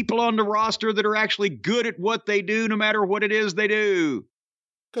few people on the roster that are actually good at what they do, no matter what it is they do.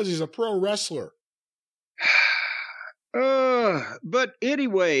 Because he's a pro wrestler. But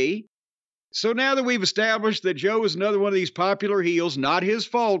anyway, so now that we've established that Joe is another one of these popular heels, not his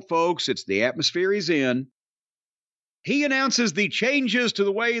fault, folks, it's the atmosphere he's in, he announces the changes to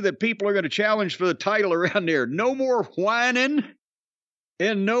the way that people are going to challenge for the title around there. No more whining.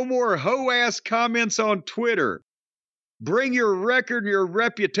 And no more hoe-ass comments on Twitter. Bring your record and your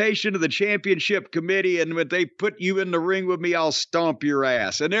reputation to the championship committee, and when they put you in the ring with me, I'll stomp your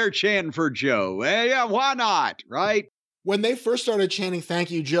ass. And they're chanting for Joe. Yeah, why not, right? When they first started chanting,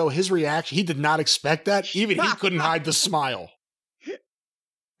 "Thank you, Joe," his reaction, he did not expect that. Even he couldn't hide the smile.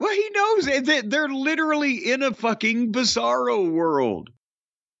 Well, he knows they're literally in a fucking bizarro world.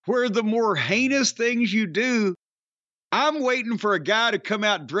 where the more heinous things you do, I'm waiting for a guy to come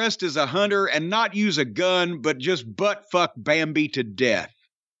out dressed as a hunter and not use a gun, but just butt fuck Bambi to death.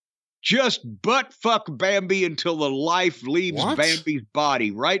 Just butt fuck Bambi until the life leaves Bambi's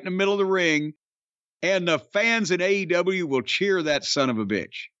body right in the middle of the ring, and the fans in AEW will cheer that son of a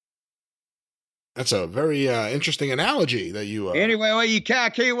bitch. That's a very interesting analogy that you... anyway, well, I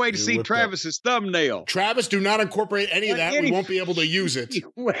can't wait to see Travis's thumbnail. Travis, do not incorporate any of that. We won't be able to use it.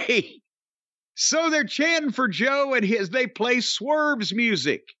 Wait. So they're chanting for Joe, and they play Swerve's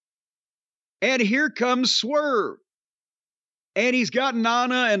music. And here comes Swerve. And he's got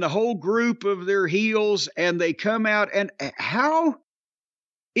Nana and the whole group of their heels, and they come out. And how?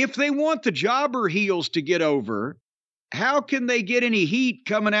 If they want the jobber heels to get over, how can they get any heat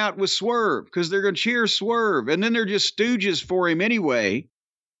coming out with Swerve? Because they're going to cheer Swerve, and then they're just stooges for him anyway.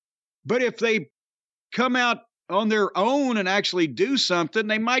 But if they come out on their own and actually do something,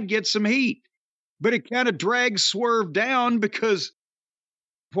 they might get some heat. But it kind of drags Swerve down, because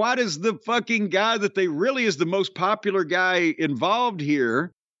why does the fucking guy that they really is the most popular guy involved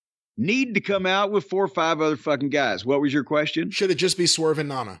here need to come out with 4 or 5 other fucking guys? What was your question? Should it just be Swerve and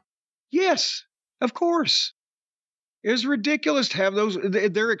Nana? Yes, of course. It's ridiculous to have those.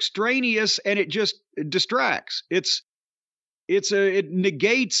 They're extraneous, and it just distracts. It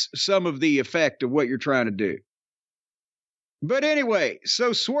negates some of the effect of what you're trying to do. But anyway,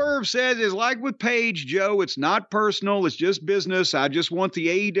 so Swerve says, it's like with Paige, Joe, it's not personal. It's just business. I just want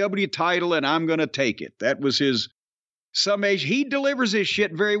the AEW title, and I'm going to take it. That was his summation. He delivers his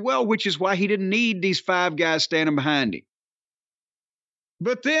shit very well, which is why he didn't need these 5 guys standing behind him.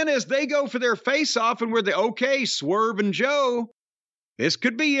 But then as they go for their face-off, and we're okay, Swerve and Joe, this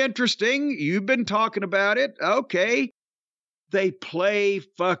could be interesting. You've been talking about it. Okay. They play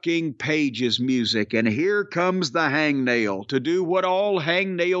fucking Paige's music, and here comes the hangnail to do what all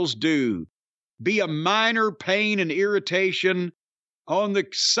hangnails do. Be a minor pain and irritation on the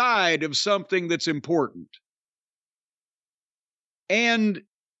side of something that's important. And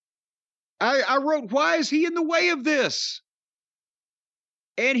I wrote, why is he in the way of this?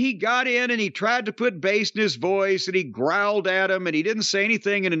 And he got in and he tried to put bass in his voice, and he growled at him, and he didn't say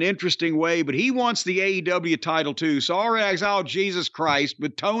anything in an interesting way, but he wants the AEW title too. So all right, oh, Jesus Christ,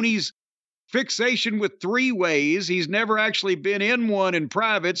 with Tony's fixation with 3-ways, he's never actually been in one in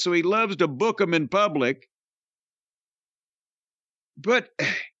private, so he loves to book them in public. But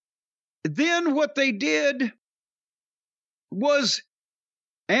then what they did was,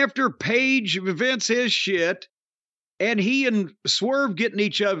 after Paige vents his shit, and he and Swerve get in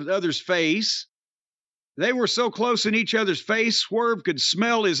each other's face, they were so close in each other's face, Swerve could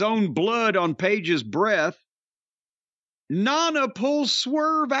smell his own blood on Paige's breath. Nana pulls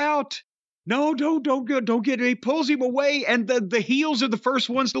Swerve out. No, don't get it. He pulls him away, and the heels are the first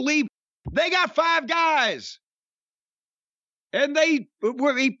ones to leave. They got 5 guys. And he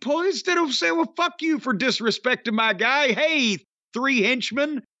pulled, instead of saying, well, fuck you for disrespecting my guy. Hey, 3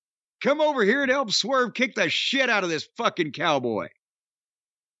 henchmen, come over here and help Swerve kick the shit out of this fucking cowboy.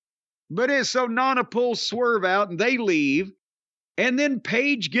 But so Nana pulls Swerve out, and they leave. And then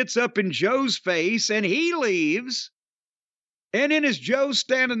Paige gets up in Joe's face, and he leaves. And then as Joe's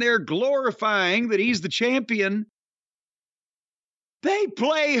standing there glorifying that he's the champion, they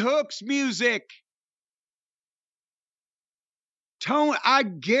play Hook's music. I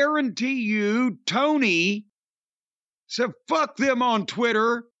guarantee you, Tony, so fuck them on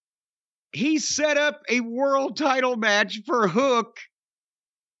Twitter. He set up a world title match for Hook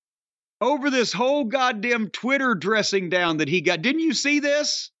over this whole goddamn Twitter dressing down that he got. Didn't you see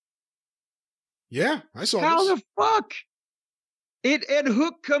this? Yeah, I saw How this. The fuck? And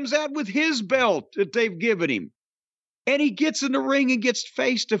Hook comes out with his belt that they've given him. And he gets in the ring and gets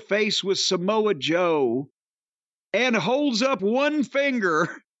face to face with Samoa Joe and holds up one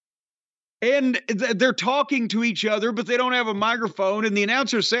finger. And they're talking to each other, but they don't have a microphone. And the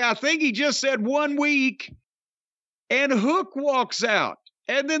announcers say, I think he just said 1 week. And Hook walks out.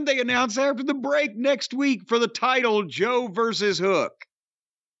 And then they announce after the break next week for the title, Joe versus Hook.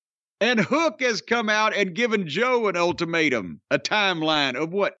 And Hook has come out and given Joe an ultimatum, a timeline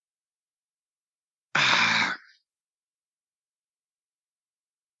of what?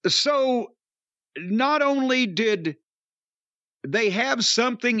 So not only did they have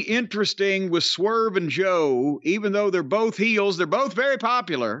something interesting with Swerve and Joe, even though they're both heels, they're both very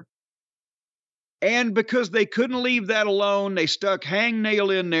popular. And because they couldn't leave that alone, they stuck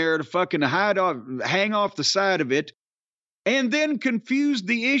Hangnail in there to fucking hang off the side of it, and then confused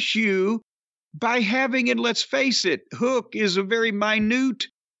the issue by having it, let's face it, Hook is a very minute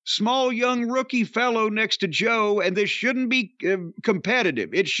small young rookie fellow next to Joe, and this shouldn't be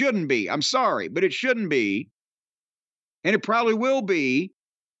competitive. It shouldn't be. I'm sorry, but it shouldn't be. And it probably will be,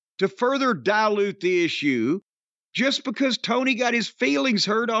 to further dilute the issue, just because Tony got his feelings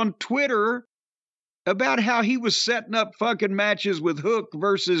hurt on Twitter about how he was setting up fucking matches with Hook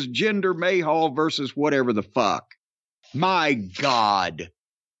versus Jinder Mahal versus whatever the fuck. My God.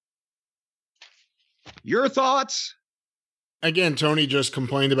 Your thoughts? Again, Tony just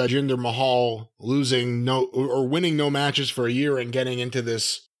complained about Jinder Mahal losing winning no matches for a year and getting into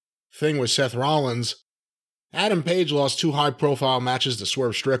this thing with Seth Rollins. Adam Page lost 2 high-profile matches to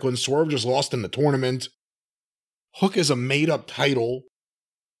Swerve Strickland. Swerve just lost in the tournament. Hook is a made-up title.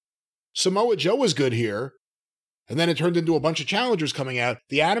 Samoa Joe was good here. And then it turned into a bunch of challengers coming out.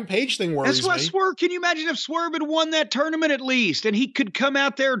 The Adam Page thing worries me. That's why Swerve, can you imagine if Swerve had won that tournament at least, and he could come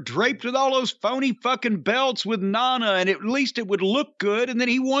out there draped with all those phony fucking belts with Nana, and at least it would look good, and then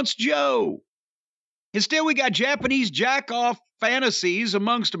he wants Joe. Instead, we got Japanese jack-off fantasies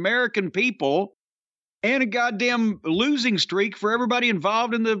amongst American people and a goddamn losing streak for everybody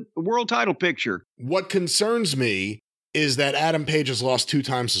involved in the world title picture. What concerns me is that Adam Page has lost 2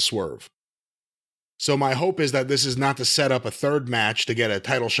 times to Swerve. So my hope is that this is not to set up a third match to get a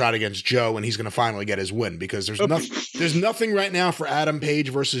title shot against Joe, and he's going to finally get his win, because there's nothing right now for Adam Page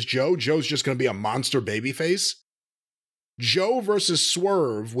versus Joe. Joe's just going to be a monster babyface. Joe versus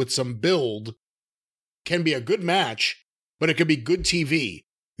Swerve with some build can be a good match, but it could be good TV.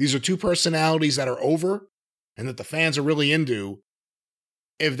 These are 2 personalities that are over and that the fans are really into.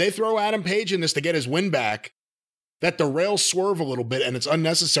 If they throw Adam Page in this to get his win back, that derails Swerve a little bit, and it's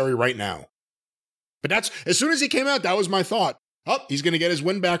unnecessary right now. But that's, as soon as he came out, that was my thought. Oh, he's going to get his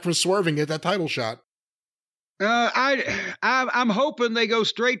win back from Swerve and get that title shot. I'm hoping they go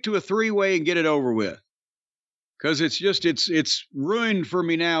straight to a 3-way and get it over with. Because it's ruined for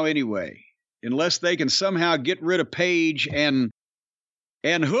me now anyway. Unless they can somehow get rid of Page and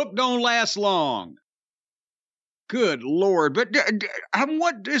Hook don't last long. Good Lord. But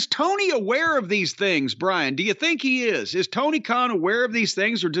is Tony aware of these things, Brian? Do you think he is? Is Tony Khan aware of these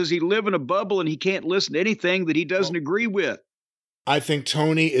things, or does he live in a bubble and he can't listen to anything that he doesn't agree with? I think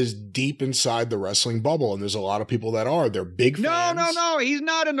Tony is deep inside the wrestling bubble, and there's a lot of people that are. They're big fans. No. He's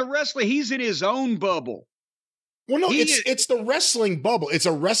not in the wrestling. He's in his own bubble. Well, no, it's the wrestling bubble. It's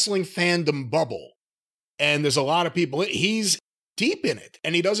a wrestling fandom bubble. And there's a lot of people. He's deep in it,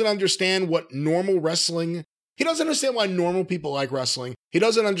 and he doesn't understand what normal wrestling. He doesn't understand why normal people like wrestling. He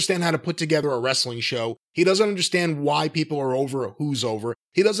doesn't understand how to put together a wrestling show. He doesn't understand why people are over or who's over.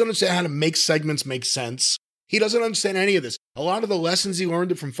 He doesn't understand how to make segments make sense. He doesn't understand any of this. A lot of the lessons he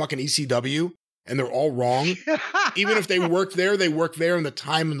learned from fucking ECW, and they're all wrong. Even if they work there in the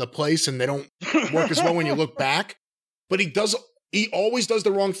time and the place, and they don't work as well when you look back. But he always does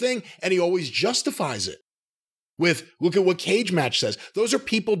the wrong thing, and he always justifies it with, look at what Cage Match says. Those are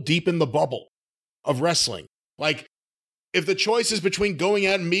people deep in the bubble of wrestling. Like, if the choice is between going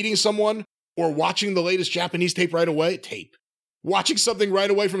out and meeting someone or watching the latest Japanese tape right away, watching something right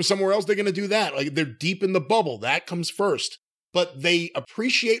away from somewhere else, they're going to do that. Like, they're deep in the bubble. That comes first. But they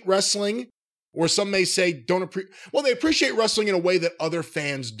appreciate wrestling, or some may say they appreciate wrestling in a way that other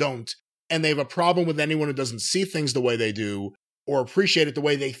fans don't. And they have a problem with anyone who doesn't see things the way they do or appreciate it the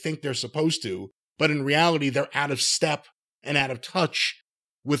way they think they're supposed to. But in reality, they're out of step and out of touch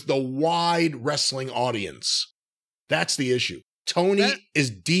with the wide wrestling audience. That's the issue. Tony is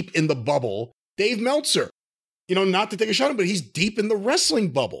deep in the bubble. Dave Meltzer, not to take a shot at him, but he's deep in the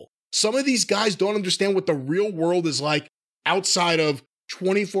wrestling bubble. Some of these guys don't understand what the real world is like outside of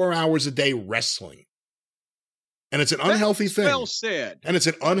 24 hours a day wrestling. And it's an unhealthy thing. Well said. And it's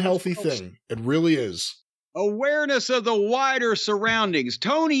an unhealthy thing. It really is. Awareness of the wider surroundings.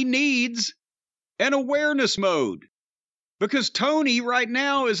 Tony needs an awareness mode. Because Tony right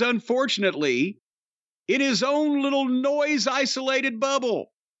now is unfortunately in his own little noise-isolated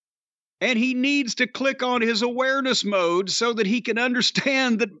bubble. And he needs to click on his awareness mode so that he can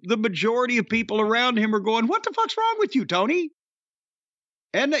understand that the majority of people around him are going, what the fuck's wrong with you, Tony?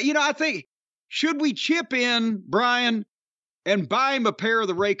 And, I think, should we chip in, Brian, and buy him a pair of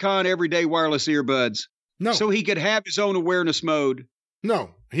the Raycon Everyday Wireless Earbuds? No. So he could have his own awareness mode?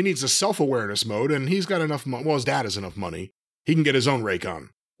 No. He needs a self-awareness mode, and he's got enough money. Well, his dad has enough money. He can get his own Raycon.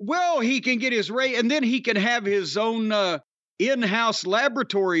 Well, he can get his and then he can have his own in-house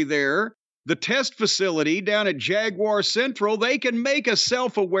laboratory there, the test facility down at Jaguar Central. They can make a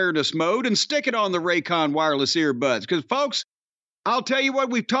self-awareness mode and stick it on the Raycon wireless earbuds. Because, folks, I'll tell you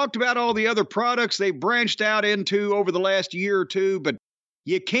what, we've talked about all the other products they branched out into over the last year or two, but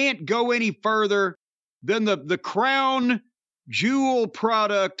you can't go any further than the Crown jewel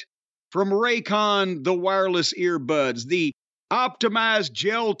product from Raycon, the wireless earbuds, the optimized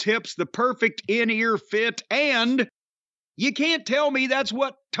gel tips, the perfect in-ear fit, and you can't tell me that's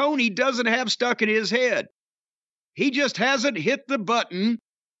what Tony doesn't have stuck in his head. He just hasn't hit the button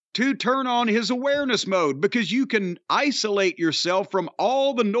to turn on his awareness mode, because you can isolate yourself from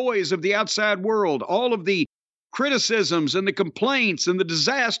all the noise of the outside world, all of the criticisms and the complaints and the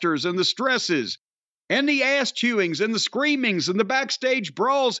disasters and the stresses and the ass chewings and the screamings and the backstage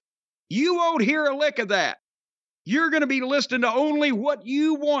brawls. You won't hear a lick of that. You're going to be listening to only what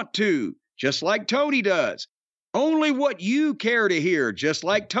you want to, just like Tony does. Only what you care to hear, just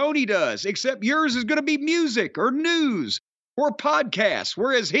like Tony does, except yours is going to be music or news or podcasts,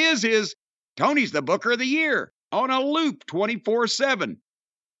 whereas his is Tony's the Booker of the Year on a loop 24/7.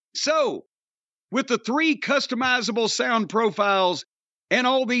 So, with the 3 customizable sound profiles and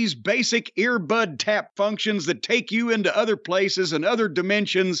all these basic earbud tap functions that take you into other places and other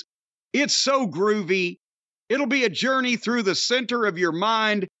dimensions, it's so groovy. It'll be a journey through the center of your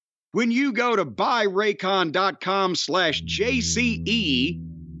mind when you go to buyraycon.com/JCE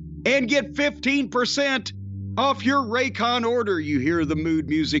and get 15% off your Raycon order. You hear the mood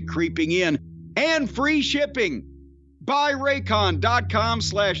music creeping in, and free shipping.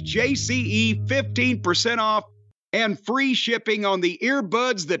 Buyraycon.com/JCE, 15% off and free shipping on the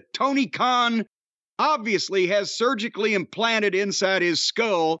earbuds that Tony Khan obviously has surgically implanted inside his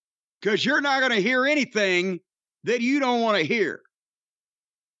skull, because you're not going to hear anything that you don't want to hear.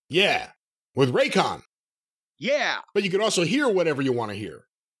 Yeah, with Raycon. Yeah. But you can also hear whatever you want to hear.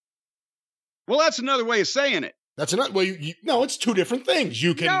 Well, that's another way of saying it. That's another. Well, no, it's 2 different things.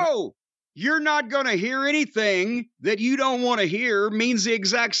 You can. No, you're not going to hear anything that you don't want to hear. Means the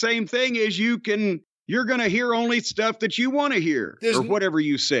exact same thing as you're going to hear only stuff that you want to hear, or whatever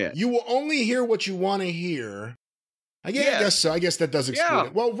you said. You will only hear what you want to hear. I guess so. I guess that does exclude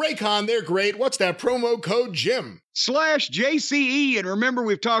it. Well, Raycon, they're great. What's that promo code, Jim? /JCE. And remember,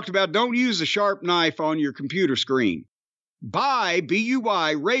 we've talked about don't use a sharp knife on your computer screen. Buy,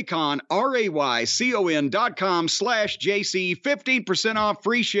 B-U-Y, Raycon, RAYCON.com/JC, 15% off,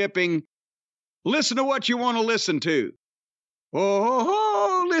 free shipping. Listen to what you want to listen to.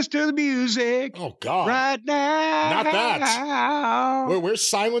 Oh, listen to the music. Oh, God. Right now. Not that. Where's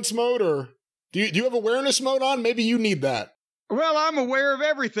silence mode? Or do you have awareness mode on? Maybe you need that. Well, I'm aware of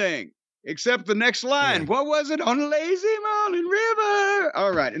everything except the next line. Yeah. What was it? On a lazy morning river.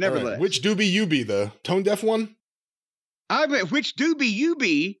 All right, nevertheless. Which doobie you be? The tone deaf one? Which doobie you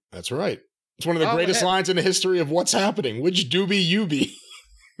be? That's right. It's one of the greatest lines in the history of What's Happening. Which doobie you be?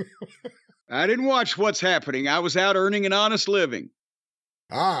 I didn't watch What's Happening. I was out earning an honest living.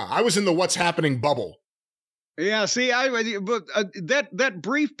 I was in the What's Happening bubble. Yeah, see, that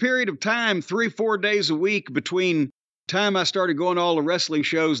brief period of time, 3-4 days a week between time I started going to all the wrestling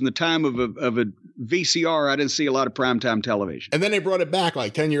shows and the time of a VCR, I didn't see a lot of primetime television. And then they brought it back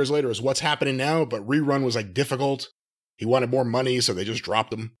like 10 years later as What's Happening Now, but rerun was like difficult. He wanted more money, so they just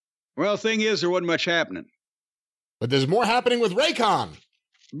dropped him. Well, thing is, there wasn't much happening. But there's more happening with Raycon.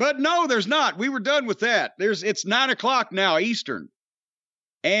 But no, there's not. We were done with that. It's 9:00 now, Eastern.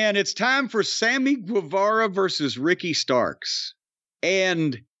 And it's time for Sammy Guevara versus Ricky Starks.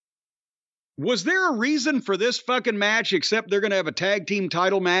 And was there a reason for this fucking match except they're going to have a tag team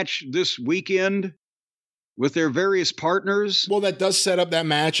title match this weekend with their various partners? Well, that does set up that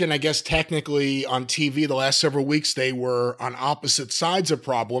match, and I guess technically on TV the last several weeks they were on opposite sides of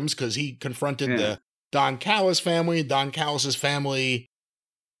problems because he confronted the Don Callis family. Don Callis' family,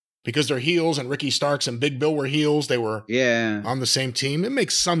 because they're heels, and Ricky Starks and Big Bill were heels, they were on the same team. It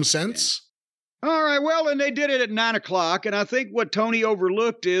makes some sense. Yeah. All right, well, and they did it at 9:00, and I think what Tony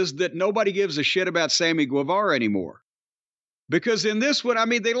overlooked is that nobody gives a shit about Sammy Guevara anymore. Because in this one, I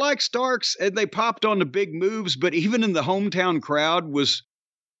mean, they like Starks and they popped on the big moves, but even in the hometown crowd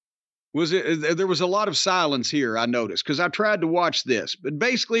there was a lot of silence here, I noticed, because I tried to watch this. But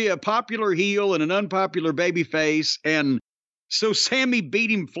basically a popular heel and an unpopular babyface, and so Sammy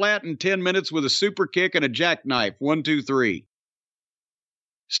beat him flat in 10 minutes with a super kick and a jackknife. 1, 2, 3.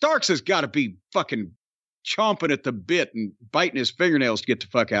 Starks has got to be fucking chomping at the bit and biting his fingernails to get the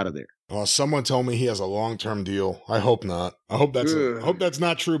fuck out of there. Well, someone told me he has a long-term deal. I hope not. I hope that's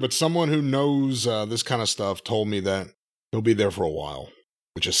not true, but someone who knows this kind of stuff told me that he'll be there for a while,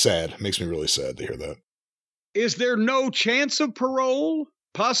 which is sad. It makes me really sad to hear that. Is there no chance of parole?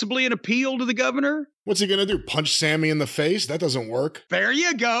 Possibly an appeal to the governor? What's he going to do? Punch Sammy in the face? That doesn't work. There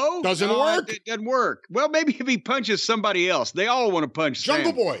you go. Doesn't work? It doesn't work. Well, maybe if he punches somebody else. They all want to punch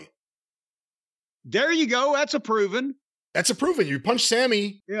Jungle Sammy. Boy. There you go. That's a proven. You punch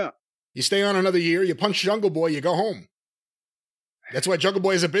Sammy. Yeah. You stay on another year, you punch Jungle Boy, you go home. That's why Jungle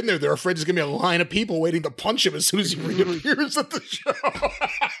Boy hasn't been there. They're afraid there's going to be a line of people waiting to punch him as soon as he reappears at the show.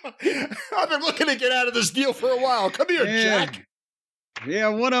 I've been looking to get out of this deal for a while. Come here, Jack. Yeah,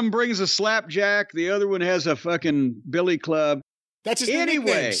 one of them brings a slapjack. The other one has a fucking billy club. That's his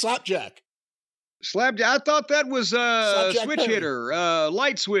nickname, Slapjack. Slapjack. I thought that was switch Perry. hitter,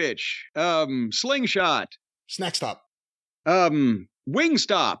 light switch, slingshot. Snack stop.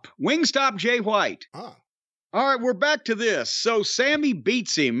 Wingstop Jay White. Ah. All right, we're back to this. So Sammy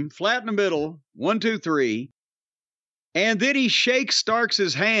beats him flat in the middle, 1, 2, 3. And then he shakes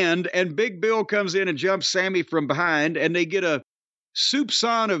Starks' hand, and Big Bill comes in and jumps Sammy from behind, and they get a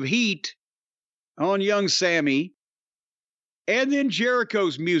soupçon of heat on young Sammy. And then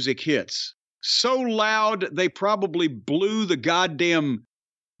Jericho's music hits. So loud, they probably blew the goddamn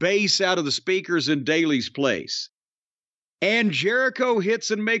bass out of the speakers in Daly's place. And Jericho hits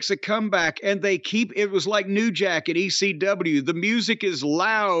and makes a comeback, and they keep, it was like New Jack at ECW. The music is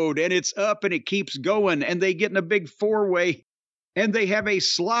loud, and it's up, and it keeps going, and they get in a big four-way, and they have a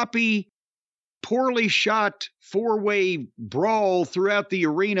sloppy, poorly shot four-way brawl throughout the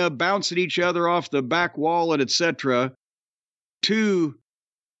arena, bouncing each other off the back wall and etc. to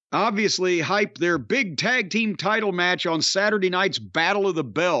obviously hype their big tag team title match on Saturday night's Battle of the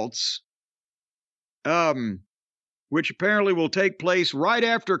Belts. Which apparently will take place right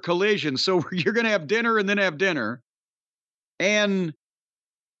after Collision. So you're going to have dinner and then have dinner. And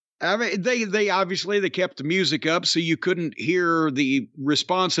I mean, they obviously kept the music up so you couldn't hear the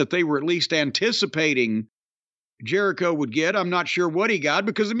response that they were at least anticipating Jericho would get. I'm not sure what he got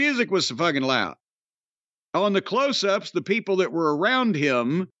because the music was so fucking loud. On the close-ups, the people that were around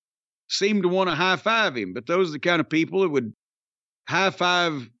him seemed to want to high-five him, but those are the kind of people that would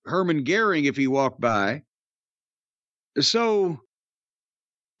high-five Herman Goering if he walked by. So,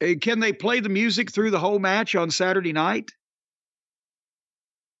 can they play the music through the whole match on Saturday night?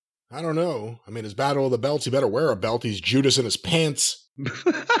 I don't know. I mean, it's Battle of the Belts. He better wear a belt. He's Judas in his pants.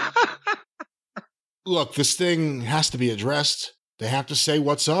 Look, this thing has to be addressed. They have to say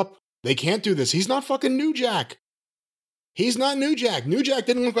what's up. They can't do this. He's not fucking New Jack. He's not New Jack. New Jack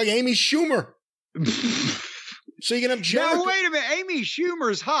didn't look like Amy Schumer. So you can have Jericho. No, wait a minute. Amy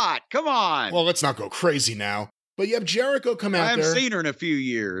Schumer's hot. Come on. Well, let's not go crazy now. But you have Jericho come out there. I haven't seen her in a few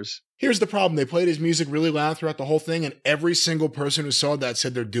years. Here's the problem. They played his music really loud throughout the whole thing, and every single person who saw that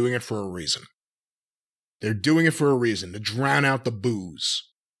said they're doing it for a reason. They're doing it for a reason, to drown out the boos.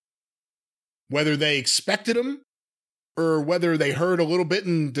 Whether they expected him, or whether they heard a little bit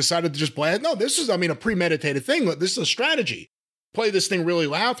and decided to just play it. No, this is, a premeditated thing. This is a strategy. Play this thing really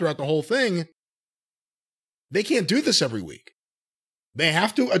loud throughout the whole thing. They can't do this every week. They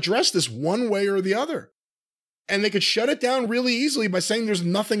have to address this one way or the other. And they could shut it down really easily by saying there's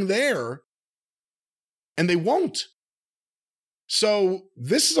nothing there. And they won't. So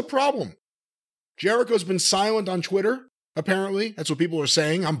this is a problem. Jericho's been silent on Twitter, apparently. That's what people are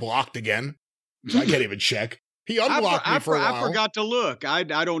saying. I'm blocked again. So I can't even check. He unblocked me for a while. I forgot to look. I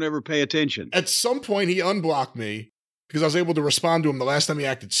don't ever pay attention. At some point, he unblocked me because I was able to respond to him the last time he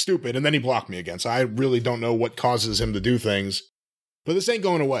acted stupid, and then he blocked me again. So I really don't know what causes him to do things. But this ain't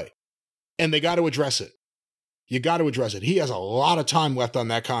going away. And they got to address it. You got to address it. He has a lot of time left on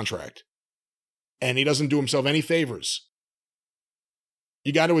that contract. And he doesn't do himself any favors.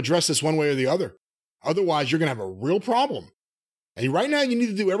 You got to address this one way or the other. Otherwise, you're going to have a real problem. And right now, you need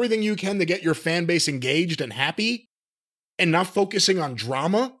to do everything you can to get your fan base engaged and happy and not focusing on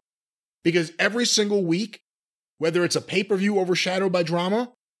drama. Because every single week, whether it's a pay-per-view overshadowed by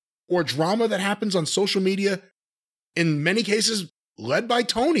drama or drama that happens on social media, in many cases led by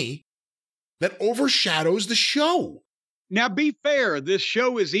Tony, that overshadows the show. Now, be fair, this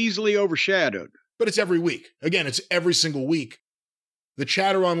show is easily overshadowed. But it's every week. Again, it's every single week. The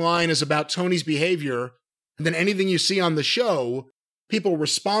chatter online is about Tony's behavior, and then anything you see on the show, people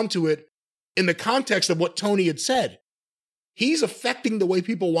respond to it in the context of what Tony had said. He's affecting the way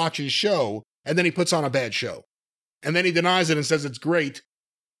people watch his show, and then he puts on a bad show. And then he denies it and says it's great,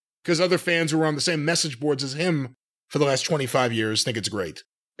 because other fans who are on the same message boards as him for the last 25 years think it's great.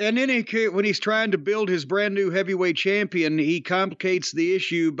 And then when he's trying to build his brand new heavyweight champion, he complicates the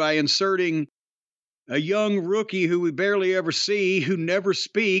issue by inserting a young rookie who we barely ever see, who never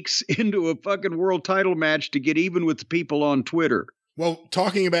speaks, into a fucking world title match to get even with the people on Twitter. Well,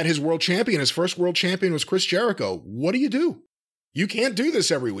 talking about his world champion, his first world champion was Chris Jericho. What do? You can't do this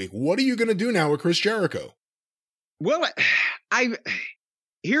every week. What are you going to do now with Chris Jericho? Well,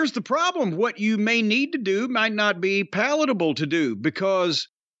 here's the problem. What you may need to do might not be palatable to do because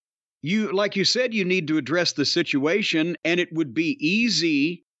like you said, you need to address the situation, and it would be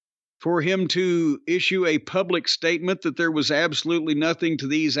easy for him to issue a public statement that there was absolutely nothing to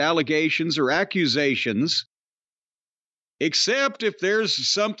these allegations or accusations, except if there's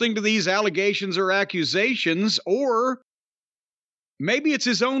something to these allegations or accusations, or maybe it's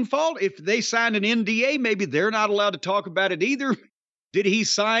his own fault. If they signed an NDA, maybe they're not allowed to talk about it either. Did he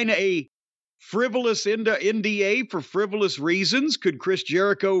sign a frivolous NDA for frivolous reasons? Could Chris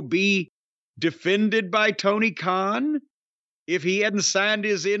Jericho be defended by Tony Khan if he hadn't signed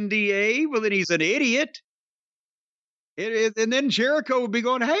his NDA? Well, then he's an idiot. And then Jericho would be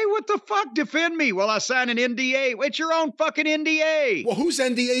going, hey, what the fuck? Defend me. Well, I signed an NDA. It's your own fucking NDA. Well, whose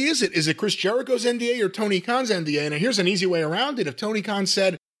NDA is it? Is it Chris Jericho's NDA or Tony Khan's NDA? And here's an easy way around it. If Tony Khan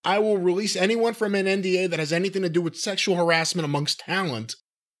said, I will release anyone from an NDA that has anything to do with sexual harassment amongst talent,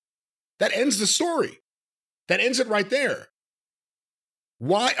 that ends the story. That ends it right there.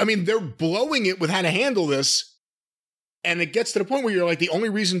 Why? I mean, they're blowing it with how to handle this. And it gets to the point where you're like, the only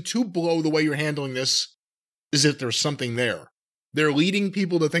reason to blow the way you're handling this is if there's something there. They're leading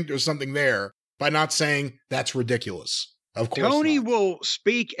people to think there's something there by not saying that's ridiculous. Of course Tony not. will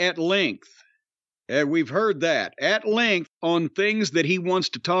speak at length. We've heard that at length on things that he wants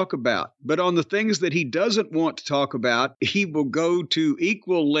to talk about. But on the things that he doesn't want to talk about, he will go to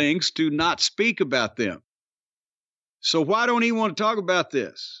equal lengths to not speak about them. So why don't he want to talk about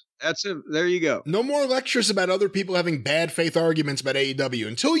this? That's it. There you go. No more lectures about other people having bad faith arguments about AEW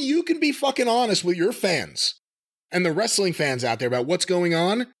until you can be fucking honest with your fans and the wrestling fans out there about what's going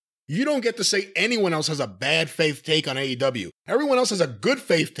on. You don't get to say anyone else has a bad faith take on AEW. Everyone else has a good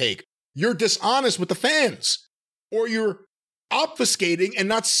faith take. You're dishonest with the fans, or you're obfuscating and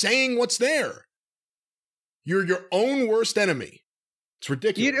not saying what's there. You're your own worst enemy. It's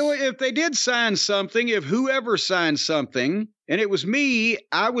ridiculous. You know, if they did sign something, if whoever signed something, and it was me,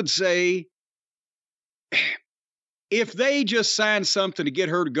 I would say, if they just signed something to get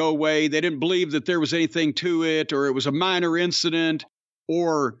her to go away, they didn't believe that there was anything to it, or it was a minor incident,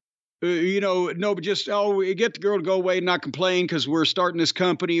 or, but just, we get the girl to go away and not complain because we're starting this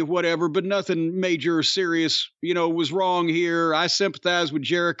company or whatever, but nothing major or serious, was wrong here. I sympathize with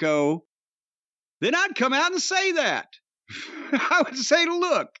Jericho. Then I'd come out and say that. I would say,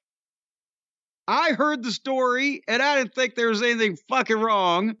 look, I heard the story and I didn't think there was anything fucking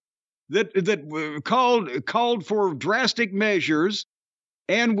wrong that called for drastic measures.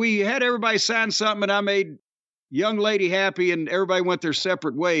 And we had everybody sign something and I made young lady happy and everybody went their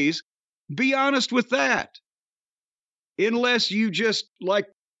separate ways. Be honest with that. Unless you just, like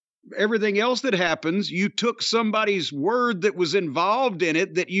everything else that happens, you took somebody's word that was involved in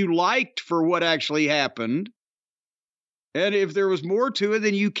it that you liked for what actually happened. And if there was more to it,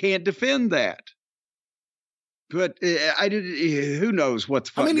 then you can't defend that. But who knows what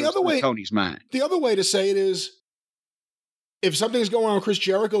the fuck goes through Tony's mind. The other way to say it is, if something's going on with Chris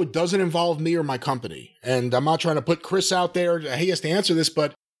Jericho, it doesn't involve me or my company. And I'm not trying to put Chris out there. He has to answer this,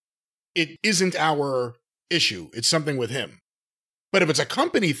 but it isn't our issue. It's something with him. But if it's a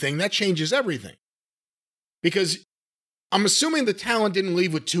company thing, that changes everything. Because I'm assuming the talent didn't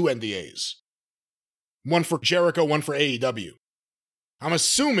leave with 2 NDAs. One for Jericho, one for AEW. I'm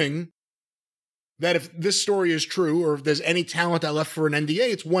assuming that if this story is true, or if there's any talent that left for an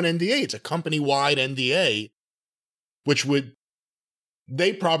NDA, it's one NDA. It's a company-wide NDA, which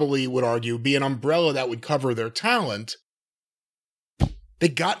they probably would argue, be an umbrella that would cover their talent.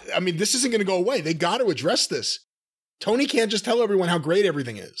 This isn't going to go away. They got to address this. Tony can't just tell everyone how great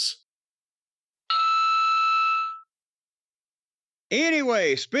everything is.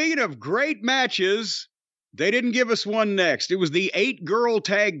 Anyway, speaking of great matches, they didn't give us one next. It was the 8-girl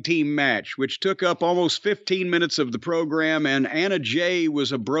tag team match, which took up almost 15 minutes of the program, and Anna Jay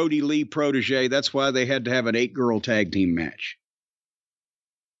was a Brody Lee protege. That's why they had to have an 8-girl tag team match.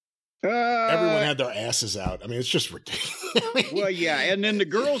 Everyone had their asses out. I mean, it's just ridiculous. Well, yeah, and then the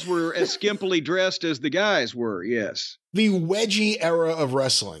girls were as skimpily dressed as the guys were, yes. The wedgie era of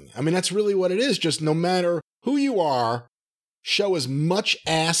wrestling. I mean, that's really what it is. Just no matter who you are, show as much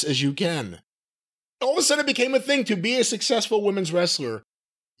ass as you can. All of a sudden it became a thing. To be a successful women's wrestler,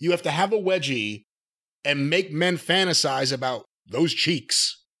 you have to have a wedgie and make men fantasize about those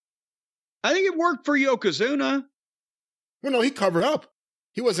cheeks. I think it worked for Yokozuna. Well, no, he covered up.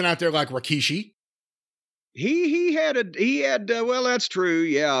 He wasn't out there like Rikishi. He had, well, that's true.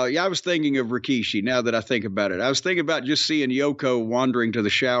 Yeah, I was thinking of Rikishi now that I think about it. I was thinking about just seeing Yoko wandering to the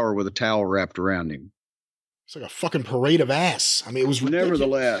shower with a towel wrapped around him. It's like a fucking parade of ass. I mean, it was ridiculous.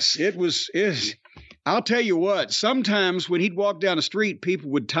 Nevertheless, I'll tell you what, sometimes when he'd walk down the street, people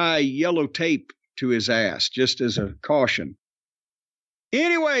would tie yellow tape to his ass, just as a caution.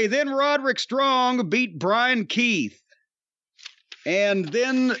 Anyway, then Roderick Strong beat Brian Keith. And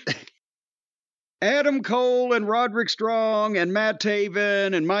then Adam Cole and Roderick Strong and Matt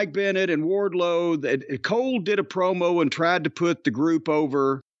Taven and Mike Bennett and Wardlow. Cole did a promo and tried to put the group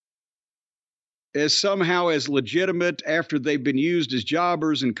over as somehow as legitimate after they've been used as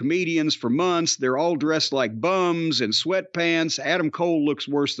jobbers and comedians for months. They're all dressed like bums in sweatpants. Adam Cole looks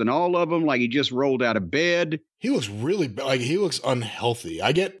worse than all of them, like he just rolled out of bed. He looks really like he looks unhealthy.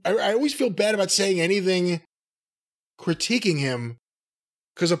 I always feel bad about saying anything critiquing him,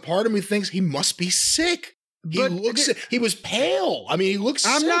 because a part of me thinks he must be sick. He was pale. I mean, he looks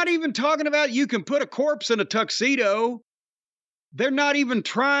sick. I'm not even talking about you can put a corpse in a tuxedo. They're not even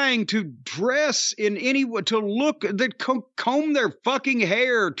trying to dress in any way to look, they comb their fucking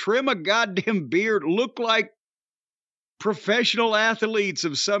hair, trim a goddamn beard, look like professional athletes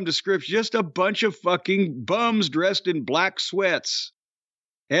of some description, just a bunch of fucking bums dressed in black sweats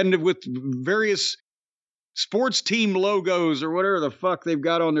and with various sports team logos or whatever the fuck they've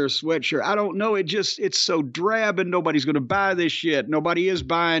got on their sweatshirt. I don't know. It's so drab and nobody's going to buy this shit. Nobody is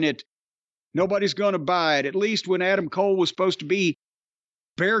buying it. Nobody's going to buy it. At least when Adam Cole was supposed to be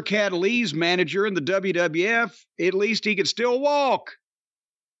Bearcat Lee's manager in the WWF, at least he could still walk.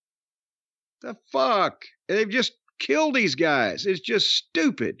 The fuck? They've just killed these guys. It's just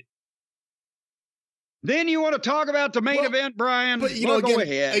stupid. Then you want to talk about the main event, Brian? But go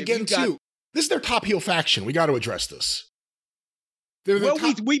ahead. Again, too, this is their top heel faction. We got to address this.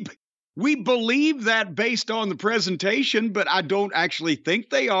 We believe that based on the presentation, but I don't actually think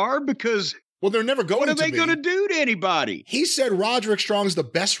they are, because they're never going to be. What are they going to do to anybody? He said Roderick Strong's the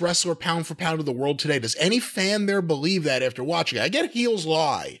best wrestler pound for pound of the world today. Does any fan there believe that after watching it? I get heels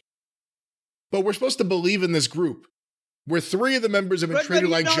lie, but we're supposed to believe in this group where three of the members have been treated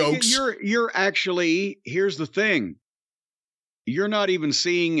like jokes. You're actually, here's the thing. You're not even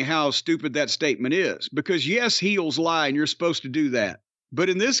seeing how stupid that statement is, because yes, heels lie and you're supposed to do that. But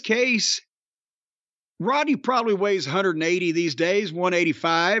in this case, Roddy probably weighs 180 these days,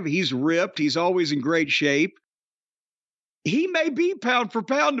 185. He's ripped. He's always in great shape. He may be pound for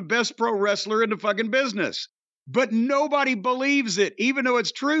pound the best pro wrestler in the fucking business, but nobody believes it, even though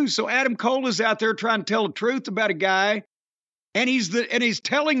it's true. So Adam Cole is out there trying to tell the truth about a guy, and he's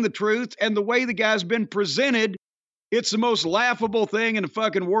telling the truth, and the way the guy's been presented, it's the most laughable thing in the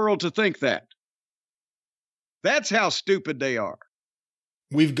fucking world to think that. That's how stupid they are.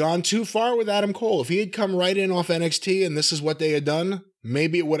 We've gone too far with Adam Cole. If he had come right in off NXT and this is what they had done,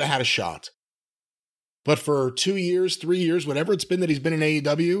 maybe it would have had a shot. But for 2 years, 3 years, whatever it's been that he's been in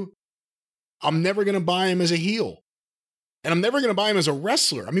AEW, I'm never going to buy him as a heel. And I'm never going to buy him as a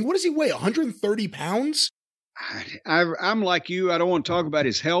wrestler. I mean, what does he weigh, 130 pounds? I'm like you. I don't want to talk about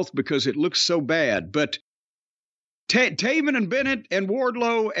his health because it looks so bad. But Taven and Bennett and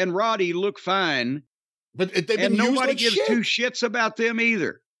Wardlow and Roddy look fine. But they've been nobody like gives shit. Two shits about them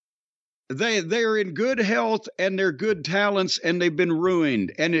either. They're in good health and they're good talents, and they've been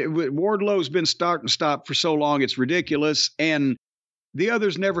ruined. And Wardlow's been start and stop for so long, it's ridiculous. And the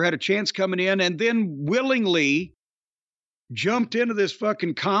others never had a chance coming in, and then willingly jumped into this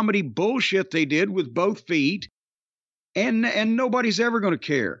fucking comedy bullshit they did with both feet. And nobody's ever going to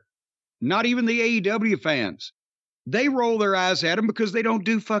care. Not even the AEW fans. They roll their eyes at them because they don't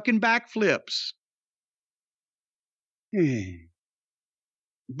do fucking backflips.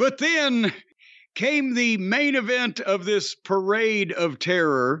 But then came the main event of this parade of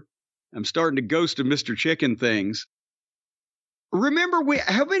terror. I'm starting to ghost of Mr. Chicken things. Remember,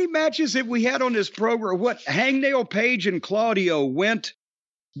 how many matches have we had on this program? What, Hangnail Page and Claudio went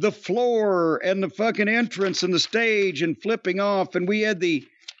the floor and the fucking entrance and the stage and flipping off, and we had the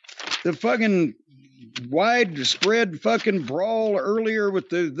fucking widespread fucking brawl earlier with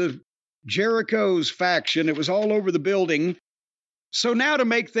the Jericho's faction. It was all over the building. So now to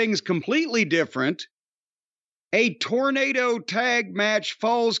make things completely different, a tornado tag match,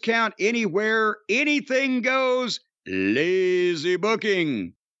 Falls Count Anywhere, anything goes, lazy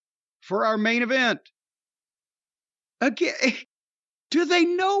booking for our main event. Again, do they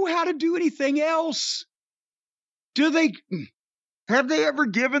know how to do anything else? Have they ever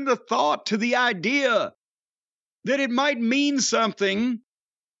given the thought to the idea that it might mean something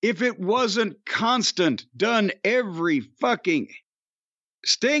if it wasn't constant, done every fucking...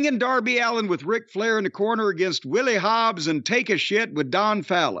 Sting and Darby Allin with Ric Flair in the corner against Willie Hobbs and Take a Shit with Don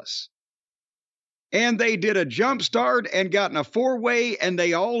Fallis. And they did a jump start and got in a four-way, and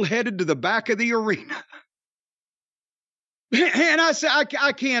they all headed to the back of the arena. And I said,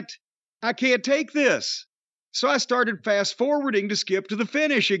 I can't take this. So I started fast-forwarding to skip to the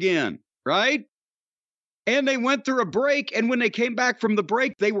finish again, right? And they went through a break, and when they came back from the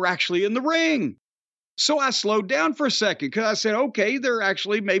break, they were actually in the ring. So I slowed down for a second because I said, okay, they're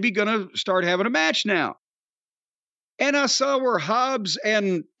actually maybe going to start having a match now. And I saw where Hobbs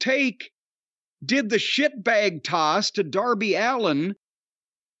and Take did the shitbag toss to Darby Allin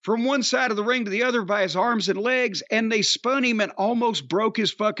from one side of the ring to the other by his arms and legs, and they spun him and almost broke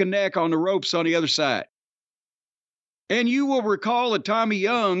his fucking neck on the ropes on the other side. And you will recall that Tommy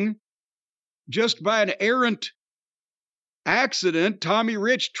Young, just by an errant accident, Tommy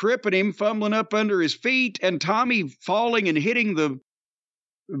Rich tripping him, fumbling up under his feet, and Tommy falling and hitting the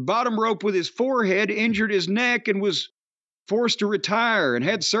bottom rope with his forehead, injured his neck and was forced to retire and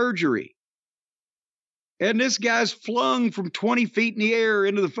had surgery. And this guy's flung from 20 feet in the air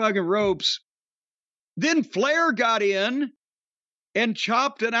into the fucking ropes. Then Flair got in and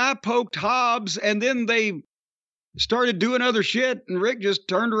chopped and eye poked Hobbs, and then they started doing other shit, and Rick just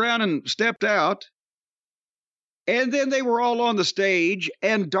turned around and stepped out. And then they were all on the stage,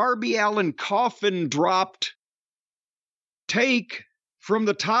 and Darby Allin coffin dropped Take from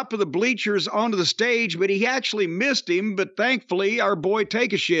the top of the bleachers onto the stage, but he actually missed him. But thankfully, our boy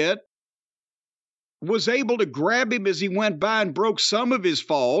Take-A-Shit was able to grab him as he went by and broke some of his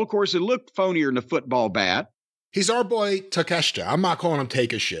fall. Of course, it looked phonier than a football bat. He's our boy Takeshita. I'm not calling him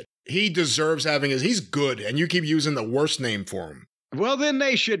Take-A-Shit. He deserves having he's good, and you keep using the worst name for him. Well, then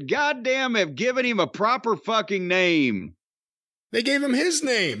they should goddamn have given him a proper fucking name. They gave him his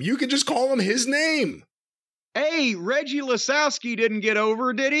name. You could just call him his name. Hey, Reggie Lasowski didn't get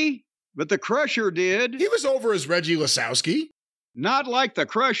over, did he? But the Crusher did. He was over as Reggie Lasowski. Not like the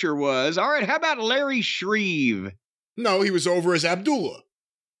Crusher was. All right, how about Larry Shreve? No, he was over as Abdullah.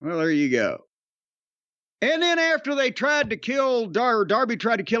 Well, there you go. And then after they tried to kill, Darby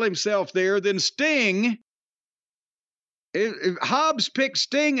tried to kill himself there, then Sting, Hobbs picked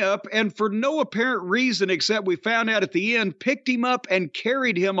Sting up, and for no apparent reason except we found out at the end, picked him up and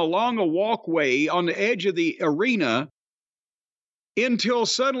carried him along a walkway on the edge of the arena until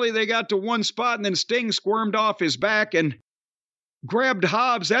suddenly they got to one spot, and then Sting squirmed off his back and grabbed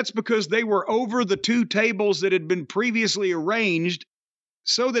Hobbs. That's because they were over the two tables that had been previously arranged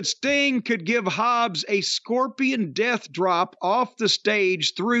so that Sting could give Hobbs a scorpion death drop off the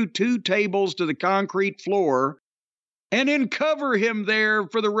stage through two tables to the concrete floor and then cover him there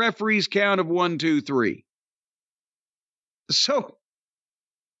for the referee's count of 1, 2, 3. So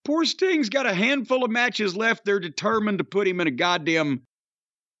poor Sting's got a handful of matches left. They're determined to put him in a goddamn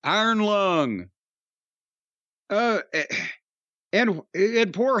iron lung. And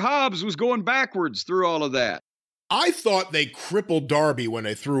poor Hobbs was going backwards through all of that. I thought they crippled Darby when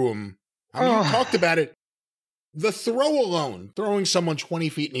they threw him. I mean, you talked about it. The throw alone, throwing someone 20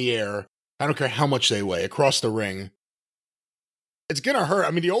 feet in the air, I don't care how much they weigh, across the ring, it's going to hurt.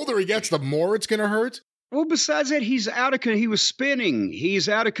 I mean, the older he gets, the more it's going to hurt. Well, besides that, he was spinning. He's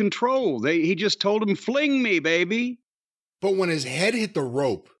out of control. He just told him, fling me, baby. But when his head hit the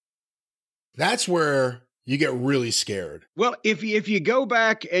rope, that's where you get really scared. Well, if you go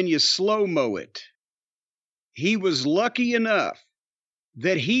back and you slow-mo it, he was lucky enough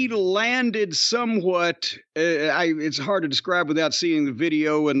that he landed somewhat, it's hard to describe without seeing the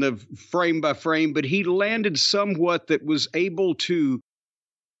video and the frame by frame, but he landed somewhat that was able to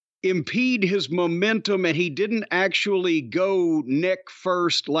impede his momentum, and he didn't actually go neck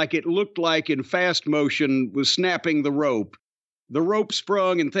first like it looked like in fast motion was snapping the rope. The rope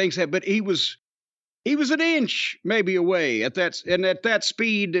sprung and things happened, but he was an inch maybe away at that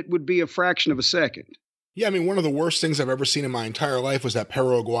speed, it would be a fraction of a second. Yeah, I mean, one of the worst things I've ever seen in my entire life was that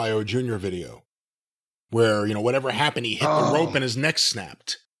Perro Aguayo Jr. video where, whatever happened, he hit the rope and his neck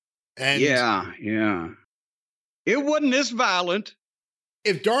snapped. And yeah. It wasn't this violent.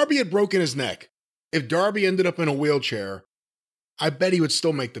 If Darby had broken his neck, if Darby ended up in a wheelchair, I bet he would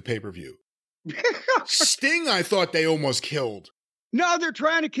still make the pay-per-view. Sting, I thought they almost killed. No, they're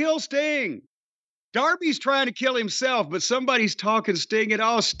trying to kill Sting. Darby's trying to kill himself, but somebody's talking Sting and,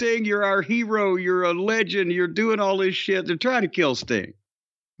 oh, Sting, you're our hero. You're a legend. You're doing all this shit. They're trying to kill Sting.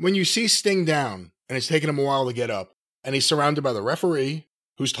 When you see Sting down and it's taking him a while to get up and he's surrounded by the referee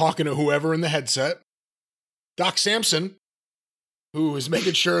who's talking to whoever in the headset, Doc Samson, who is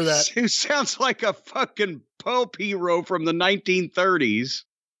making sure that... Who sounds like a fucking pulp hero from the 1930s.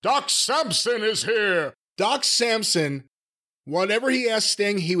 Doc Samson is here. Doc Samson... Whatever he asked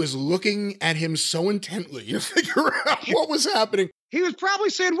Sting, he was looking at him so intently to figure out what was happening. He was probably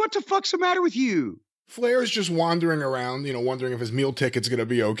saying, what the fuck's the matter with you? Flair's just wandering around, wondering if his meal ticket's going to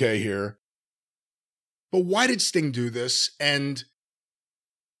be okay here. But why did Sting do this? And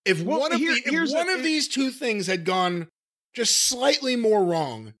if one of these two things had gone just slightly more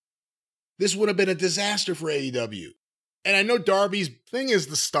wrong, this would have been a disaster for AEW. And I know Darby's thing is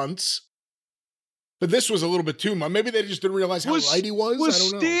the stunts. But this was a little bit too much. Maybe they just didn't realize how light he was. Was I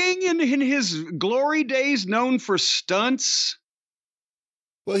don't know. Sting in his glory days known for stunts?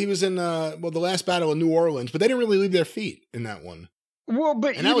 Well, he was in the last battle in New Orleans, but they didn't really leave their feet in that one. Well,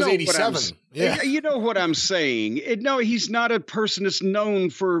 but and that was 87. Yeah. You know what I'm saying. No, he's not a person that's known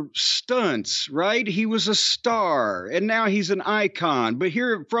for stunts, right? He was a star, and now he's an icon. But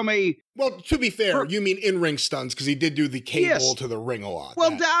here from a... Well, to be fair, you mean in-ring stunts, because he did do the cable to the ring a lot.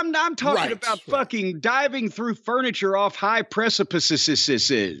 Well, I'm talking about fucking diving through furniture off high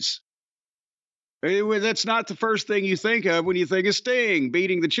precipices. That's not the first thing you think of when you think of Sting,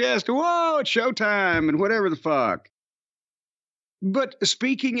 beating the chest. Whoa, it's showtime, and whatever the fuck. But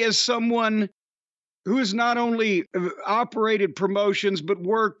speaking as someone who has not only operated promotions, but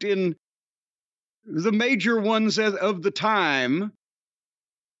worked in the major ones of the time,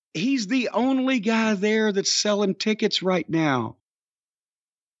 he's the only guy there that's selling tickets right now.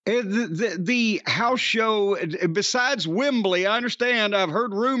 The house show, besides Wembley, I understand, I've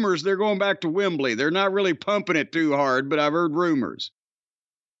heard rumors they're going back to Wembley. They're not really pumping it too hard, but I've heard rumors.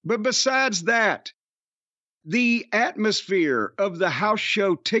 But besides that, the atmosphere of the house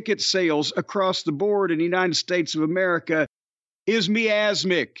show ticket sales across the board in the United States of America is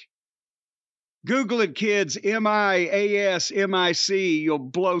miasmic. Google it, kids. MIASMIC. You'll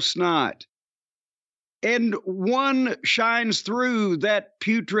blow snot. And one shines through that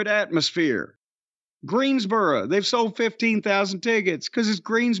putrid atmosphere. Greensboro. They've sold 15,000 tickets because it's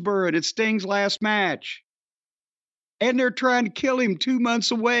Greensboro and it's Sting's last match. And they're trying to kill him 2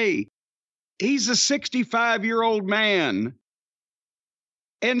 months away. He's a 65-year-old man.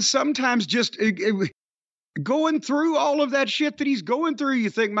 And sometimes just going through all of that shit that he's going through,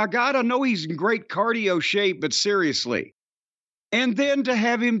 you think, my God, I know he's in great cardio shape, but seriously. And then to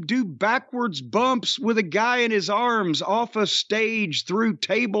have him do backwards bumps with a guy in his arms off a stage through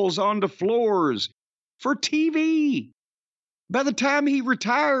tables onto floors for TV. By the time he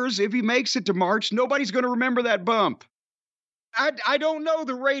retires, if he makes it to March, nobody's going to remember that bump. I don't know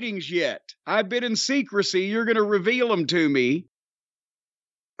the ratings yet. I've been in secrecy. You're going to reveal them to me.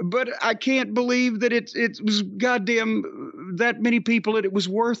 But I can't believe that it was goddamn that many people that it was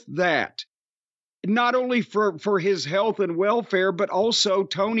worth that. Not only for his health and welfare, but also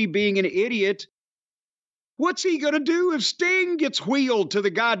Tony being an idiot. What's he going to do if Sting gets wheeled to the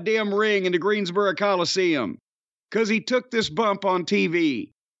goddamn ring in the Greensboro Coliseum? Because he took this bump on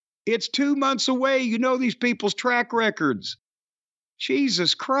TV. It's 2 months away. You know these people's track records.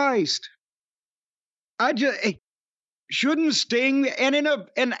 Jesus Christ. Shouldn't Sting, and in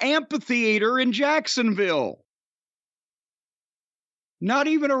an amphitheater in Jacksonville. Not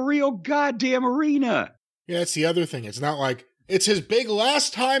even a real goddamn arena. Yeah, that's the other thing. It's not like it's his big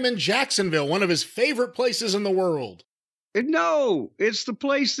last time in Jacksonville, one of his favorite places in the world. No, it's the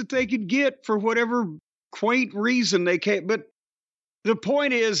place that they could get for whatever quaint reason they can't. But the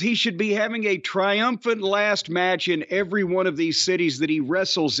point is, he should be having a triumphant last match in every one of these cities that he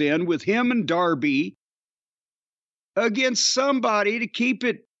wrestles in with him and Darby against somebody to keep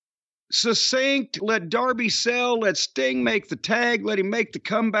it succinct. Let Darby sell, let Sting make the tag, let him make the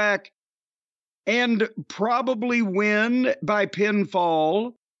comeback, and probably win by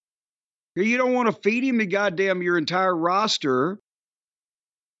pinfall. You don't want to feed him to goddamn your entire roster.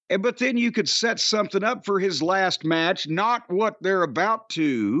 But then you could set something up for his last match, not what they're about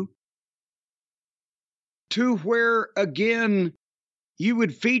to where, again, you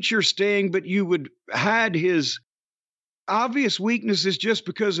would feature Sting, but you would hide his obvious weaknesses just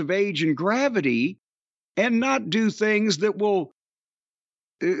because of age and gravity, and not do things that will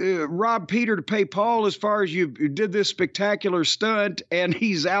rob Peter to pay Paul as far as you did this spectacular stunt, and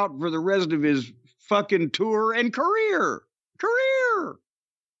he's out for the rest of his fucking tour and career.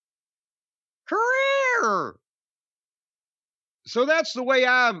 So that's the way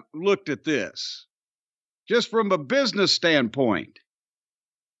I've looked at this, just from a business standpoint.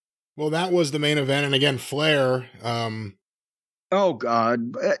 Well, that was the main event. And again, Flair. Oh,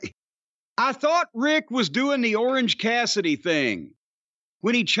 God. I thought Rick was doing the Orange Cassidy thing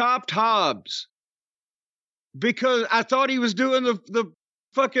when he chopped Hobbs, because I thought he was doing the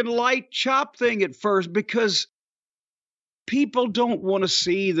fucking light chop thing at first, because people don't want to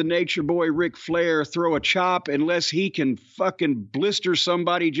see the Nature Boy Ric Flair throw a chop unless he can fucking blister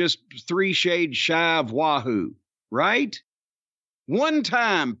somebody just 3 shades shy of Wahoo, right? One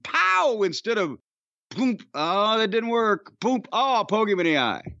time, pow, instead of boom. Oh, that didn't work. Boom. Oh, poke him in the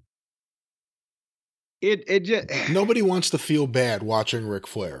eye. It just... Nobody wants to feel bad watching Ric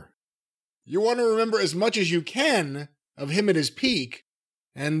Flair. You want to remember as much as you can of him at his peak,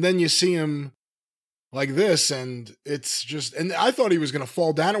 and then you see him like this, and it's just, and I thought he was going to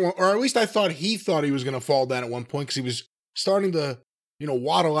fall down at one, or at least I thought he thought he was going to fall down at one point because he was starting to,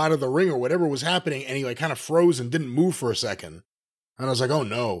 waddle out of the ring or whatever was happening, and he like kind of froze and didn't move for a second. And I was like, oh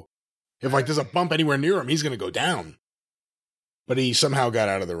no, if like there's a bump anywhere near him, he's going to go down. But he somehow got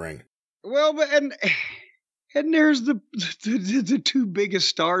out of the ring. Well, and there's the two biggest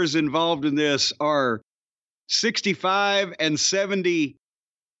stars involved in this are 65 and 70.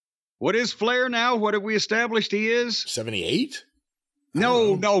 What is Flair now? What have we established he is? 78?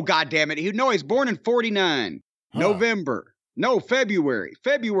 No, God damn it. He's born in 49. Huh. November. No, February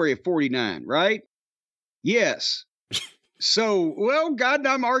of 49, right? Yes. So, well, God,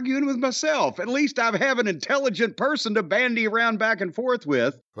 I'm arguing with myself. At least I have an intelligent person to bandy around back and forth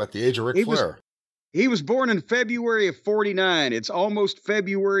with. About the age of Ric Flair. He was born in February of 49. It's almost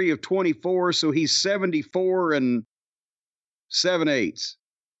February of 24, so he's 74 and 7/8.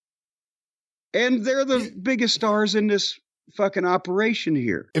 And they're the biggest stars in this fucking operation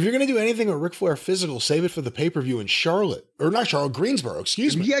here. If you're going to do anything with Ric Flair physical, save it for the pay-per-view in Charlotte. Or not Charlotte, Greensboro,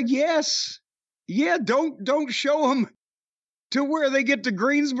 excuse me. Yeah, yes. Yeah, don't show them to where they get to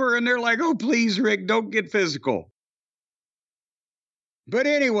Greensboro and they're like, oh, please, Rick, don't get physical. But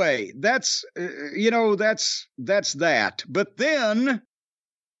anyway, that's that. But then,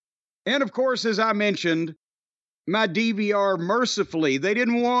 and of course, as I mentioned, my DVR, mercifully, they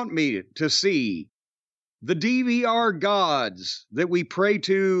didn't want me to see the DVR gods that we pray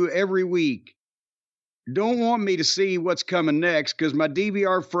to every week. Don't want me to see what's coming next because my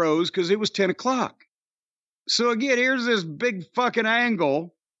DVR froze because it was 10 o'clock. So again, here's this big fucking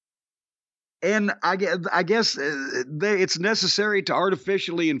angle. And I guess it's necessary to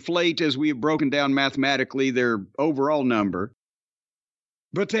artificially inflate, as we have broken down mathematically, their overall number.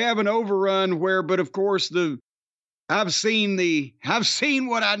 But to have an overrun where, but of course, I've seen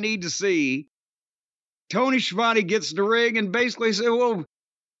what I need to see. Tony Schiavone gets in the ring and basically said, well,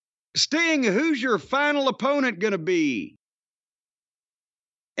 Sting, who's your final opponent going to be?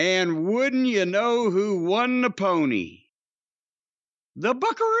 And wouldn't you know who won the pony? The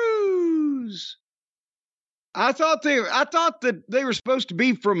Buckaroos. I thought that they were supposed to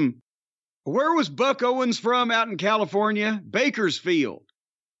be from, where was Buck Owens from out in California? Bakersfield.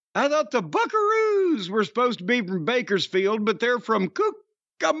 I thought the Buckaroos were supposed to be from Bakersfield, but they're from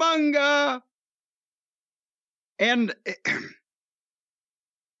Cucamonga. And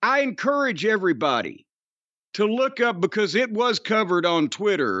I encourage everybody to look up, because it was covered on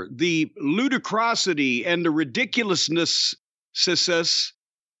Twitter, the ludicrosity and the ridiculousness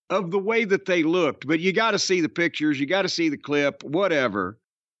of the way that they looked. But you got to see the pictures. You got to see the clip, whatever.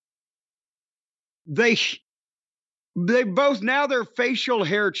 They both, now their facial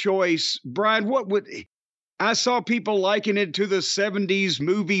hair choice, Brian, I saw people liken it to the 70s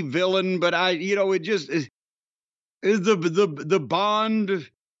movie villain, but it just, the Bond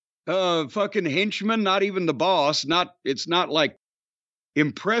fucking henchman, not even the boss, it's not like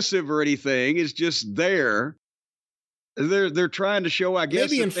impressive or anything. It's just there. They're trying to show, I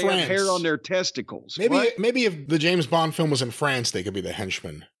guess, maybe in they France. have hair on their testicles. Maybe if the James Bond film was in France, they could be the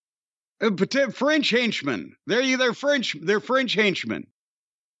henchmen. French henchmen. They're French henchmen.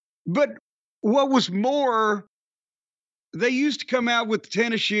 But what was more, they used to come out with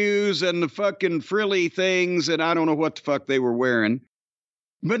tennis shoes and the fucking frilly things, and I don't know what the fuck they were wearing.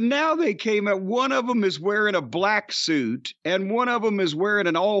 But now they came out, one of them is wearing a black suit, and one of them is wearing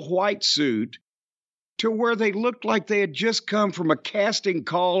an all-white suit, to where they looked like they had just come from a casting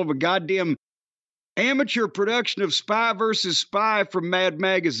call of a goddamn amateur production of Spy versus Spy from Mad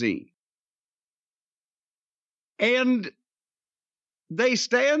Magazine. And they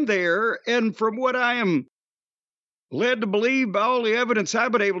stand there, and from what I am led to believe by all the evidence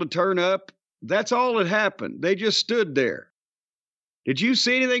I've been able to turn up, that's all that happened. They just stood there. Did you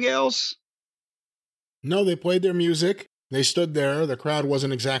see anything else? No, they played their music. They stood there. The crowd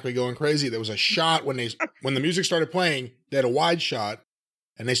wasn't exactly going crazy. There was a shot when the music started playing, they had a wide shot,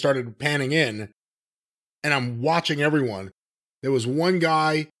 and they started panning in. And I'm watching everyone. There was one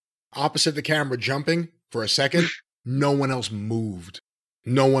guy opposite the camera jumping for a second. No one else moved.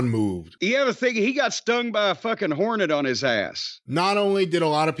 No one moved. You ever think he got stung by a fucking hornet on his ass? Not only did a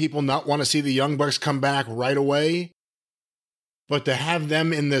lot of people not want to see the Young Bucks come back right away, but to have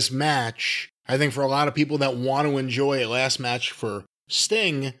them in this match, I think for a lot of people that want to enjoy a last match for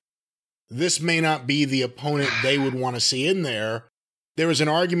Sting, this may not be the opponent they would want to see in there. There is an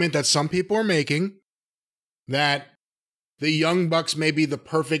argument that some people are making that the Young Bucks may be the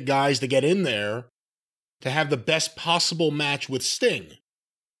perfect guys to get in there to have the best possible match with Sting.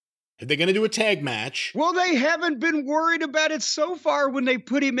 If they're going to do a tag match. Well, they haven't been worried about it so far when they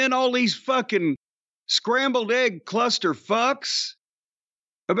put him in all these fucking scrambled egg cluster fucks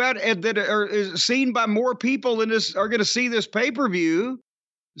about that are seen by more people than this are going to see this pay-per-view.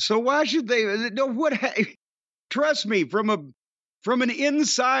 So why should they? No, trust me, from an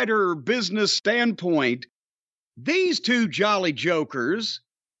insider business standpoint, these two jolly jokers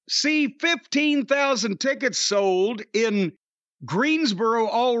see 15,000 tickets sold in Greensboro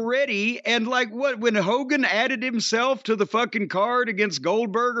already. And like when Hogan added himself to the fucking card against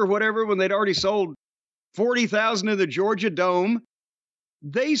Goldberg or whatever, when they'd already sold 40,000 in the Georgia Dome,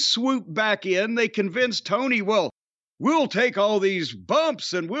 they swooped back in. They convinced Tony, well, we'll take all these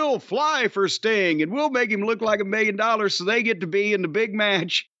bumps and we'll fly for Sting and we'll make him look like $1 million so they get to be in the big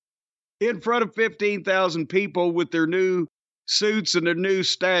match in front of 15,000 people with their new suits and their new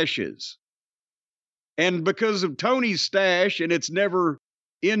stashes. And because of Tony's stash and its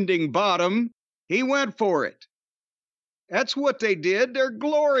never-ending bottom, he went for it. That's what they did. They're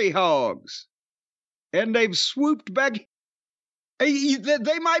glory hogs. And they've swooped back.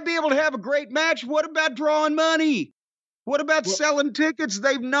 They might be able to have a great match. What about drawing money? What about selling tickets?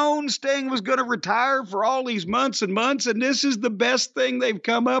 They've known Sting was going to retire for all these months and months, and this is the best thing they've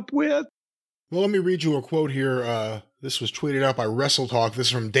come up with. Well, let me read you a quote here. This was tweeted out by WrestleTalk. This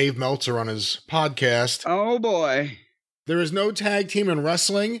is from Dave Meltzer on his podcast. Oh, boy. There is no tag team in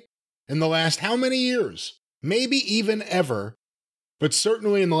wrestling in the last how many years? Maybe even ever, but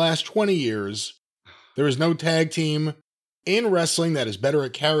certainly in the last 20 years, there is no tag team in wrestling that is better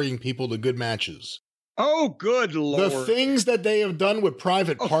at carrying people to good matches. Oh, good Lord. The things that they have done with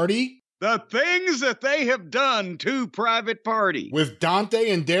Private Party. The things that they have done to Private Party. With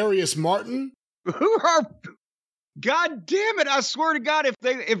Dante and Darius Martin. Who are... God damn it, I swear to God,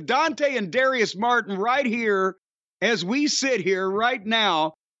 if Dante and Darius Martin right here, as we sit here right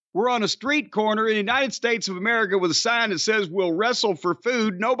now, we're on a street corner in the United States of America with a sign that says we'll wrestle for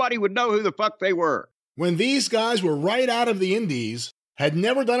food, nobody would know who the fuck they were. When these guys were right out of the indies, had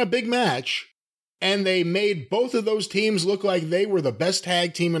never done a big match, and they made both of those teams look like they were the best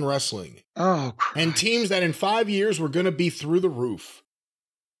tag team in wrestling. Oh, Christ. And teams that in 5 years were going to be through the roof.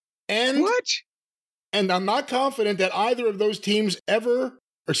 And what? And I'm not confident that either of those teams are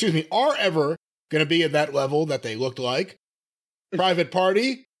ever going to be at that level that they looked like. Private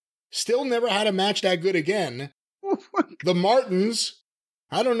Party still never had a match that good again. The Martins,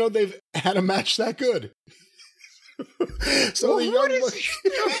 I don't know they've had a match that good. So the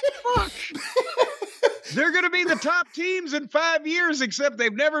fuck? They're going to be the top teams in 5 years, except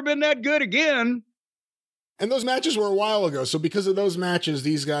they've never been that good again. And those matches were a while ago. So because of those matches,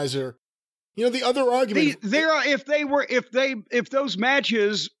 these guys are, the other argument. If those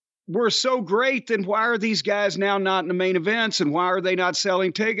matches were so great, then why are these guys now not in the main events? And why are they not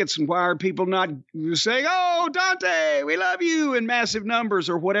selling tickets? And why are people not saying, oh, Dante, we love you in massive numbers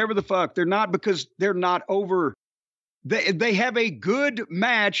or whatever the fuck? They're not, because they're not over. They have a good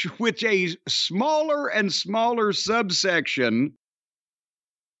match with a smaller and smaller subsection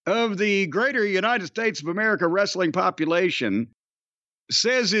of the greater United States of America wrestling population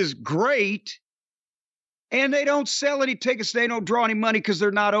says is great, and they don't sell any tickets. They don't draw any money because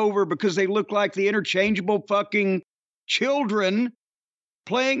they're not over, because they look like the interchangeable fucking children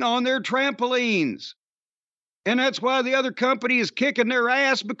playing on their trampolines. And that's why the other company is kicking their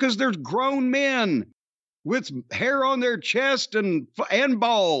ass, because there's grown men with hair on their chest and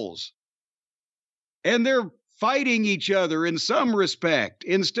balls. And they're fighting each other in some respect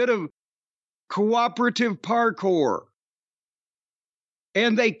instead of cooperative parkour.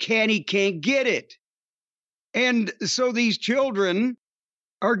 And he can't get it. And so these children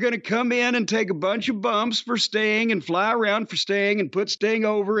are going to come in and take a bunch of bumps for Sting and fly around for Sting and put Sting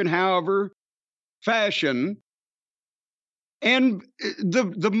over in however fashion. And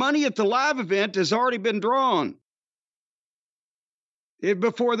the money at the live event has already been drawn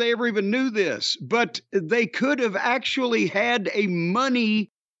before they ever even knew this. But they could have actually had a money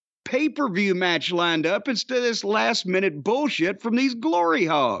pay-per-view match lined up instead of this last-minute bullshit from these glory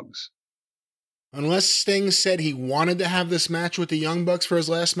hogs. Unless Sting said he wanted to have this match with the Young Bucks for his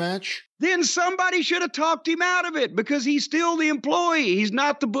last match? Then somebody should have talked him out of it, because he's still the employee. He's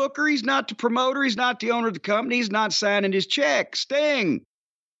not the booker. He's not the promoter. He's not the owner of the company. He's not signing his check. Sting,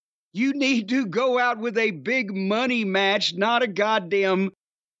 you need to go out with a big money match, not a goddamn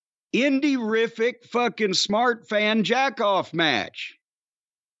indie-rific fucking smart fan jack-off match.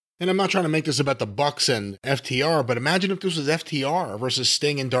 And I'm not trying to make this about the Bucks and FTR, but imagine if this was FTR versus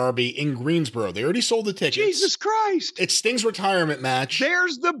Sting and Darby in Greensboro. They already sold the tickets. Jesus Christ. It's Sting's retirement match.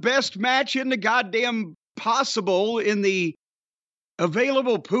 There's the best match in the goddamn possible in the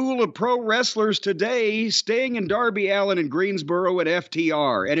available pool of pro wrestlers today, Sting and Darby Allin and Greensboro and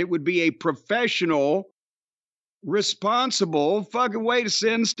FTR. And it would be a professional, responsible fucking way to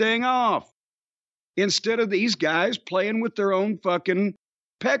send Sting off. Instead of these guys playing with their own fucking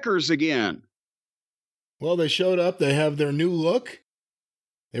peckers again. Well, they showed up. They have their new look.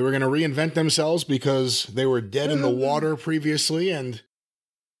 They were going to reinvent themselves because they were dead in the water previously, and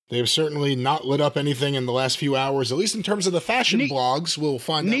they've certainly not lit up anything in the last few hours, at least in terms of the fashion blogs. We'll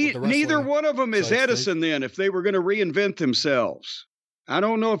find out what the neither one of them is Edison then, if they were going to reinvent themselves. I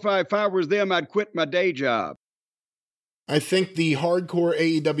don't know if I was them, I'd quit my day job. I think the hardcore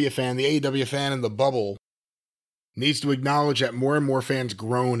AEW fan, the AEW fan in the bubble, needs to acknowledge that more and more fans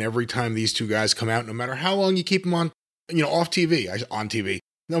groan every time these two guys come out, no matter how long you keep them on, off TV. On TV.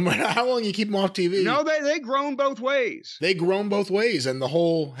 No matter how long you keep them off TV. No, they groan both ways. They groan both ways. And the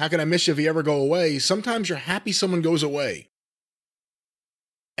whole, how can I miss you if you ever go away? Sometimes you're happy someone goes away.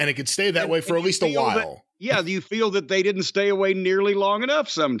 And it could stay that way for at least a while. You feel that they didn't stay away nearly long enough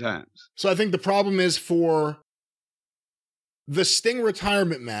sometimes. So I think the problem is for the Sting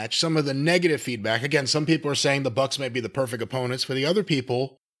retirement match, some of the negative feedback. Again, some people are saying the Bucks may be the perfect opponents. For the other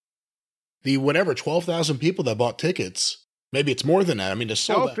people, the 12,000 people that bought tickets, maybe it's more than that. I mean, it's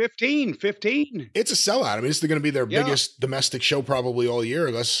sold out. 15. It's a sellout. I mean, it's going to be their biggest domestic show probably all year,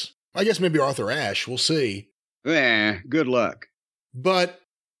 unless, I guess maybe Arthur Ashe. We'll see. Good luck. But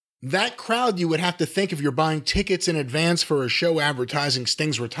that crowd, you would have to think, if you're buying tickets in advance for a show advertising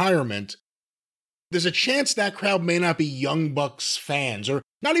Sting's retirement, there's a chance that crowd may not be Young Bucks fans, or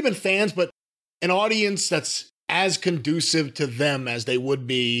not even fans, but an audience that's as conducive to them as they would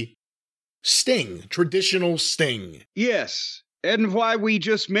be Sting, traditional Sting. Yes, and why we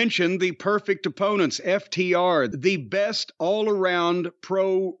just mentioned the perfect opponents, FTR, the best all-around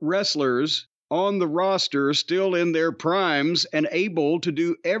pro wrestlers on the roster, still in their primes and able to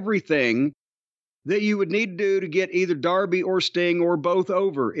do everything that you would need to do to get either Darby or Sting or both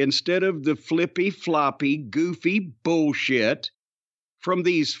over, instead of the flippy, floppy, goofy bullshit from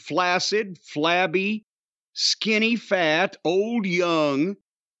these flaccid, flabby, skinny, fat, old, young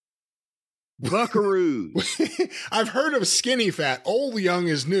buckaroos. I've heard of skinny fat. Old young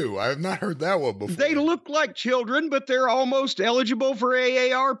is new. I have not heard that one before. They look like children, but they're almost eligible for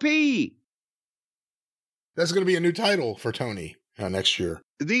AARP. That's going to be a new title for Tony next year.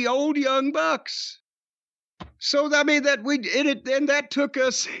 The old young bucks. So, I mean, that took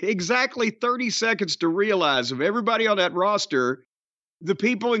us exactly 30 seconds to realize, of everybody on that roster, the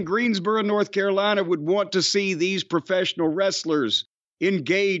people in Greensboro, North Carolina would want to see these professional wrestlers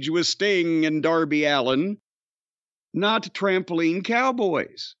engage with Sting and Darby Allin, not trampoline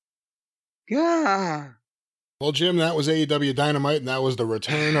cowboys. Yeah. Well, Jim, that was AEW Dynamite, and that was the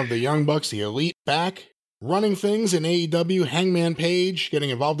return of the Young Bucks, the Elite, back running things in AEW. Hangman Page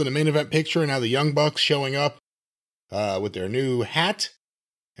getting involved in the main event picture, and now the Young Bucks showing up with their new hat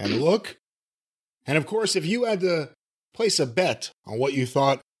and look. And of course, if you had to place a bet on what you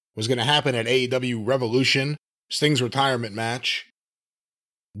thought was going to happen at AEW Revolution, Sting's retirement match,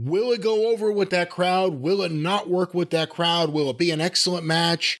 will it go over with that crowd? Will it not work with that crowd? Will it be an excellent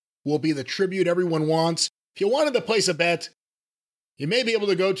match? Will it be the tribute everyone wants? If you wanted to place a bet, you may be able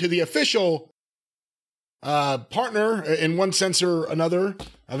to go to the official partner, in one sense or another,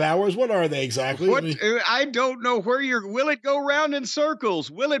 of ours. What are they exactly? I don't know where will it go round in circles?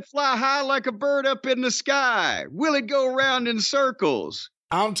 Will it fly high like a bird up in the sky? Will it go round in circles?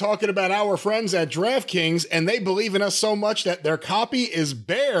 I'm talking about our friends at DraftKings, and they believe in us so much that their copy is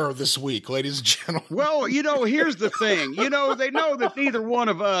bare this week, ladies and gentlemen. Well, here's the thing. They know that neither one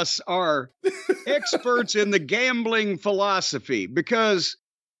of us are experts in the gambling philosophy because,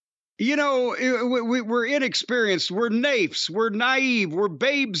 we're inexperienced. We're naifs. We're naive. We're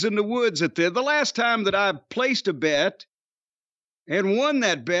babes in the woods at the last time that I placed a bet and won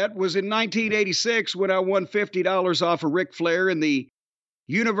that bet was in 1986 when I won $50 off of Ric Flair in the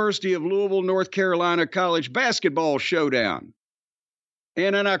University of Louisville, North Carolina college basketball showdown.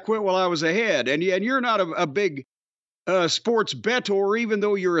 And then I quit while I was ahead. And you're not a big sports bettor, even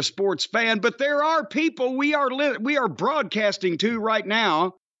though you're a sports fan. But there are people we are broadcasting to right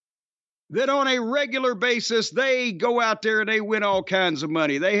now that on a regular basis, they go out there and they win all kinds of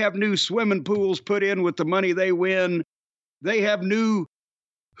money. They have new swimming pools put in with the money they win. They have new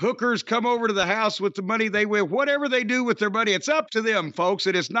hookers come over to the house with the money they win. Whatever they do with their money, it's up to them, folks.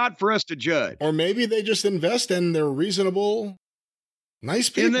 It is not for us to judge. Or maybe they just invest and they're reasonable, nice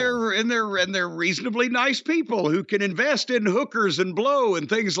people. And they're reasonably nice people who can invest in hookers and blow and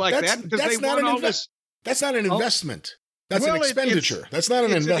things like that because they want all this. That's not an investment. That's an expenditure. That's not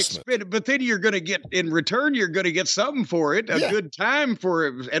an investment. But then you're going to get, in return, you're going to get something for it, a good time for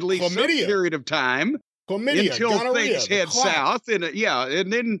at least some period of time. Chlamydia, until gonorrhea, things head south.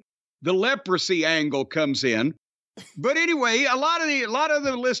 And then the leprosy angle comes in. But anyway, a lot of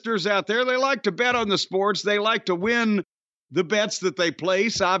the listeners out there, they like to bet on the sports. They like to win the bets that they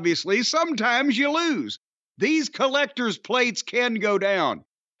place, obviously. Sometimes you lose. These collector's plates can go down.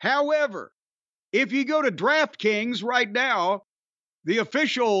 However, if you go to DraftKings right now, the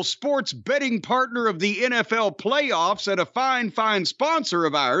official sports betting partner of the NFL playoffs and a fine sponsor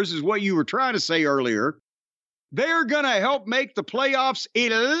of ours, is what you were trying to say earlier, they're going to help make the playoffs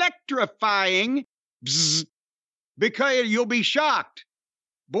electrifying. Bzz, because you'll be shocked.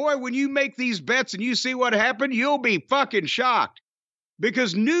 Boy, when you make these bets and you see what happened, you'll be fucking shocked.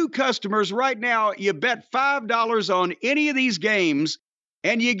 Because new customers right now, you bet $5 on any of these games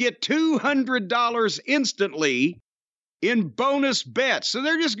and you get $200 instantly in bonus bets. So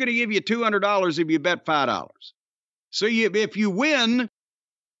they're just going to give you $200 if you bet $5. So if you win,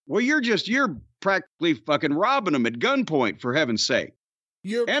 well, you're practically fucking robbing them at gunpoint, for heaven's sake.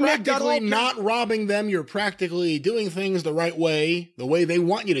 You're practically not robbing them. You're practically doing things the right way, the way they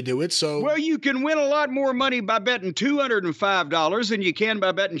want you to do it. So, well, you can win a lot more money by betting $205 than you can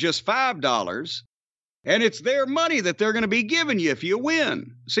by betting just $5. And it's their money that they're going to be giving you if you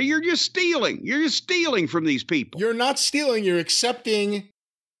win. So you're just stealing. You're just stealing from these people. You're not stealing. You're accepting.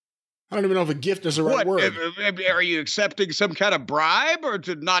 I don't even know if a gift is the right word. Are you accepting some kind of bribe or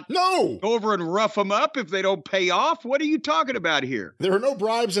to not go over and rough them up if they don't pay off? What are you talking about here? There are no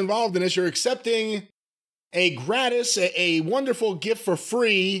bribes involved in this. You're accepting a gratis, a wonderful gift for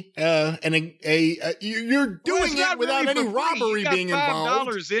free, and you're doing it without any robbery being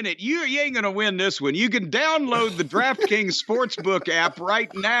involved. $5 in it. You ain't going to win this one. You can download the DraftKings Sportsbook app right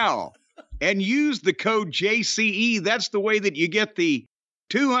now and use the code JCE. That's the way that you get the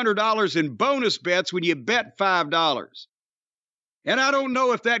 $200 in bonus bets when you bet $5. And I don't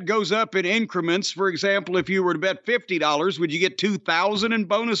know if that goes up in increments. For example, if you were to bet $50, would you get $2,000 in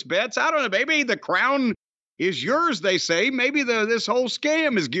bonus bets? I don't know. Maybe the crown is yours, they say. Maybe this whole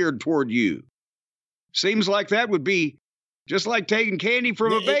scam is geared toward you. Seems like that would be just like taking candy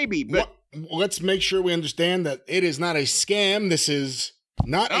from a baby. But let's make sure we understand that it is not a scam. This is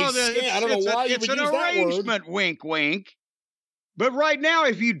not a scam. I don't know why you would use that word. It's an arrangement, wink, wink. But right now,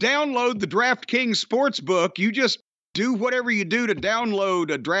 if you download the DraftKings Sportsbook, you just do whatever you do to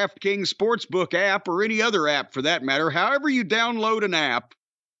download a DraftKings Sportsbook app or any other app for that matter. However you download an app,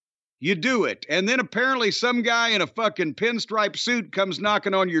 you do it. And then apparently some guy in a fucking pinstripe suit comes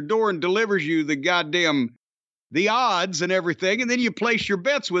knocking on your door and delivers you the odds and everything. And then you place your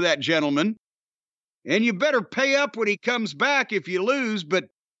bets with that gentleman. And you better pay up when he comes back if you lose. But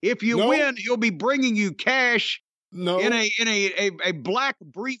if you win, he'll be bringing you cash. In a black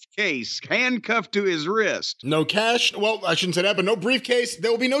briefcase handcuffed to his wrist. No cash. Well, I shouldn't say that, but no briefcase. There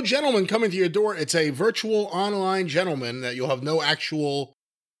will be no gentleman coming to your door. It's a virtual online gentleman that you'll have no actual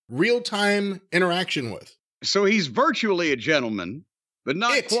real-time interaction with. So he's virtually a gentleman, but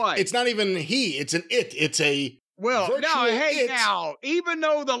not quite. It's not even he. It's an it. It's a now, even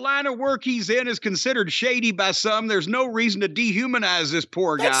though the line of work he's in is considered shady by some, there's no reason to dehumanize this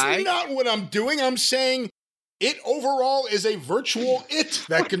poor guy. That's not what I'm doing. I'm saying it overall is a virtual it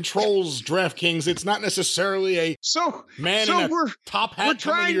that controls DraftKings. It's not necessarily a man in a top hat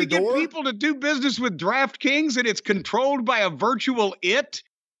coming to your door. We're trying to get people to do business with DraftKings, and it's controlled by a virtual it?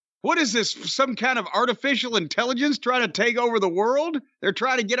 What is this, some kind of artificial intelligence trying to take over the world? They're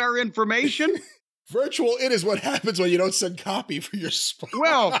trying to get our information? Virtual it is what happens when you don't send copy for your spots.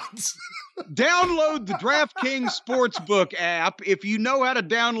 Well, download the DraftKings Sportsbook app if you know how to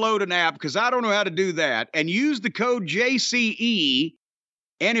download an app, because I don't know how to do that, and use the code JCE.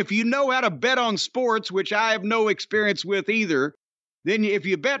 And if you know how to bet on sports, which I have no experience with either, then if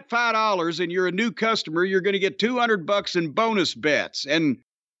you bet $5 and you're a new customer, you're going to get $200 in bonus bets. And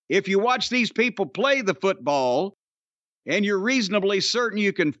if you watch these people play the football and you're reasonably certain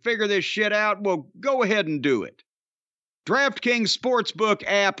you can figure this shit out, well, go ahead and do it. DraftKings Sportsbook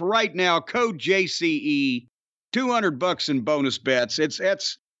app right now, code JCE, $200 in bonus bets.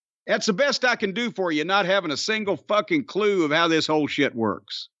 That's the best I can do for you, not having a single fucking clue of how this whole shit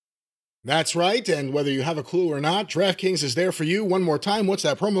works. That's right, and whether you have a clue or not, DraftKings is there for you. One more time, what's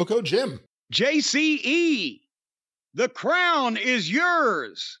that promo code, Jim? JCE. The crown is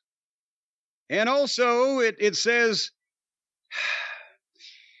yours. And also, it says,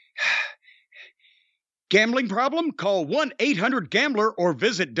 Gambling problem? Call 1-800-GAMBLER or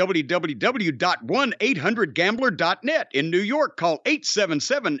visit www.1800gambler.net. In New York, call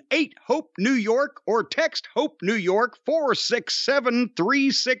 877-8-HOPE-NEW YORK or text HOPE New York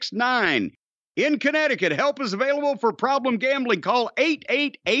 467-369. In Connecticut, help is available for problem gambling. Call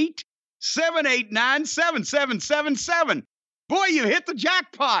 888-789-7777. Boy, you hit the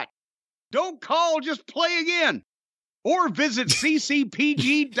jackpot. Don't call, just play again. Or visit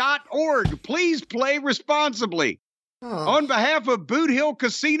ccpg.org. Please play responsibly. Oh. On behalf of Boot Hill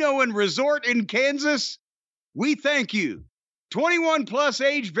Casino and Resort in Kansas, we thank you. 21 plus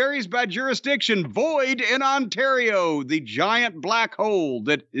age varies by jurisdiction. Void in Ontario, the giant black hole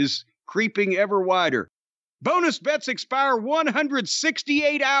that is creeping ever wider. Bonus bets expire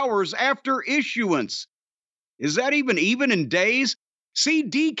 168 hours after issuance. Is that even in days? See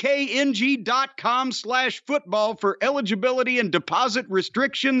dkng.com/football for eligibility and deposit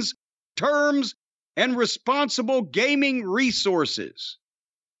restrictions, terms, and responsible gaming resources.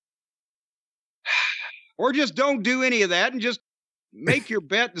 Or just don't do any of that and just make your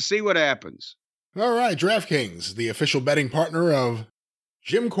bet and see what happens. All right, DraftKings, the official betting partner of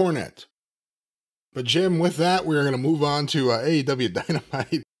Jim Cornette. But Jim, with that, we're going to move on to AEW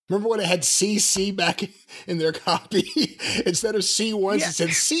Dynamite. Remember when it had CC back in their copy? Instead of C once, It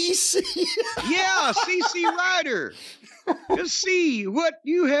said CC. Yeah, CC Ryder. Just see what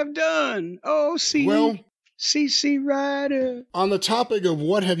you have done. Oh, see. Well, CC Ryder. On the topic of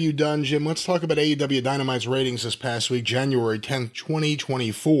what have you done, Jim, let's talk about AEW Dynamite's ratings this past week, January 10th,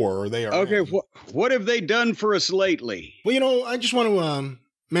 2024. They are okay. What have they done for us lately? Well, I just want to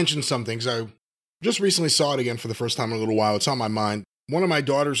mention something because I just recently saw it again for the first time in a little while. It's on my mind. One of my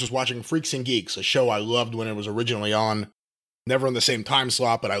daughters was watching Freaks and Geeks, a show I loved when it was originally on. Never in the same time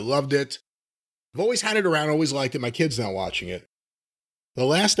slot, but I loved it. I've always had it around, always liked it. My kid's now watching it. The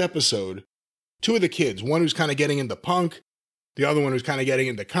last episode, two of the kids, one who's kind of getting into punk, the other one who's kind of getting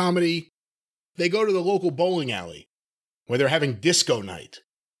into comedy, they go to the local bowling alley where they're having disco night.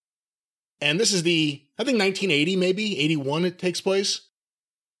 And this is I think 1980 maybe, 81 it takes place.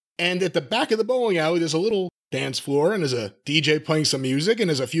 And at the back of the bowling alley, there's a little dance floor, and there's a DJ playing some music, and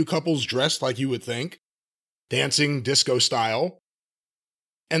there's a few couples dressed like you would think, dancing disco style.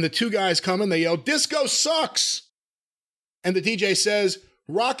 And the two guys come and they yell, "Disco sucks!" And the DJ says,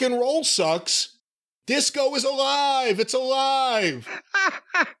 "Rock and roll sucks. Disco is alive. It's alive."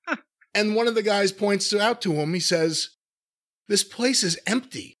 And one of the guys points out to him, he says, "This place is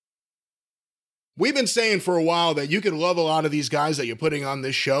empty." We've been saying for a while that you can love a lot of these guys that you're putting on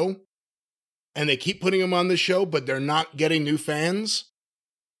this show, and they keep putting them on this show, but they're not getting new fans.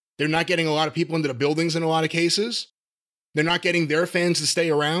 They're not getting a lot of people into the buildings in a lot of cases. They're not getting their fans to stay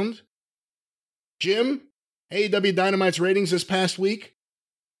around. Jim, AEW Dynamite's ratings this past week,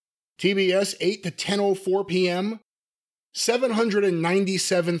 TBS 8 to 10:04 p.m.,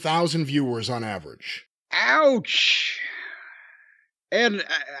 797,000 viewers on average. Ouch! And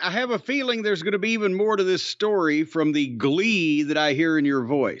I have a feeling there's going to be even more to this story from the glee that I hear in your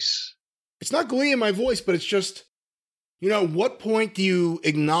voice. It's not glee in my voice, but it's just, what point do you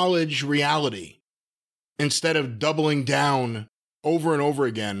acknowledge reality instead of doubling down over and over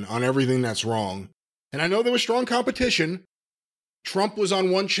again on everything that's wrong? And I know there was strong competition. Trump was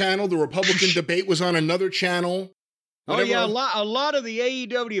on one channel, the Republican debate was on another channel. Whatever. Oh, yeah, a lot of the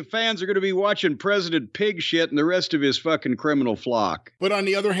AEW fans are going to be watching President Pig shit and the rest of his fucking criminal flock. But on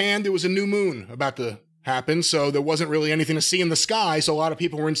the other hand, there was a new moon about to happen, so there wasn't really anything to see in the sky, so a lot of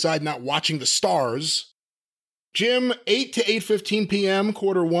people were inside not watching the stars. Jim, 8 to 8:15 p.m.,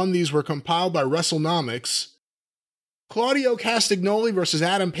 quarter one, these were compiled by WrestleNomics. Claudio Castagnoli versus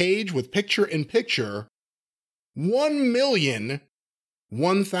Adam Page with picture-in-picture,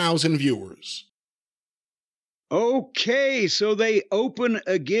 1,001,000 viewers. Okay, so they open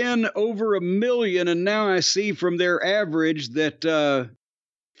again over 1 million, and now I see from their average that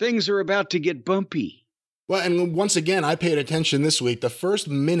things are about to get bumpy. Well, and once again, I paid attention this week. The first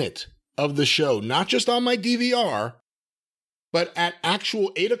minute of the show, not just on my DVR, but at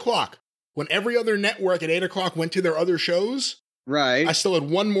actual 8 o'clock, when every other network at 8 o'clock went to their other shows, right? I still had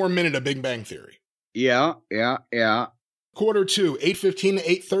one more minute of Big Bang Theory. Yeah. Quarter two, 8:15 to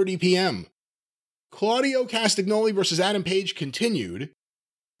 8:30 p.m. Claudio Castagnoli versus Adam Page continued,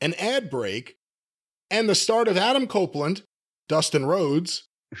 an ad break, and the start of Adam Copeland, Dustin Rhodes,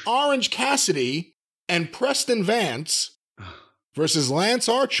 Orange Cassidy, and Preston Vance versus Lance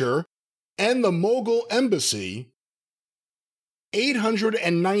Archer and the Mogul Embassy,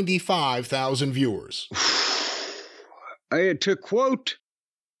 895,000 viewers. To quote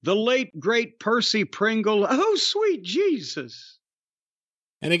the late, great Percy Pringle, "Oh, sweet Jesus."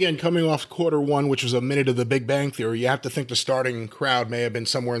 And again, coming off quarter one, which was a minute of the Big Bang Theory, you have to think the starting crowd may have been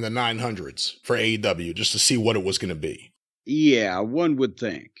somewhere in the 900s for AEW, just to see what it was going to be. Yeah, one would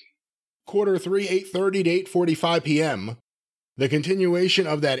think. Quarter three, 8:30 to 8:45 p.m., the continuation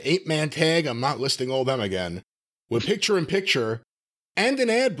of that 8-man tag, I'm not listing all them again, with picture-in-picture and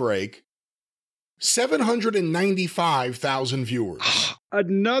an ad break, 795,000 viewers.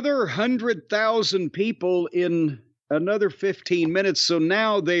 Another 100,000 people in another 15 minutes. So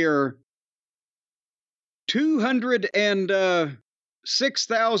now they are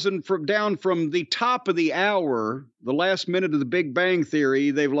 206,000 down from the top of the hour, the last minute of the Big Bang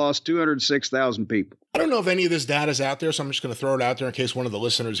Theory. They've lost 206,000 people. I don't know if any of this data is out there, so I'm just going to throw it out there in case one of the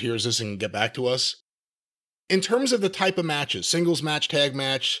listeners hears this and can get back to us. In terms of the type of matches, singles match, tag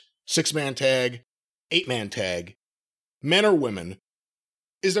match, 6-man tag, 8-man tag, men or women,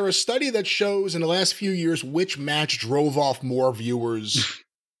 is there a study that shows in the last few years which match drove off more viewers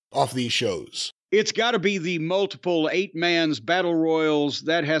off these shows? It's got to be the multiple 8-man's battle royals.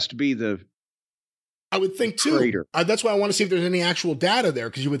 That has to be the I would think too. That's why I want to see if there's any actual data there,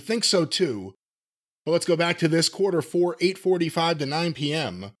 because you would think so too. But let's go back to this quarter four, 8:45 to 9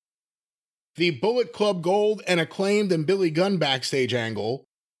 p.m. The Bullet Club Gold and Acclaimed and Billy Gunn backstage angle.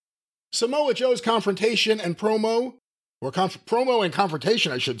 Samoa Joe's confrontation and promo, or promo and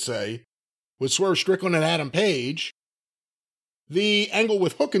confrontation, I should say, with Swerve Strickland and Adam Page. The angle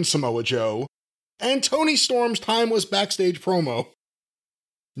with Hook and Samoa Joe, and Tony Storm's timeless backstage promo.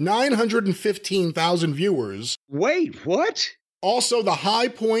 915,000 viewers. Wait, what? Also, the high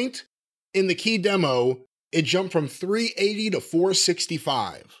point in the key demo, it jumped from 380 to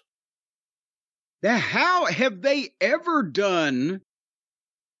 465. Now, how have they ever done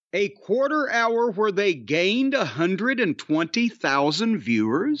a quarter hour where they gained 120,000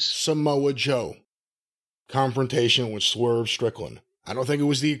 viewers? Samoa Joe. Confrontation with Swerve Strickland. I don't think it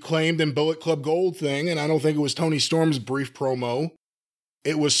was the Acclaimed and Bullet Club Gold thing, and I don't think it was Tony Storm's brief promo.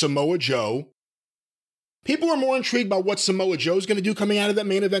 It was Samoa Joe. People are more intrigued by what Samoa Joe's going to do coming out of that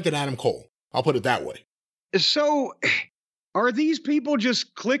main event than Adam Cole. I'll put it that way. So, are these people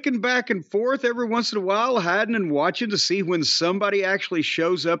just clicking back and forth every once in a while, hiding and watching to see when somebody actually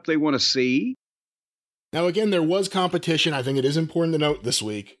shows up they want to see? Now, again, there was competition. I think it is important to note this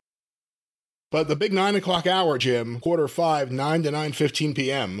week. But the big 9 o'clock hour, Jim, quarter 5, 9 to 9:15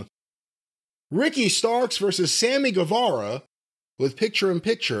 p.m. Ricky Starks versus Sammy Guevara with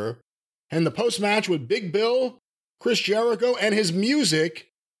picture-in-picture, and the post-match with Big Bill, Chris Jericho, and his music,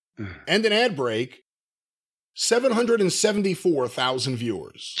 and an ad break, 774,000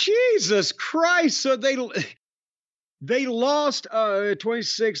 viewers. Jesus Christ! So they lost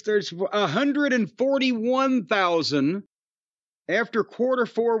 26, 30, 141,000 after quarter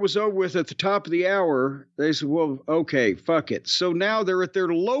four was over with at the top of the hour. They said, well, okay, fuck it. So now they're at their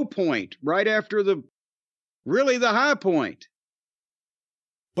low point right after the high point.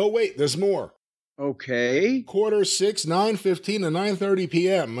 But wait, there's more. Okay. Quarter 6, 9:15 to 9:30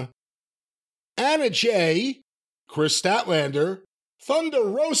 p.m. Anna Jay, Chris Statlander, Thunder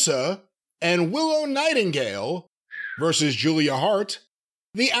Rosa, and Willow Nightingale versus Julia Hart,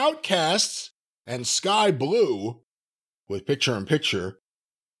 The Outcasts, and Sky Blue with picture-in-picture.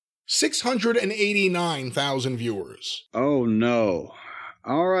 689,000 viewers. Oh, no.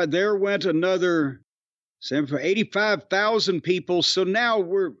 All right, there went another 85,000 people. So now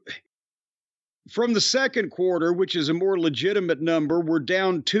we're, from the second quarter, which is a more legitimate number, we're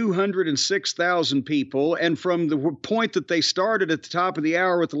down 206,000 people. And from the point that they started at the top of the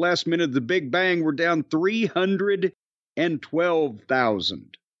hour with the last minute of the Big Bang, we're down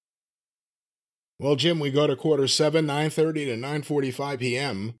 312,000. Well, Jim, we go to quarter 7, 9:30 to 9:45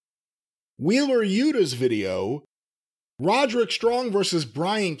 p.m. Wheeler Yuta's video, Roderick Strong versus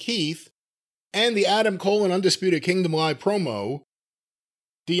Brian Keith, and the Adam Cole and Undisputed Kingdom Live promo,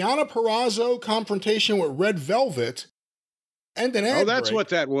 Deonna Purrazzo confrontation with Red Velvet, and an ad break. Oh, that's what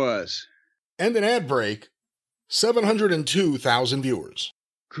that was. And an ad break, 702,000 viewers.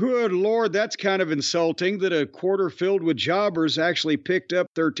 Good Lord, that's kind of insulting that a quarter filled with jobbers actually picked up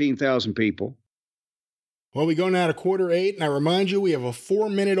 13,000 people. Well, we go now to quarter 8, and I remind you we have a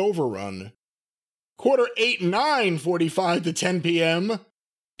 4-minute overrun. Quarter 8, 9:45 to 10 p.m.,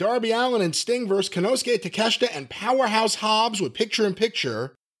 Darby Allin and Sting versus Konosuke Takeshita and Powerhouse Hobbs with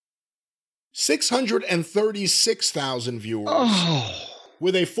picture-in-picture. 636,000 viewers. Oh.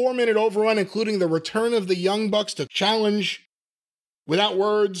 With a 4-minute overrun, including the return of the Young Bucks to challenge, without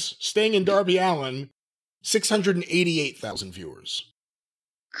words, Sting and Darby Allin. 688,000 viewers.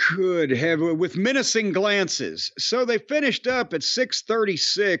 Could have, with menacing glances. So they finished up at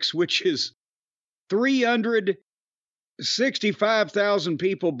 636, which is 300 65,000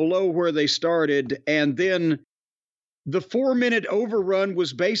 people below where they started, and then the 4-minute overrun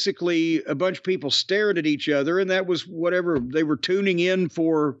was basically a bunch of people staring at each other, and that was whatever they were tuning in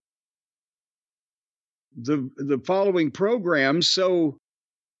for the following programs. So,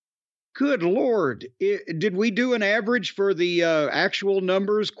 good Lord, did we do an average for the actual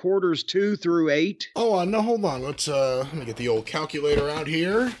numbers, quarters 2 through 8? Oh, no, hold on. Let me get the old calculator out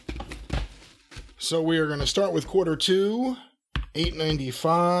here. So we are going to start with quarter 2,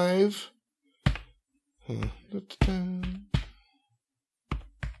 895. You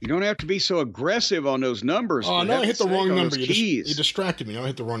don't have to be so aggressive on those numbers. Oh, no, I hit the wrong number. You keys. distracted me. No, I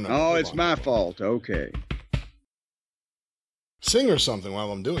hit the wrong number. Oh, it's my fault. Okay. Sing or something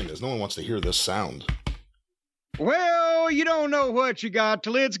while I'm doing this. No one wants to hear this sound. Well, you don't know what you got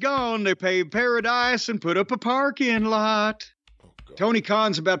till it's gone. They paved paradise and put up a parking lot. Oh, Tony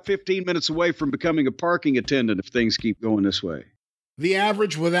Khan's about 15 minutes away from becoming a parking attendant if things keep going this way. The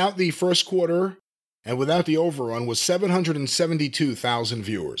average without the first quarter and without the overrun was 772,000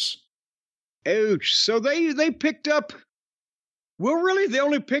 viewers. Ouch. So they picked up, well, really, they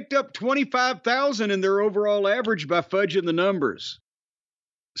only picked up 25,000 in their overall average by fudging the numbers.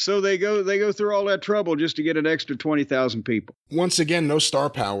 So they go through all that trouble just to get an extra 20,000 people. Once again, no star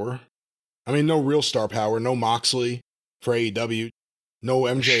power. I mean, no real star power. No Moxley for AEW. No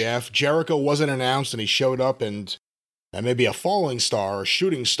MJF. Jericho wasn't announced, and he showed up, and maybe a falling star or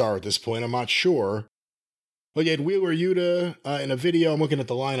shooting star at this point. I'm not sure. But you had Wheeler Yuta in a video. I'm looking at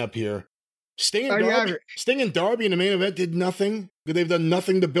the lineup here. Sting and Darby in the main event did nothing. They've done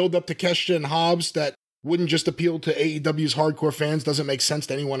nothing to build up to Kesha and Hobbs that wouldn't just appeal to AEW's hardcore fans. Doesn't make sense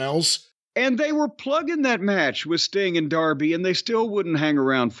to anyone else. And they were plugging that match with Sting and Darby, and they still wouldn't hang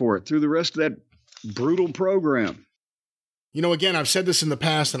around for it through the rest of that brutal program. You know, again, I've said this in the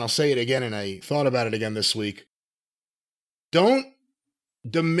past, and I'll say it again, and I thought about it again this week. Don't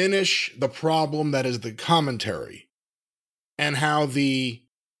diminish the problem that is the commentary and how the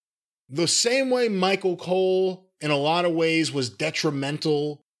same way Michael Cole in a lot of ways was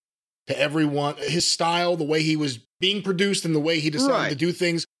detrimental to everyone. His style, the way he was being produced and the way he decided to do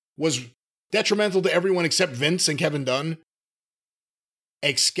things was detrimental to everyone except Vince and Kevin Dunn.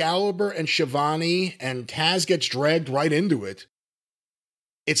 Excalibur and Shivani and Taz gets dragged right into it.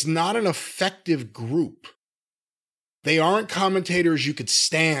 It's not an effective group. They aren't commentators you could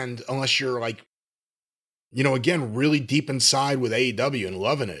stand unless you're like, you know, again, really deep inside with AEW and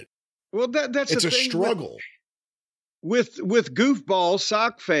loving it. Well, that's it's a struggle. With Goofball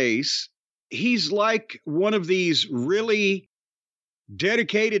Sockface, he's like one of these really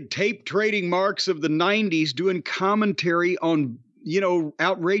dedicated tape trading marks of the 90s doing commentary on, you know,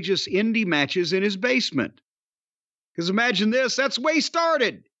 outrageous indie matches in his basement. Because imagine this, that's the way he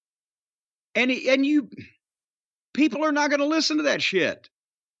started. People are not going to listen to that shit.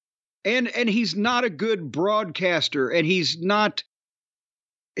 And he's not a good broadcaster, and he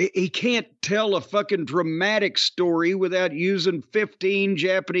can't tell a fucking dramatic story without using 15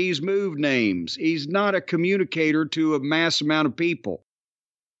 Japanese move names. He's not a communicator to a mass amount of people.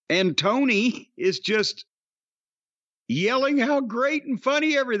 And Tony is just yelling how great and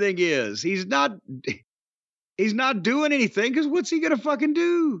funny everything is. He's not doing anything, because what's he going to fucking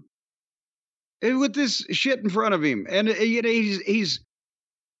do with this shit in front of him? And you know, he's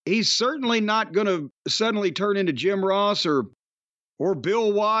certainly not going to suddenly turn into Jim Ross or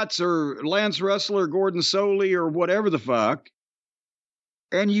Bill Watts or Lance Russell or Gordon Soley or whatever the fuck.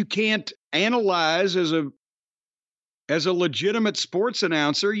 And you can't analyze as a legitimate sports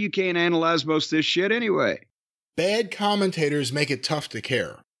announcer. You can't analyze most of this shit anyway. Bad commentators make it tough to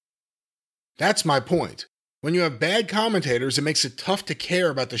care. That's my point. When you have bad commentators, it makes it tough to care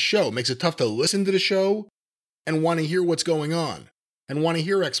about the show. It makes it tough to listen to the show and want to hear what's going on and want to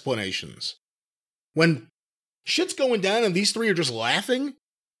hear explanations. When shit's going down and these three are just laughing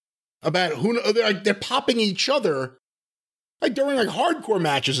about they're popping each other like during like hardcore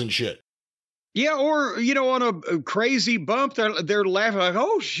matches and shit. Yeah, or, you know, on a crazy bump, they're laughing like,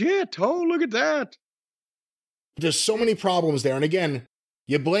 oh shit, oh look at that. There's so many problems there. And again,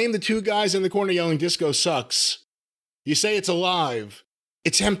 you blame the two guys in the corner yelling disco sucks. You say it's alive.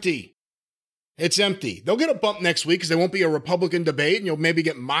 It's empty. It's empty. They'll get a bump next week because there won't be a Republican debate and you'll maybe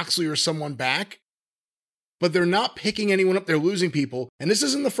get Moxley or someone back. But they're not picking anyone up. They're losing people. And this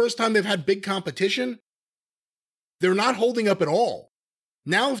isn't the first time they've had big competition. They're not holding up at all.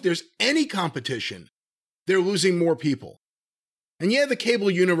 Now, if there's any competition, they're losing more people. And yeah, the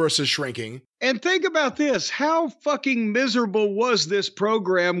cable universe is shrinking. And think about this. How fucking miserable was this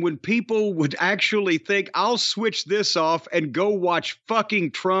program when people would actually think, I'll switch this off and go watch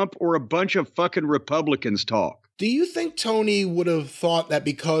fucking Trump or a bunch of fucking Republicans talk? Do you think Tony would have thought that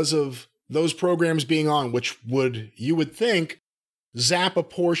because of those programs being on, which you would think, zap a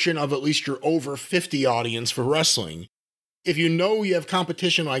portion of at least your over 50 audience for wrestling? If you know you have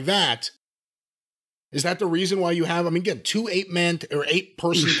competition like that, is that the reason why you have, again, 2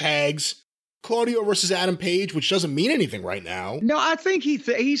 8-person tags, Claudio versus Adam Page, which doesn't mean anything right now. No, I think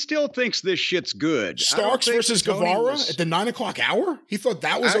he still thinks this shit's good. Starks versus Guevara at the 9 o'clock hour? He thought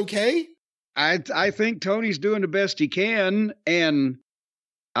that was okay? I think Tony's doing the best he can, and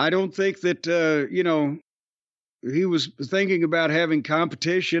I don't think that, he was thinking about having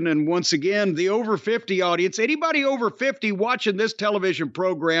competition. And once again, the over 50 audience, anybody over 50 watching this television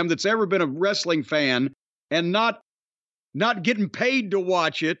program that's ever been a wrestling fan and not getting paid to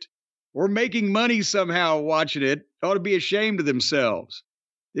watch it or making money somehow watching it ought to be ashamed of themselves.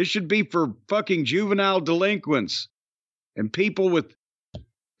 This should be for fucking juvenile delinquents and people with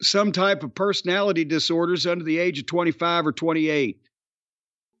some type of personality disorders under the age of 25 or 28.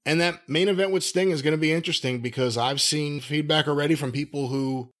 And that main event with Sting is going to be interesting because I've seen feedback already from people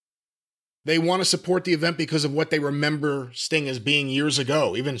who they want to support the event because of what they remember Sting as being years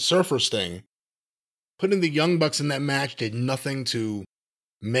ago, even Surfer Sting. Putting the Young Bucks in that match did nothing to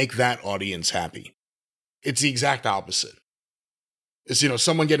make that audience happy. It's the exact opposite. It's,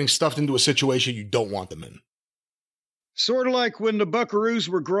 someone getting stuffed into a situation you don't want them in. Sort of like when the Buckaroos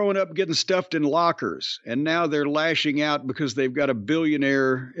were growing up getting stuffed in lockers, and now they're lashing out because they've got a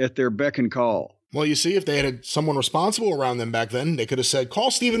billionaire at their beck and call. Well, you see, if they had someone responsible around them back then, they could have said,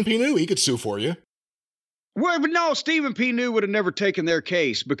 call Stephen P. New, he could sue for you. Well, but no, Stephen P. New would have never taken their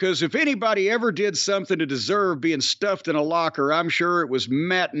case, because if anybody ever did something to deserve being stuffed in a locker, I'm sure it was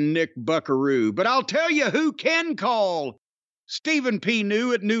Matt and Nick Buckaroo. But I'll tell you who can call Stephen P.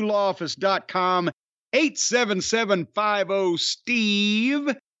 New at newlawoffice.com.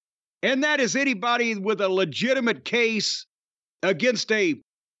 877-50-STEVE. And that is anybody with a legitimate case against an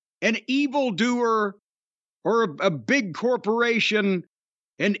evildoer or a big corporation,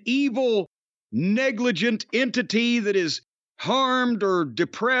 an evil, negligent entity that is harmed or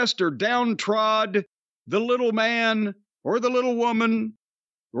depressed or downtrodden the little man or the little woman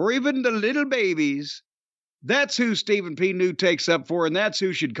or even the little babies. That's who Stephen P. New takes up for, and that's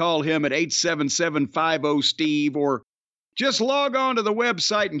who should call him at 877-50-STEVE, or just log on to the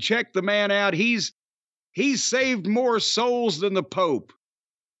website and check the man out. He's saved more souls than the Pope,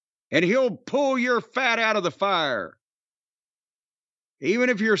 and he'll pull your fat out of the fire,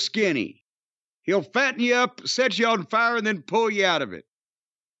 even if you're skinny. He'll fatten you up, set you on fire, and then pull you out of it.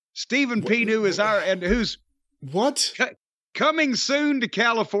 Stephen P. New is who's coming soon to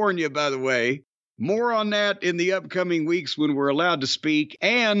California, by the way. More on that in the upcoming weeks when we're allowed to speak.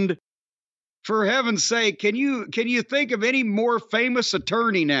 And for heaven's sake, can you think of any more famous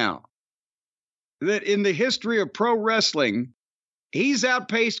attorney now that in the history of pro wrestling, he's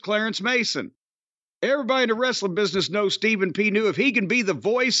outpaced Clarence Mason? Everybody in the wrestling business knows Stephen P. New. If he can be the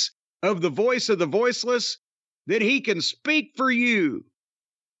voice of the voiceless, then he can speak for you.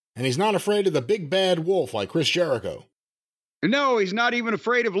 And he's not afraid of the big bad wolf like Chris Jericho. No, he's not even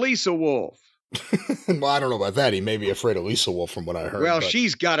afraid of Lisa Wolf. Well, I don't know about that. He may be afraid of Lisa Wolf from what I heard. Well,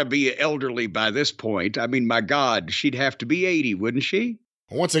 she's got to be elderly by this point. My God, she'd have to be 80, wouldn't she?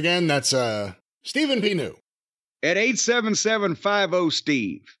 Once again, that's Stephen P. New. At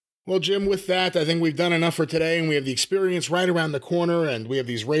 877-50-STEVE. Well, Jim, with that, I think we've done enough for today, and we have the experience right around the corner, and we have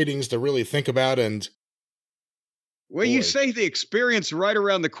these ratings to really think about, and... Well, you say the experience right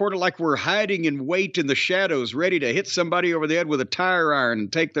around the corner like we're hiding in wait in the shadows, ready to hit somebody over the head with a tire iron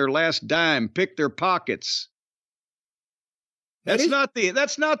and take their last dime, pick their pockets. That's not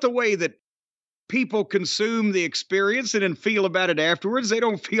the way that people consume the experience and then feel about it afterwards. They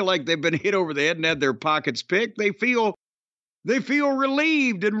don't feel like they've been hit over the head and had their pockets picked. They feel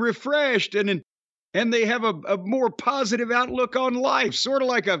relieved and refreshed, and they have a more positive outlook on life, sort of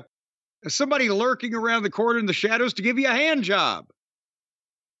like somebody lurking around the corner in the shadows to give you a hand job.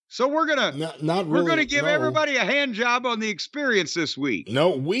 So we're gonna give everybody a hand job on the experience this week.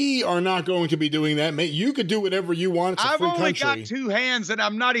 No, we are not going to be doing that, mate. You could do whatever you want. It's a free country. I've only got 2 hands, and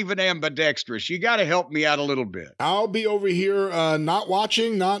I'm not even ambidextrous. You got to help me out a little bit. I'll be over here, not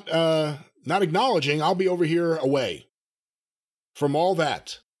watching, not acknowledging. I'll be over here away from all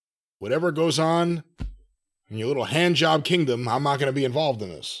that. Whatever goes on in your little hand job kingdom, I'm not going to be involved in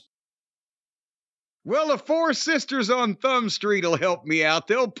this. Well, the 4 sisters on Thumb Street will help me out.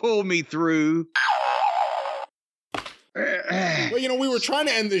 They'll pull me through. Well, we were trying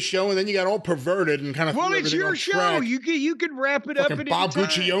to end this show, and then you got all perverted and kind of. Well, it's your show. You could wrap it up at Bob any time.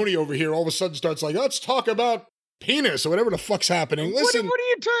 Guccione over here all of a sudden starts like, let's talk about penis or whatever the fuck's happening. Listen. What are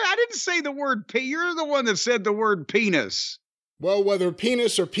you talking? I didn't say the word You're the one that said the word penis. Well, whether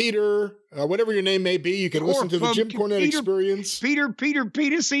penis or Peter, whatever your name may be, you can listen to the Jim Cornette Experience. Peter,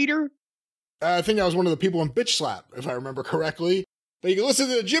 Penis Eater? I think I was one of the people in Bitch Slap, if I remember correctly. But you can listen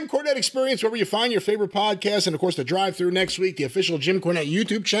to the Jim Cornette Experience wherever you find your favorite podcast. And, of course, the drive-thru next week, the official Jim Cornette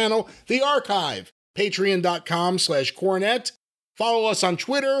YouTube channel, the archive, patreon.com/Cornette. Follow us on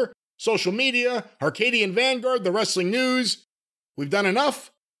Twitter, social media, Arcadian Vanguard, the wrestling news. We've done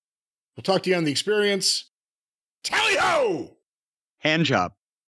enough. We'll talk to you on the Experience. Tally-ho! Hand job.